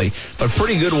recently, but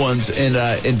pretty good ones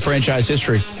in franchise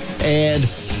history. And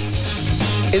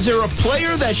is there a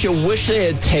player that you wish they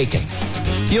had taken?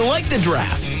 You like the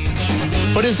draft,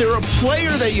 but is there a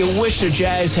player that you wish the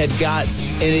Jags had got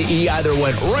and he either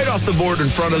went right off the board in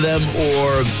front of them,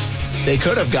 or they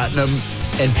could have gotten him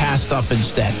and passed up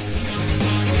instead?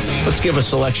 Let's give a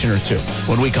selection or two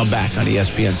when we come back on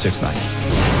ESPN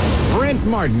 690. Brent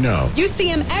Martineau. You see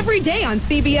him every day on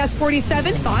CBS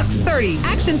 47, Fox 30.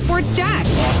 Action Sports Jax.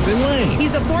 Austin Lane.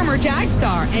 He's a former Jag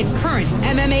star and current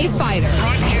MMA fighter.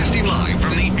 Broadcasting live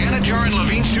from the Anajar and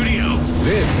Levine studio.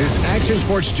 This is Action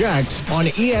Sports Jax on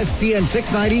ESPN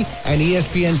 690 and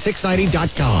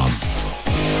ESPN690.com.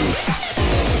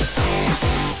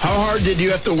 How hard did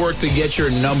you have to work to get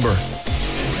your number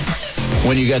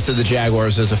when you got to the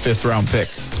Jaguars as a fifth-round pick?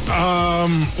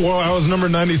 Well, I was number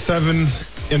 97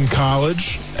 in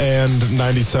college, and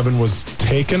 97 was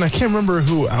taken. I can't remember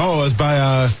who. Oh, it was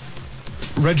by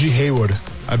Reggie Haywood,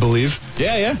 I believe.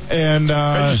 Yeah. And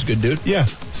Reggie's a good dude. Yeah.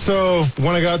 So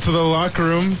when I got to the locker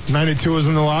room, 92 was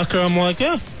in the locker. I'm like,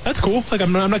 yeah, that's cool. Like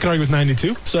I'm not gonna argue with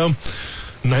 92. So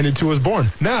 92 was born.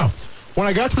 Now, when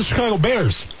I got to the Chicago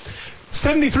Bears,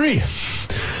 73.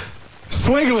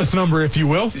 Swaggerless number, if you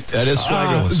will. That is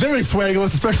swaggerless. Very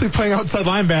swaggerless, especially playing outside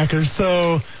linebacker.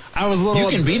 So I was a little...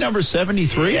 You can be number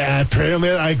 73? Yeah, apparently.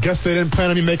 I guess they didn't plan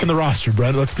on me making the roster,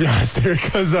 Brent. Let's be honest here.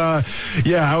 Because, I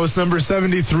was number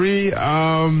 73.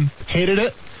 Hated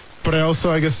it. But I also,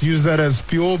 I guess, used that as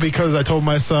fuel, because I told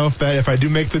myself that if I do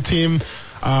make the team,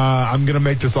 I'm going to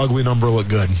make this ugly number look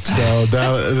good. So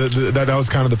that was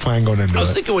kind of the plan going into it. I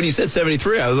was thinking when you said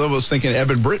 73, I was almost thinking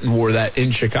Evan Britton wore that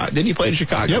in Chicago. Didn't he play in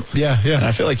Chicago? Yep, yeah. And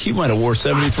I feel like he might have wore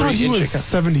 73 in Chicago. He was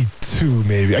 72,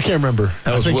 maybe. I can't remember.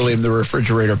 That was William the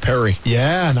Refrigerator Perry.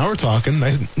 Yeah, now we're talking.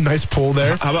 Nice pull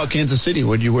there. How about Kansas City?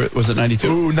 Would you wear? Was it 92?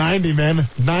 Ooh, 90, man.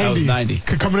 90. That was 90.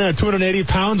 Coming in at 280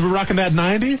 pounds, we're rocking that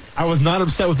 90. I was not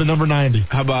upset with the number 90.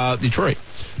 How about Detroit?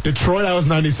 Detroit, I was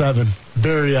 97.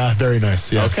 Very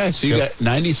nice. Yes. Okay, so you got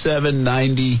 97,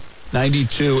 90,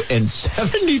 92, and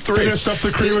 73. Finished up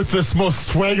the career with the most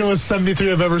swaggerless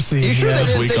 73 I've ever seen. You sure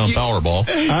this week on Powerball?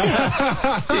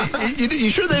 You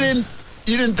sure they didn't?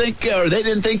 You didn't think, or they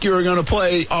didn't think you were going to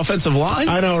play offensive line?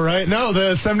 I know, right? No,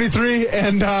 the 73,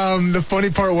 and the funny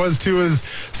part was too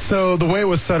so the way it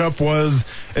was set up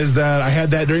is that I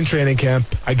had that during training camp.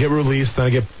 I get released, then I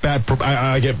get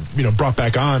brought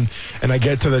back on, and I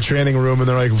get to the training room, and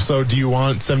they're like, "So do you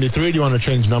want 73? Or do you want to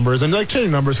change numbers?" And like,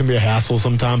 changing numbers can be a hassle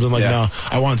sometimes. I'm like, No,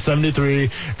 I want 73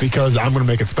 because I'm going to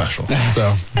make it special.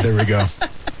 So there we go.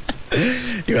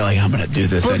 You're like, I'm going to do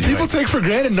this But anyway. people take for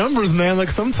granted numbers, man. Like,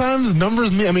 sometimes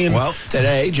numbers mean... Well,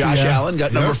 today, Josh Allen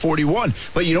got number 41.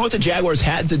 But you know what the Jaguars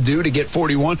had to do to get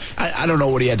 41? I don't know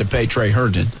what he had to pay Trey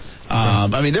Herndon.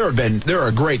 I mean, there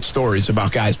are great stories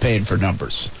about guys paying for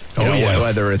numbers.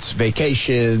 Whether it's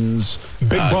vacations,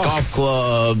 big golf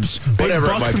clubs, whatever it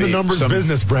might be. Big bucks in the numbers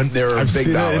business, Brent. There are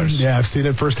big dollars. I've seen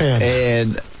it firsthand.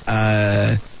 And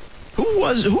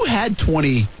who had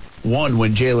 21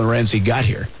 when Jalen Ramsey got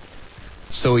here?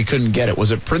 So he couldn't get it.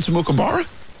 Was it Prince Mukamara?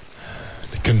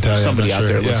 Couldn't tell you. Somebody out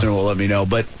there listening will let me know.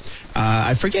 But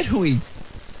I forget who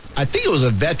I think it was a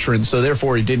veteran, so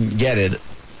therefore he didn't get it.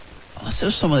 Unless there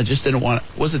was someone that just didn't want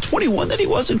it. Was it 21 that he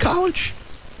was in college?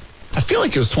 I feel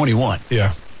like it was 21.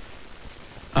 Yeah.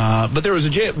 But there was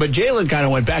but Jalen kind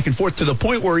of went back and forth to the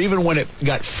point where even when it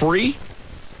got free,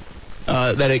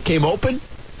 that it came open,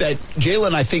 that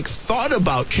Jalen, I think, thought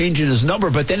about changing his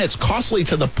number, but then it's costly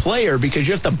to the player because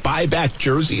you have to buy back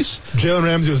jerseys. Jalen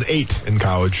Ramsey was 8 in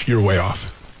college. You're way off.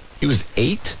 He was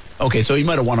 8? Okay, so he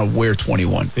might have wanted to wear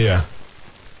 21. Yeah.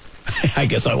 I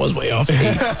guess I was way off. 8.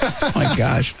 My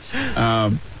gosh.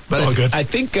 But all good. I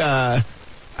think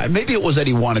maybe it was that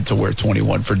he wanted to wear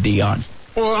 21 for Dion.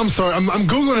 Well, I'm sorry. I'm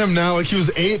Googling him now. Like, he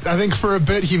was 8. I think for a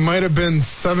bit he might have been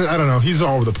 7. I don't know. He's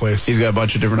all over the place. He's got a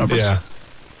bunch of different numbers. Yeah.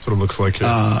 That's what it looks like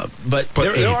here. But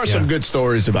there are some good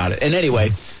stories about it. And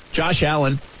anyway, Josh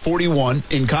Allen, 41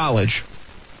 in college.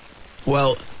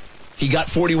 Well, he got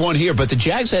 41 here, but the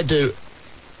Jags had to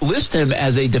list him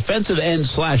as a defensive end /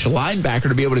 linebacker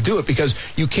to be able to do it, because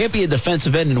you can't be a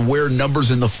defensive end and wear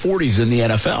numbers in the 40s in the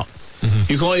NFL.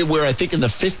 You can only wear, I think, in the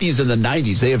 50s and the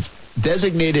 90s. They have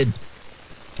designated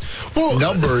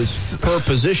numbers per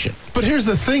position. But here's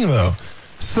the thing, though.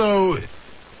 So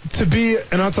to be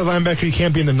an outside linebacker, you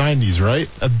can't be in the 90s, right?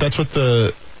 That's what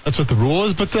the rule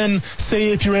is. But then,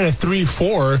 say if you ran a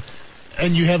 3-4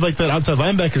 and you had like that outside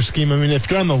linebacker scheme, I mean, if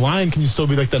you're on the line, can you still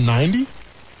be like the 90?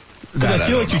 Because I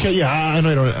feel like you can't. Yeah, I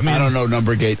know. I don't know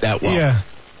number gate that well. Yeah.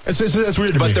 It's weird to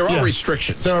me. But there are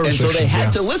restrictions. And so they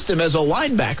had to list him as a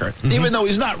linebacker. Even though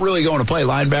he's not really going to play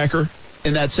linebacker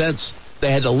in that sense,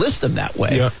 they had to list him that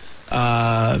way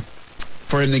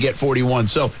for him to get 41.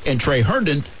 So, and Trey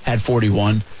Herndon had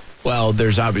 41. Well,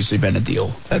 there's obviously been a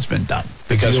deal that's been done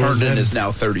because Herndon is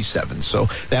now 37. So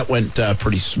that went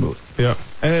pretty smooth. Yeah.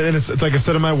 And it's like I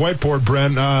said on my whiteboard,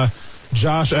 Brent,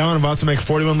 Josh Allen about to make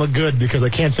 41 look good, because I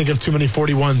can't think of too many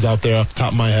 41s out there off the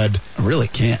top of my head. I really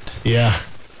can't. Yeah.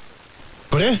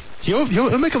 But he'll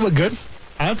make it look good.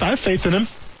 I have faith in him.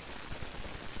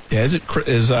 Yeah,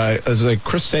 is like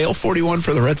Chris Sale 41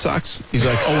 for the Red Sox? He's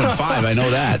like 0-5. I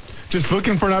know that. Just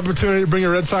looking for an opportunity to bring a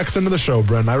Red Sox into the show,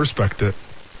 Brent. I respect it.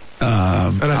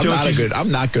 And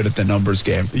I'm not good at the numbers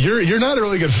game. You're not a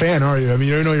really good fan, are you? I mean,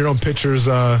 you know your own pitchers.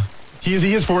 He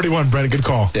is 41, Brent. Good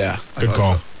call. Yeah, good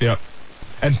call. So. Yep.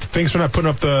 And thanks for not putting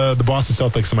up the Boston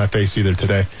Celtics in my face either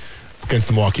today against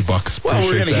the Milwaukee Bucks. Well,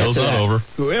 we're going to get that over.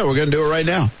 Yeah, we're going to do it right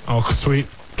now. Oh, sweet.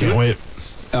 Can't wait.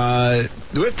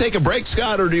 Do we have to take a break,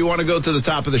 Scott, or do you want to go to the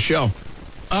top of the show?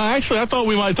 Actually, I thought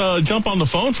we might jump on the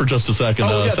phone for just a second.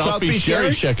 South Beach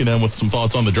Gary's checking in with some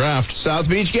thoughts on the draft. South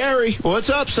Beach Gary.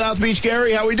 What's up, South Beach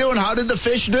Gary? How we doing? How did the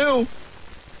fish do?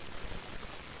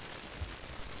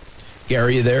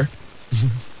 Gary, you there?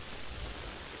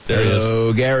 There he is.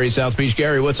 Oh, Gary, South Beach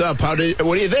Gary. What's up? What do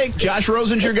you think? Josh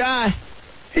Rosen's your guy.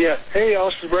 Yeah. Hey,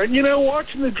 Austin, Brent. You know,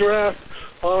 watching the draft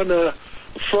on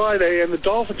Friday, and the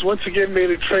Dolphins once again made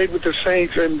a trade with the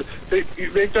Saints, and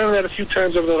they've done that a few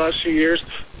times over the last few years.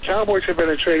 The Cowboys have been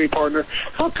a trading partner.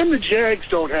 How come the Jags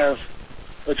don't have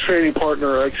a trading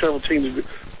partner like several teams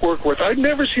work with? I've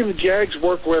never seen the Jags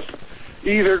work with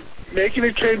either making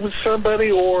a trade with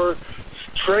somebody or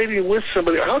trading with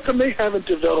somebody. How come they haven't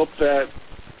developed that?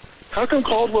 How come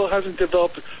Caldwell hasn't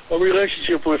developed a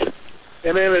relationship with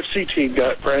an NFC team,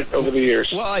 Brent, over the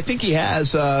years? Well, I think he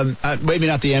has. Maybe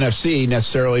not the NFC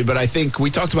necessarily, but I think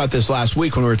we talked about this last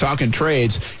week when we were talking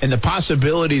trades and the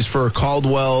possibilities for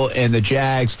Caldwell and the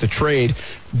Jags to trade.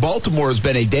 Baltimore has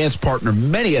been a dance partner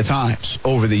many a times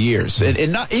over the years,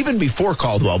 and not even before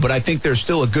Caldwell, but I think there's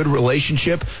still a good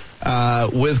relationship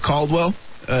with Caldwell.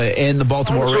 And the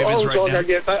Baltimore Ravens right now.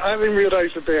 I didn't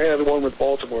realize that they had one with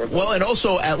Baltimore. Well, and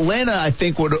also Atlanta, I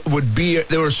think, would be,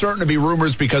 there were certain to be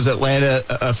rumors because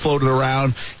Atlanta floated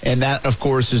around, and that, of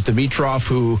course, is Dimitroff,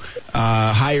 who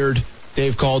hired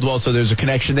Dave Caldwell, so there's a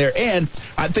connection there. And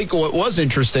I think what was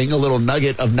interesting, a little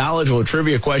nugget of knowledge or a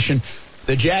trivia question,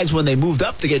 the Jags, when they moved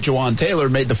up to get Jawan Taylor,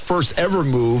 made the first ever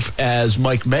move as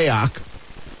Mike Mayock,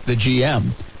 the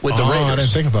GM, with the Raiders. I didn't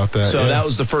think about that. So that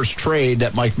was the first trade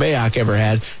that Mike Mayock ever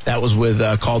had. That was with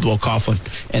Caldwell Coughlin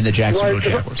and the Jacksonville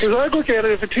Jaguars. Because I look at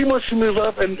it, if a team wants to move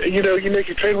up and, you make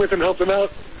a trade with them, help them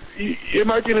out, you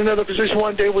might be in another position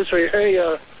one day where say,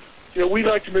 hey, we'd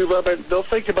like to move up, and they'll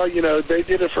think about, they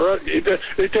did it for us.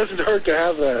 It doesn't hurt to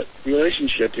have that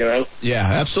relationship, Yeah,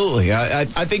 absolutely. I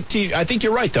think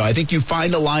you're right, though. I think you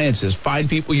find alliances, find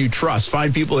people you trust,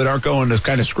 find people that aren't going to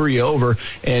kind of screw you over,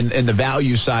 and the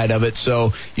value side of it.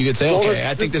 So you could say, okay,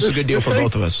 I think this is a good deal for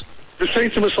both of us. The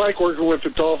Saints must like working with the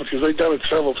Dolphins because they've done it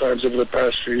several times over the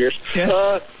past few years.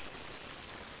 Yeah.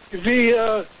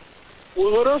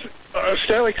 What else?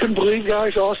 Stanley couldn't believe,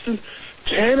 guys, Austin.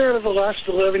 10 out of the last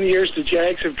 11 years, the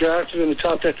Jags have drafted in the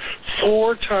top 10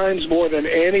 4 times more than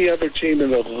any other team in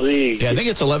the league. Yeah, I think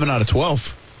it's 11 out of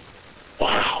 12.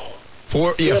 Wow.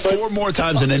 4 more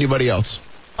times than anybody else.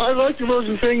 I like the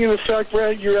Rosen thing and the fact,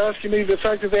 Brad, you're asking me the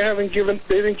fact that they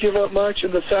didn't give up much,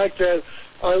 and the fact that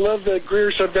I love that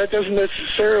Greer said that doesn't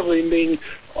necessarily mean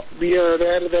they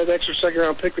added that extra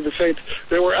second-round pick with the Saints.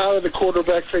 They were out of the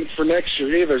quarterback thing for next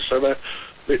year either, so that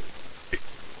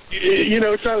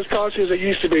it's not as costly as it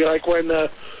used to be. Like when,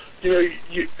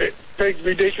 you pay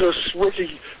ridiculous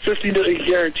rookie $50 million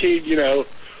guaranteed,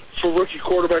 for rookie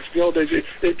quarterbacks in the old days.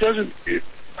 It doesn't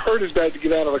hurt as bad to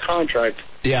get out of the contract.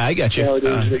 Yeah, I got you. How it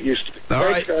is it used to be. All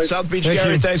right, guys. South Beach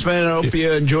Gary, thanks, man. I hope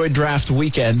you enjoyed draft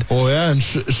weekend. Well, yeah, and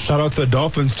shout out to the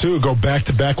Dolphins, too. Go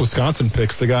back-to-back Wisconsin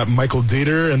picks. They got Michael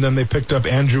Dieter, and then they picked up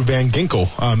Andrew Van Ginkel,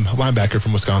 linebacker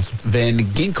from Wisconsin. Van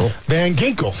Ginkel? Van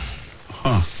Ginkel.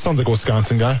 Huh. Sounds like a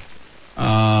Wisconsin guy.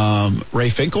 Ray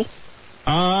Finkel?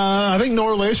 I think no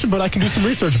relation, but I can do some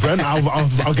research, Brent.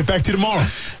 I'll get back to you tomorrow.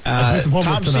 I'll do some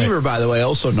homework Tom tonight. Seaver, by the way,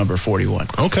 also number 41.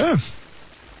 Okay.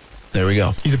 There we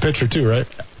go. He's a pitcher, too, right?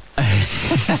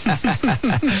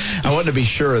 I wanted to be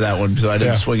sure of that one, so I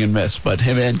didn't swing and miss. But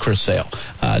him and Chris Sale,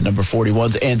 number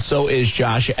 41s, and so is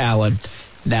Josh Allen.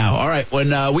 Now, all right,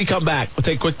 when we come back, we'll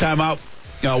take a quick time out.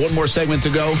 One more segment to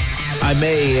go. I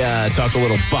may talk a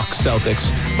little Bucks Celtics,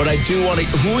 but I do want to.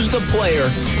 Who's the player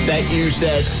that you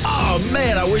said, oh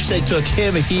man, I wish they took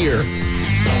him here?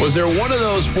 Was there one of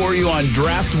those for you on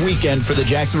draft weekend for the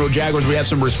Jacksonville Jaguars? We have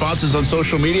some responses on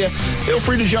social media. Feel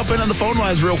free to jump in on the phone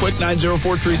lines real quick,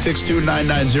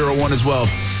 904-362-9901 as well.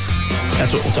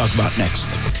 That's what we'll talk about next.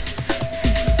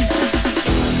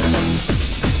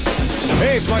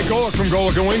 Hey, it's Mike Golick from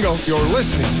Golick & Wingo. You're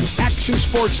listening to Action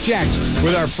Sports Jax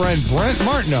with our friend Brent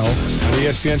Martineau on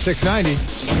ESPN 690.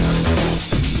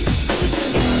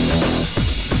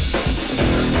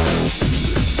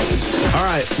 All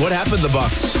right, what happened to the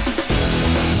Bucks?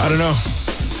 I don't know.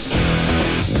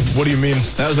 What do you mean?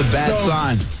 That was a bad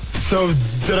sign. So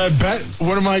did I bet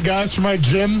one of my guys from my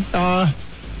gym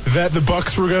that the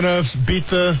Bucks were going to beat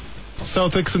the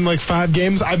Celtics in like 5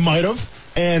 games? I might have.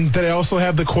 And did I also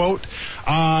have the quote,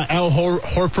 Al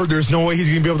Horford, there's no way he's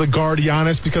going to be able to guard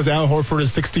Giannis because Al Horford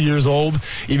is 60 years old.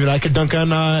 Even I could dunk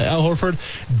on Al Horford.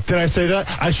 Did I say that?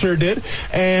 I sure did.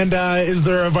 And is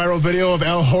there a viral video of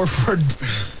Al Horford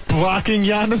blocking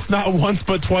Giannis not once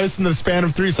but twice in the span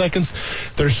of 3 seconds?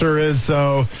 There sure is.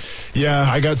 So, yeah,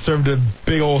 I got served a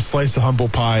big old slice of humble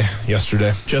pie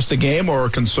yesterday. Just a game or a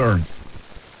concern?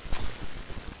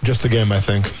 Just a game, I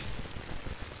think.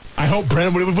 I hope,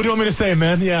 Brent. What do you want me to say,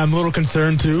 man? Yeah, I'm a little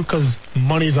concerned, too, because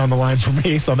money's on the line for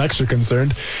me, so I'm extra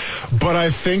concerned. But I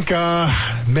think,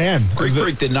 Greek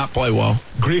Freak did not play well.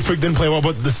 Greek Freak didn't play well,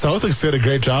 but the Celtics did a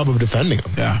great job of defending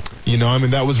him. Yeah. You know, I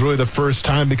mean, that was really the first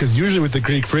time, because usually with the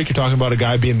Greek Freak, you're talking about a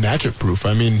guy being matchup-proof.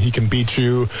 I mean, he can beat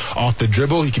you off the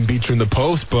dribble, he can beat you in the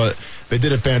post, but they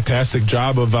did a fantastic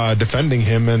job of defending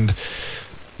him, and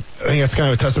I think that's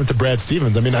kind of a testament to Brad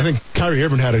Stevens. I mean, I think Kyrie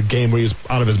Irving had a game where he was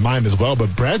out of his mind as well,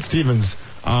 but Brad Stevens,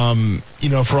 for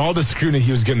all the scrutiny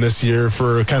he was getting this year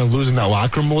for kind of losing that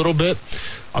locker room a little bit,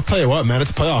 I'll tell you what, man,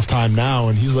 it's playoff time now,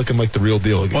 and he's looking like the real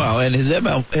deal again. Well, and his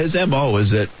MO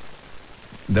is that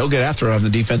they'll get after it on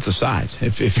the defensive side.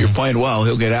 If you're playing well,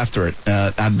 he'll get after it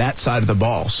on that side of the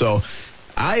ball. So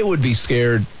I would be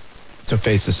scared to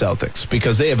face the Celtics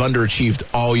because they have underachieved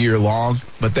all year long,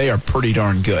 but they are pretty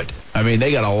darn good. I mean,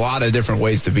 they got a lot of different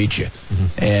ways to beat you,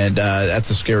 and that's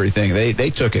a scary thing. They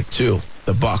took it, too,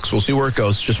 the Bucks. We'll see where it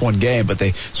goes. It's just one game, but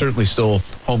they certainly stole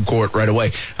home court right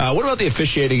away. What about the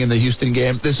officiating in the Houston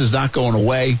game? This is not going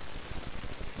away.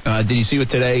 Did you see what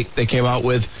today they came out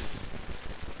with?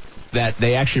 That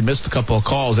they actually missed a couple of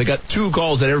calls. They got 2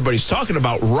 calls that everybody's talking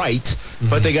about right,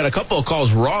 but they got a couple of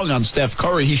calls wrong on Steph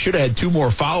Curry. He should have had 2 more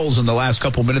fouls in the last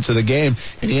couple minutes of the game,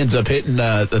 and he ends up hitting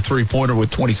the 3-pointer with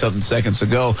 20-something seconds to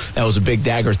go. That was a big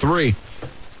dagger 3.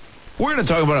 We're going to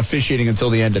talk about officiating until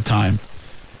the end of time.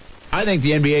 I think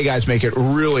the NBA guys make it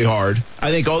really hard.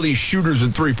 I think all these shooters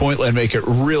in three-point land make it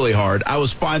really hard. I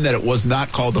was fine that it was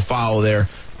not called the foul there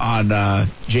on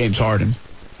James Harden.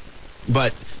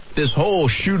 But this whole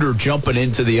shooter jumping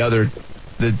into the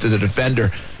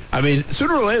defender, I mean,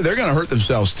 sooner or later they're going to hurt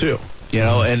themselves too,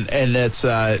 and it's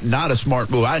not a smart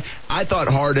move. I thought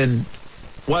Harden,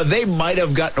 well, they might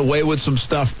have gotten away with some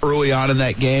stuff early on in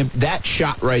that game. That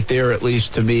shot right there, at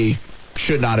least to me,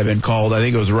 should not have been called. I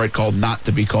think it was the right call not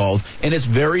to be called. And it's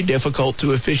very difficult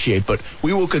to officiate. But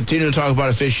we will continue to talk about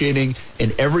officiating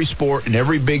in every sport, in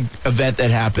every big event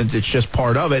that happens. It's just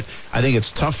part of it. I think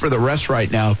it's tough for the rest right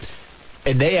now.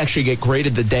 And they actually get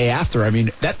graded the day after. I mean,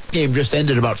 that game just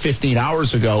ended about 15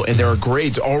 hours ago, and there are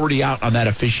grades already out on that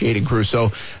officiating crew.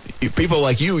 So people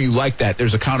like you like that.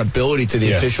 There's accountability to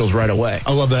the officials right away.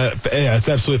 I love that. Yeah, it's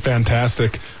absolutely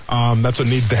fantastic. That's what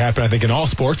needs to happen, I think, in all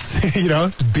sports,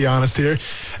 to be honest here.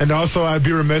 And also, I'd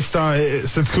be remiss,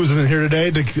 since Kuz isn't here today,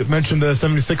 to mention the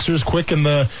 76ers quick and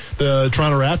the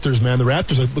Toronto Raptors, man. The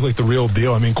Raptors look like the real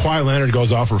deal. I mean, Kawhi Leonard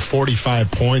goes off for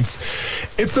 45 points.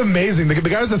 It's amazing. The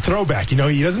guy's a throwback. He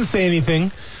doesn't say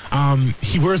anything.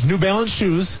 He wears New Balance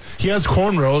shoes. He has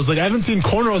cornrows. Like, I haven't seen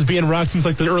cornrows being rocked since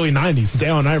like the early 90s, since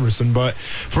Allen Iverson. But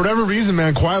for whatever reason,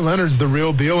 man, Kawhi Leonard's the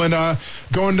real deal. And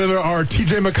going to our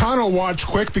TJ McConnell watch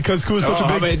quick because who was such a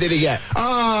big... How many did he get?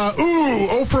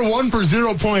 0 for 1 for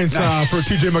 0 points for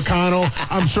TJ McConnell.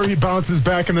 I'm sure he bounces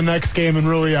back in the next game and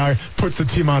really puts the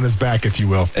team on his back, if you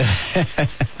will.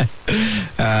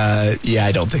 Yeah,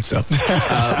 I don't think so.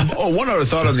 One other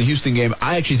thought on the Houston game.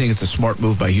 I actually think it's a smart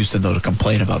move by Houston, though, to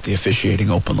complain about the officiating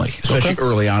openly, especially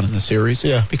early on in the series.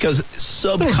 Yeah. Because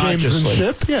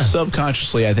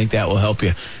subconsciously, I think that will help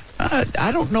you.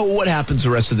 I don't know what happens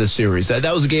the rest of this series.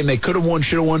 That was a game they could have won,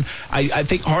 should have won. I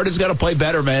think Harden's got to play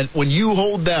better, man. When you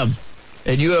hold them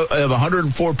and you have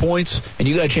 104 points and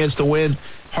you got a chance to win,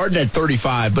 Harden had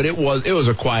 35, but it was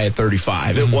a quiet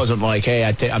 35. It wasn't like, hey,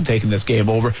 I'm taking this game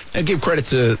over. And give credit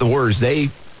to the Warriors.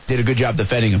 They did a good job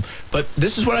defending him. But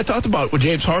this is what I talked about with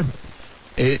James Harden.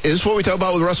 This is what we talk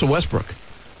about with Russell Westbrook.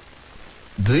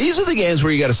 These are the games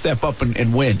where you got to step up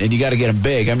and win, and you got to get them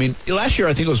big. I mean, last year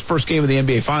I think it was first game of the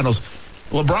NBA Finals.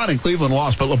 LeBron and Cleveland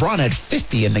lost, but LeBron had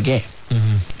 50 in the game.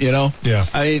 You know? Yeah.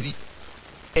 I mean,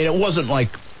 and it wasn't like,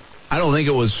 I don't think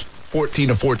it was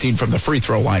 14-14 from the free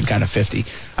throw line kind of 50.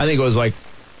 I think it was like,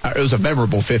 it was a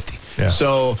memorable 50. Yeah.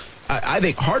 So I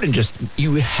think Harden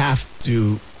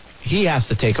he has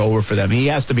to take over for them. He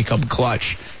has to become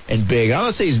clutch and big. I'm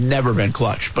not saying he's never been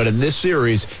clutch, but in this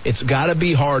series, it's got to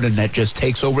be Harden that just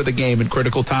takes over the game in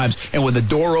critical times. And when the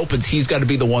door opens, he's got to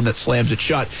be the one that slams it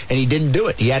shut. And he didn't do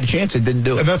it. He had a chance and didn't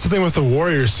do it. And that's the thing with the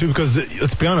Warriors, too, because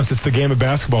let's be honest, it's the game of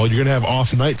basketball. You're going to have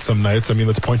off nights some nights. I mean,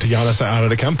 let's point to Giannis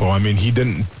Antetokounmpo. I mean, he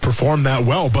didn't perform that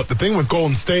well. But the thing with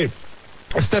Golden State,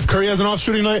 if Steph Curry has an off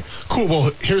shooting night, cool.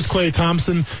 Well, here's Klay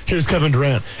Thompson. Here's Kevin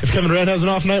Durant. If Kevin Durant has an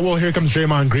off night, well, here comes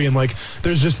Draymond Green. Like,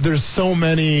 there's so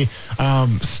many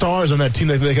stars on that team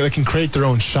that they can create their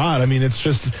own shot. I mean, it's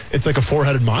like a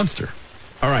four-headed monster.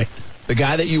 All right. The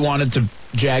guy that you wanted to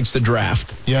Jags to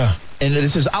draft. Yeah. And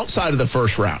this is outside of the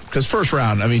first round. Because first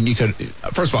round, I mean,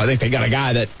 first of all, I think they got a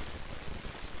guy that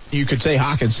you could say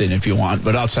Hawkinson if you want.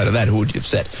 But outside of that, who would you have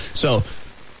said? So,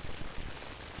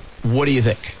 what do you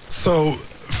think? So,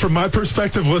 from my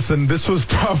perspective, listen, this was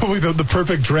probably the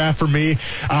perfect draft for me.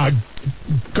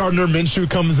 Gardner Minshew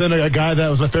comes in, a guy that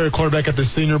was my favorite quarterback at the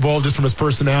Senior Bowl just from his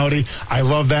personality. I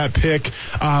love that pick.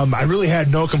 I really had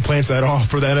no complaints at all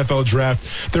for the NFL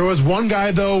draft. There was one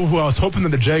guy, though, who I was hoping that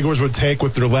the Jaguars would take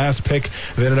with their last pick.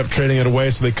 They ended up trading it away,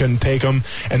 so they couldn't take him.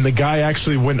 And the guy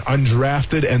actually went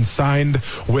undrafted and signed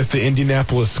with the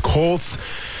Indianapolis Colts.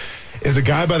 Is a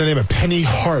guy by the name of Penny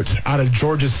Hart out of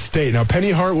Georgia State. Now, Penny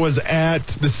Hart was at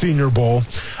the Senior Bowl.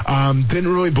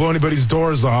 Didn't really blow anybody's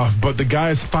doors off, but the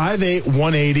guy's 5'8",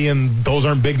 180, and those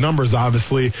aren't big numbers,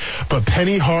 obviously. But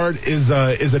Penny Hart is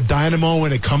a dynamo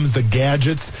when it comes to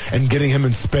gadgets and getting him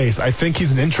in space. I think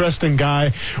he's an interesting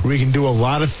guy we can do a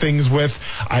lot of things with.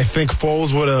 I think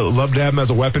Foles would have loved to have him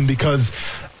as a weapon because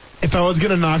if I was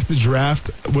going to knock the draft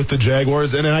with the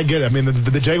Jaguars, and I get it. I mean,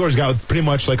 the Jaguars got pretty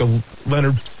much like a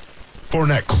Leonard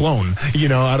Fournette clone,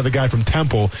 out of the guy from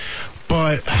Temple.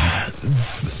 But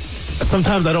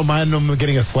sometimes I don't mind them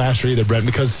getting a slasher either, Brent,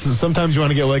 because sometimes you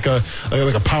want to get like a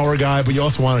power guy, but you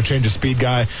also want to change a speed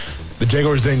guy. The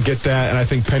Jaguars didn't get that, and I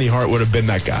think Penny Hart would have been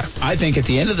that guy. I think at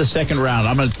the end of the second round,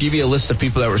 I'm going to give you a list of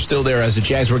people that were still there as the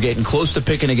Jags were getting close to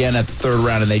picking again at the third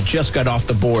round, and they just got off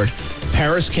the board.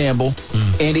 Paris Campbell,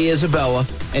 Andy Isabella,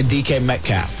 and DK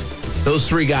Metcalf. Those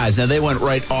three guys. Now, they went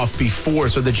right off before,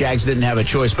 so the Jags didn't have a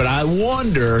choice. But I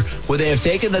wonder, would they have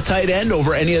taken the tight end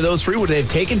over any of those three? Would they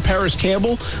have taken Paris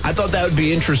Campbell? I thought that would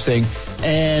be interesting.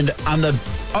 And on the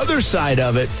other side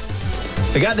of it,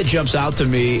 the guy that jumps out to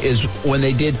me is when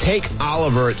they did take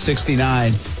Oliver at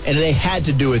 69, and they had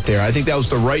to do it there. I think that was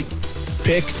the right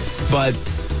pick, but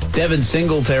Devin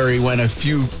Singletary went a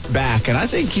few back, and I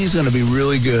think he's going to be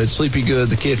really good. Sleepy Good,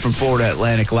 the kid from Florida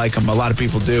Atlantic, like him. A lot of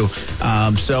people do.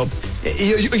 So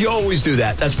you always do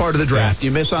that. That's part of the draft.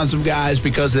 You miss on some guys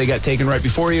because they got taken right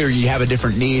before you, or you have a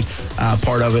different need,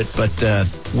 part of it. But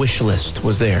wish list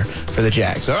was there for the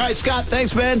Jags. All right, Scott,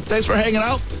 thanks, man. Thanks for hanging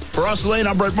out. For us, Lane,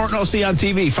 I'm Brent Martin. I'll see you on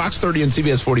TV, Fox 30 and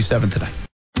CBS 47 tonight.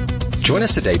 Join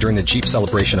us today during the Jeep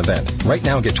Celebration event. Right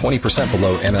now, get 20%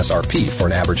 below MSRP for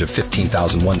an average of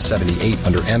 $15,178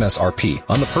 under MSRP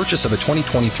on the purchase of a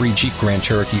 2023 Jeep Grand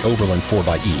Cherokee Overland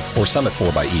 4xE or Summit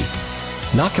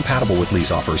 4xE. Not compatible with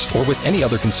lease offers or with any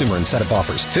other consumer incentive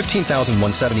offers.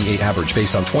 $15,178 average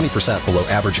based on 20% below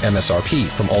average MSRP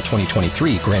from all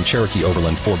 2023 Grand Cherokee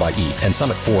Overland 4xE and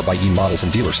Summit 4xE models in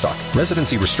dealer stock.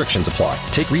 Residency restrictions apply.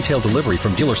 Take retail delivery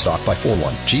from dealer stock by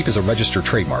 4/1. Jeep is a registered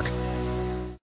trademark.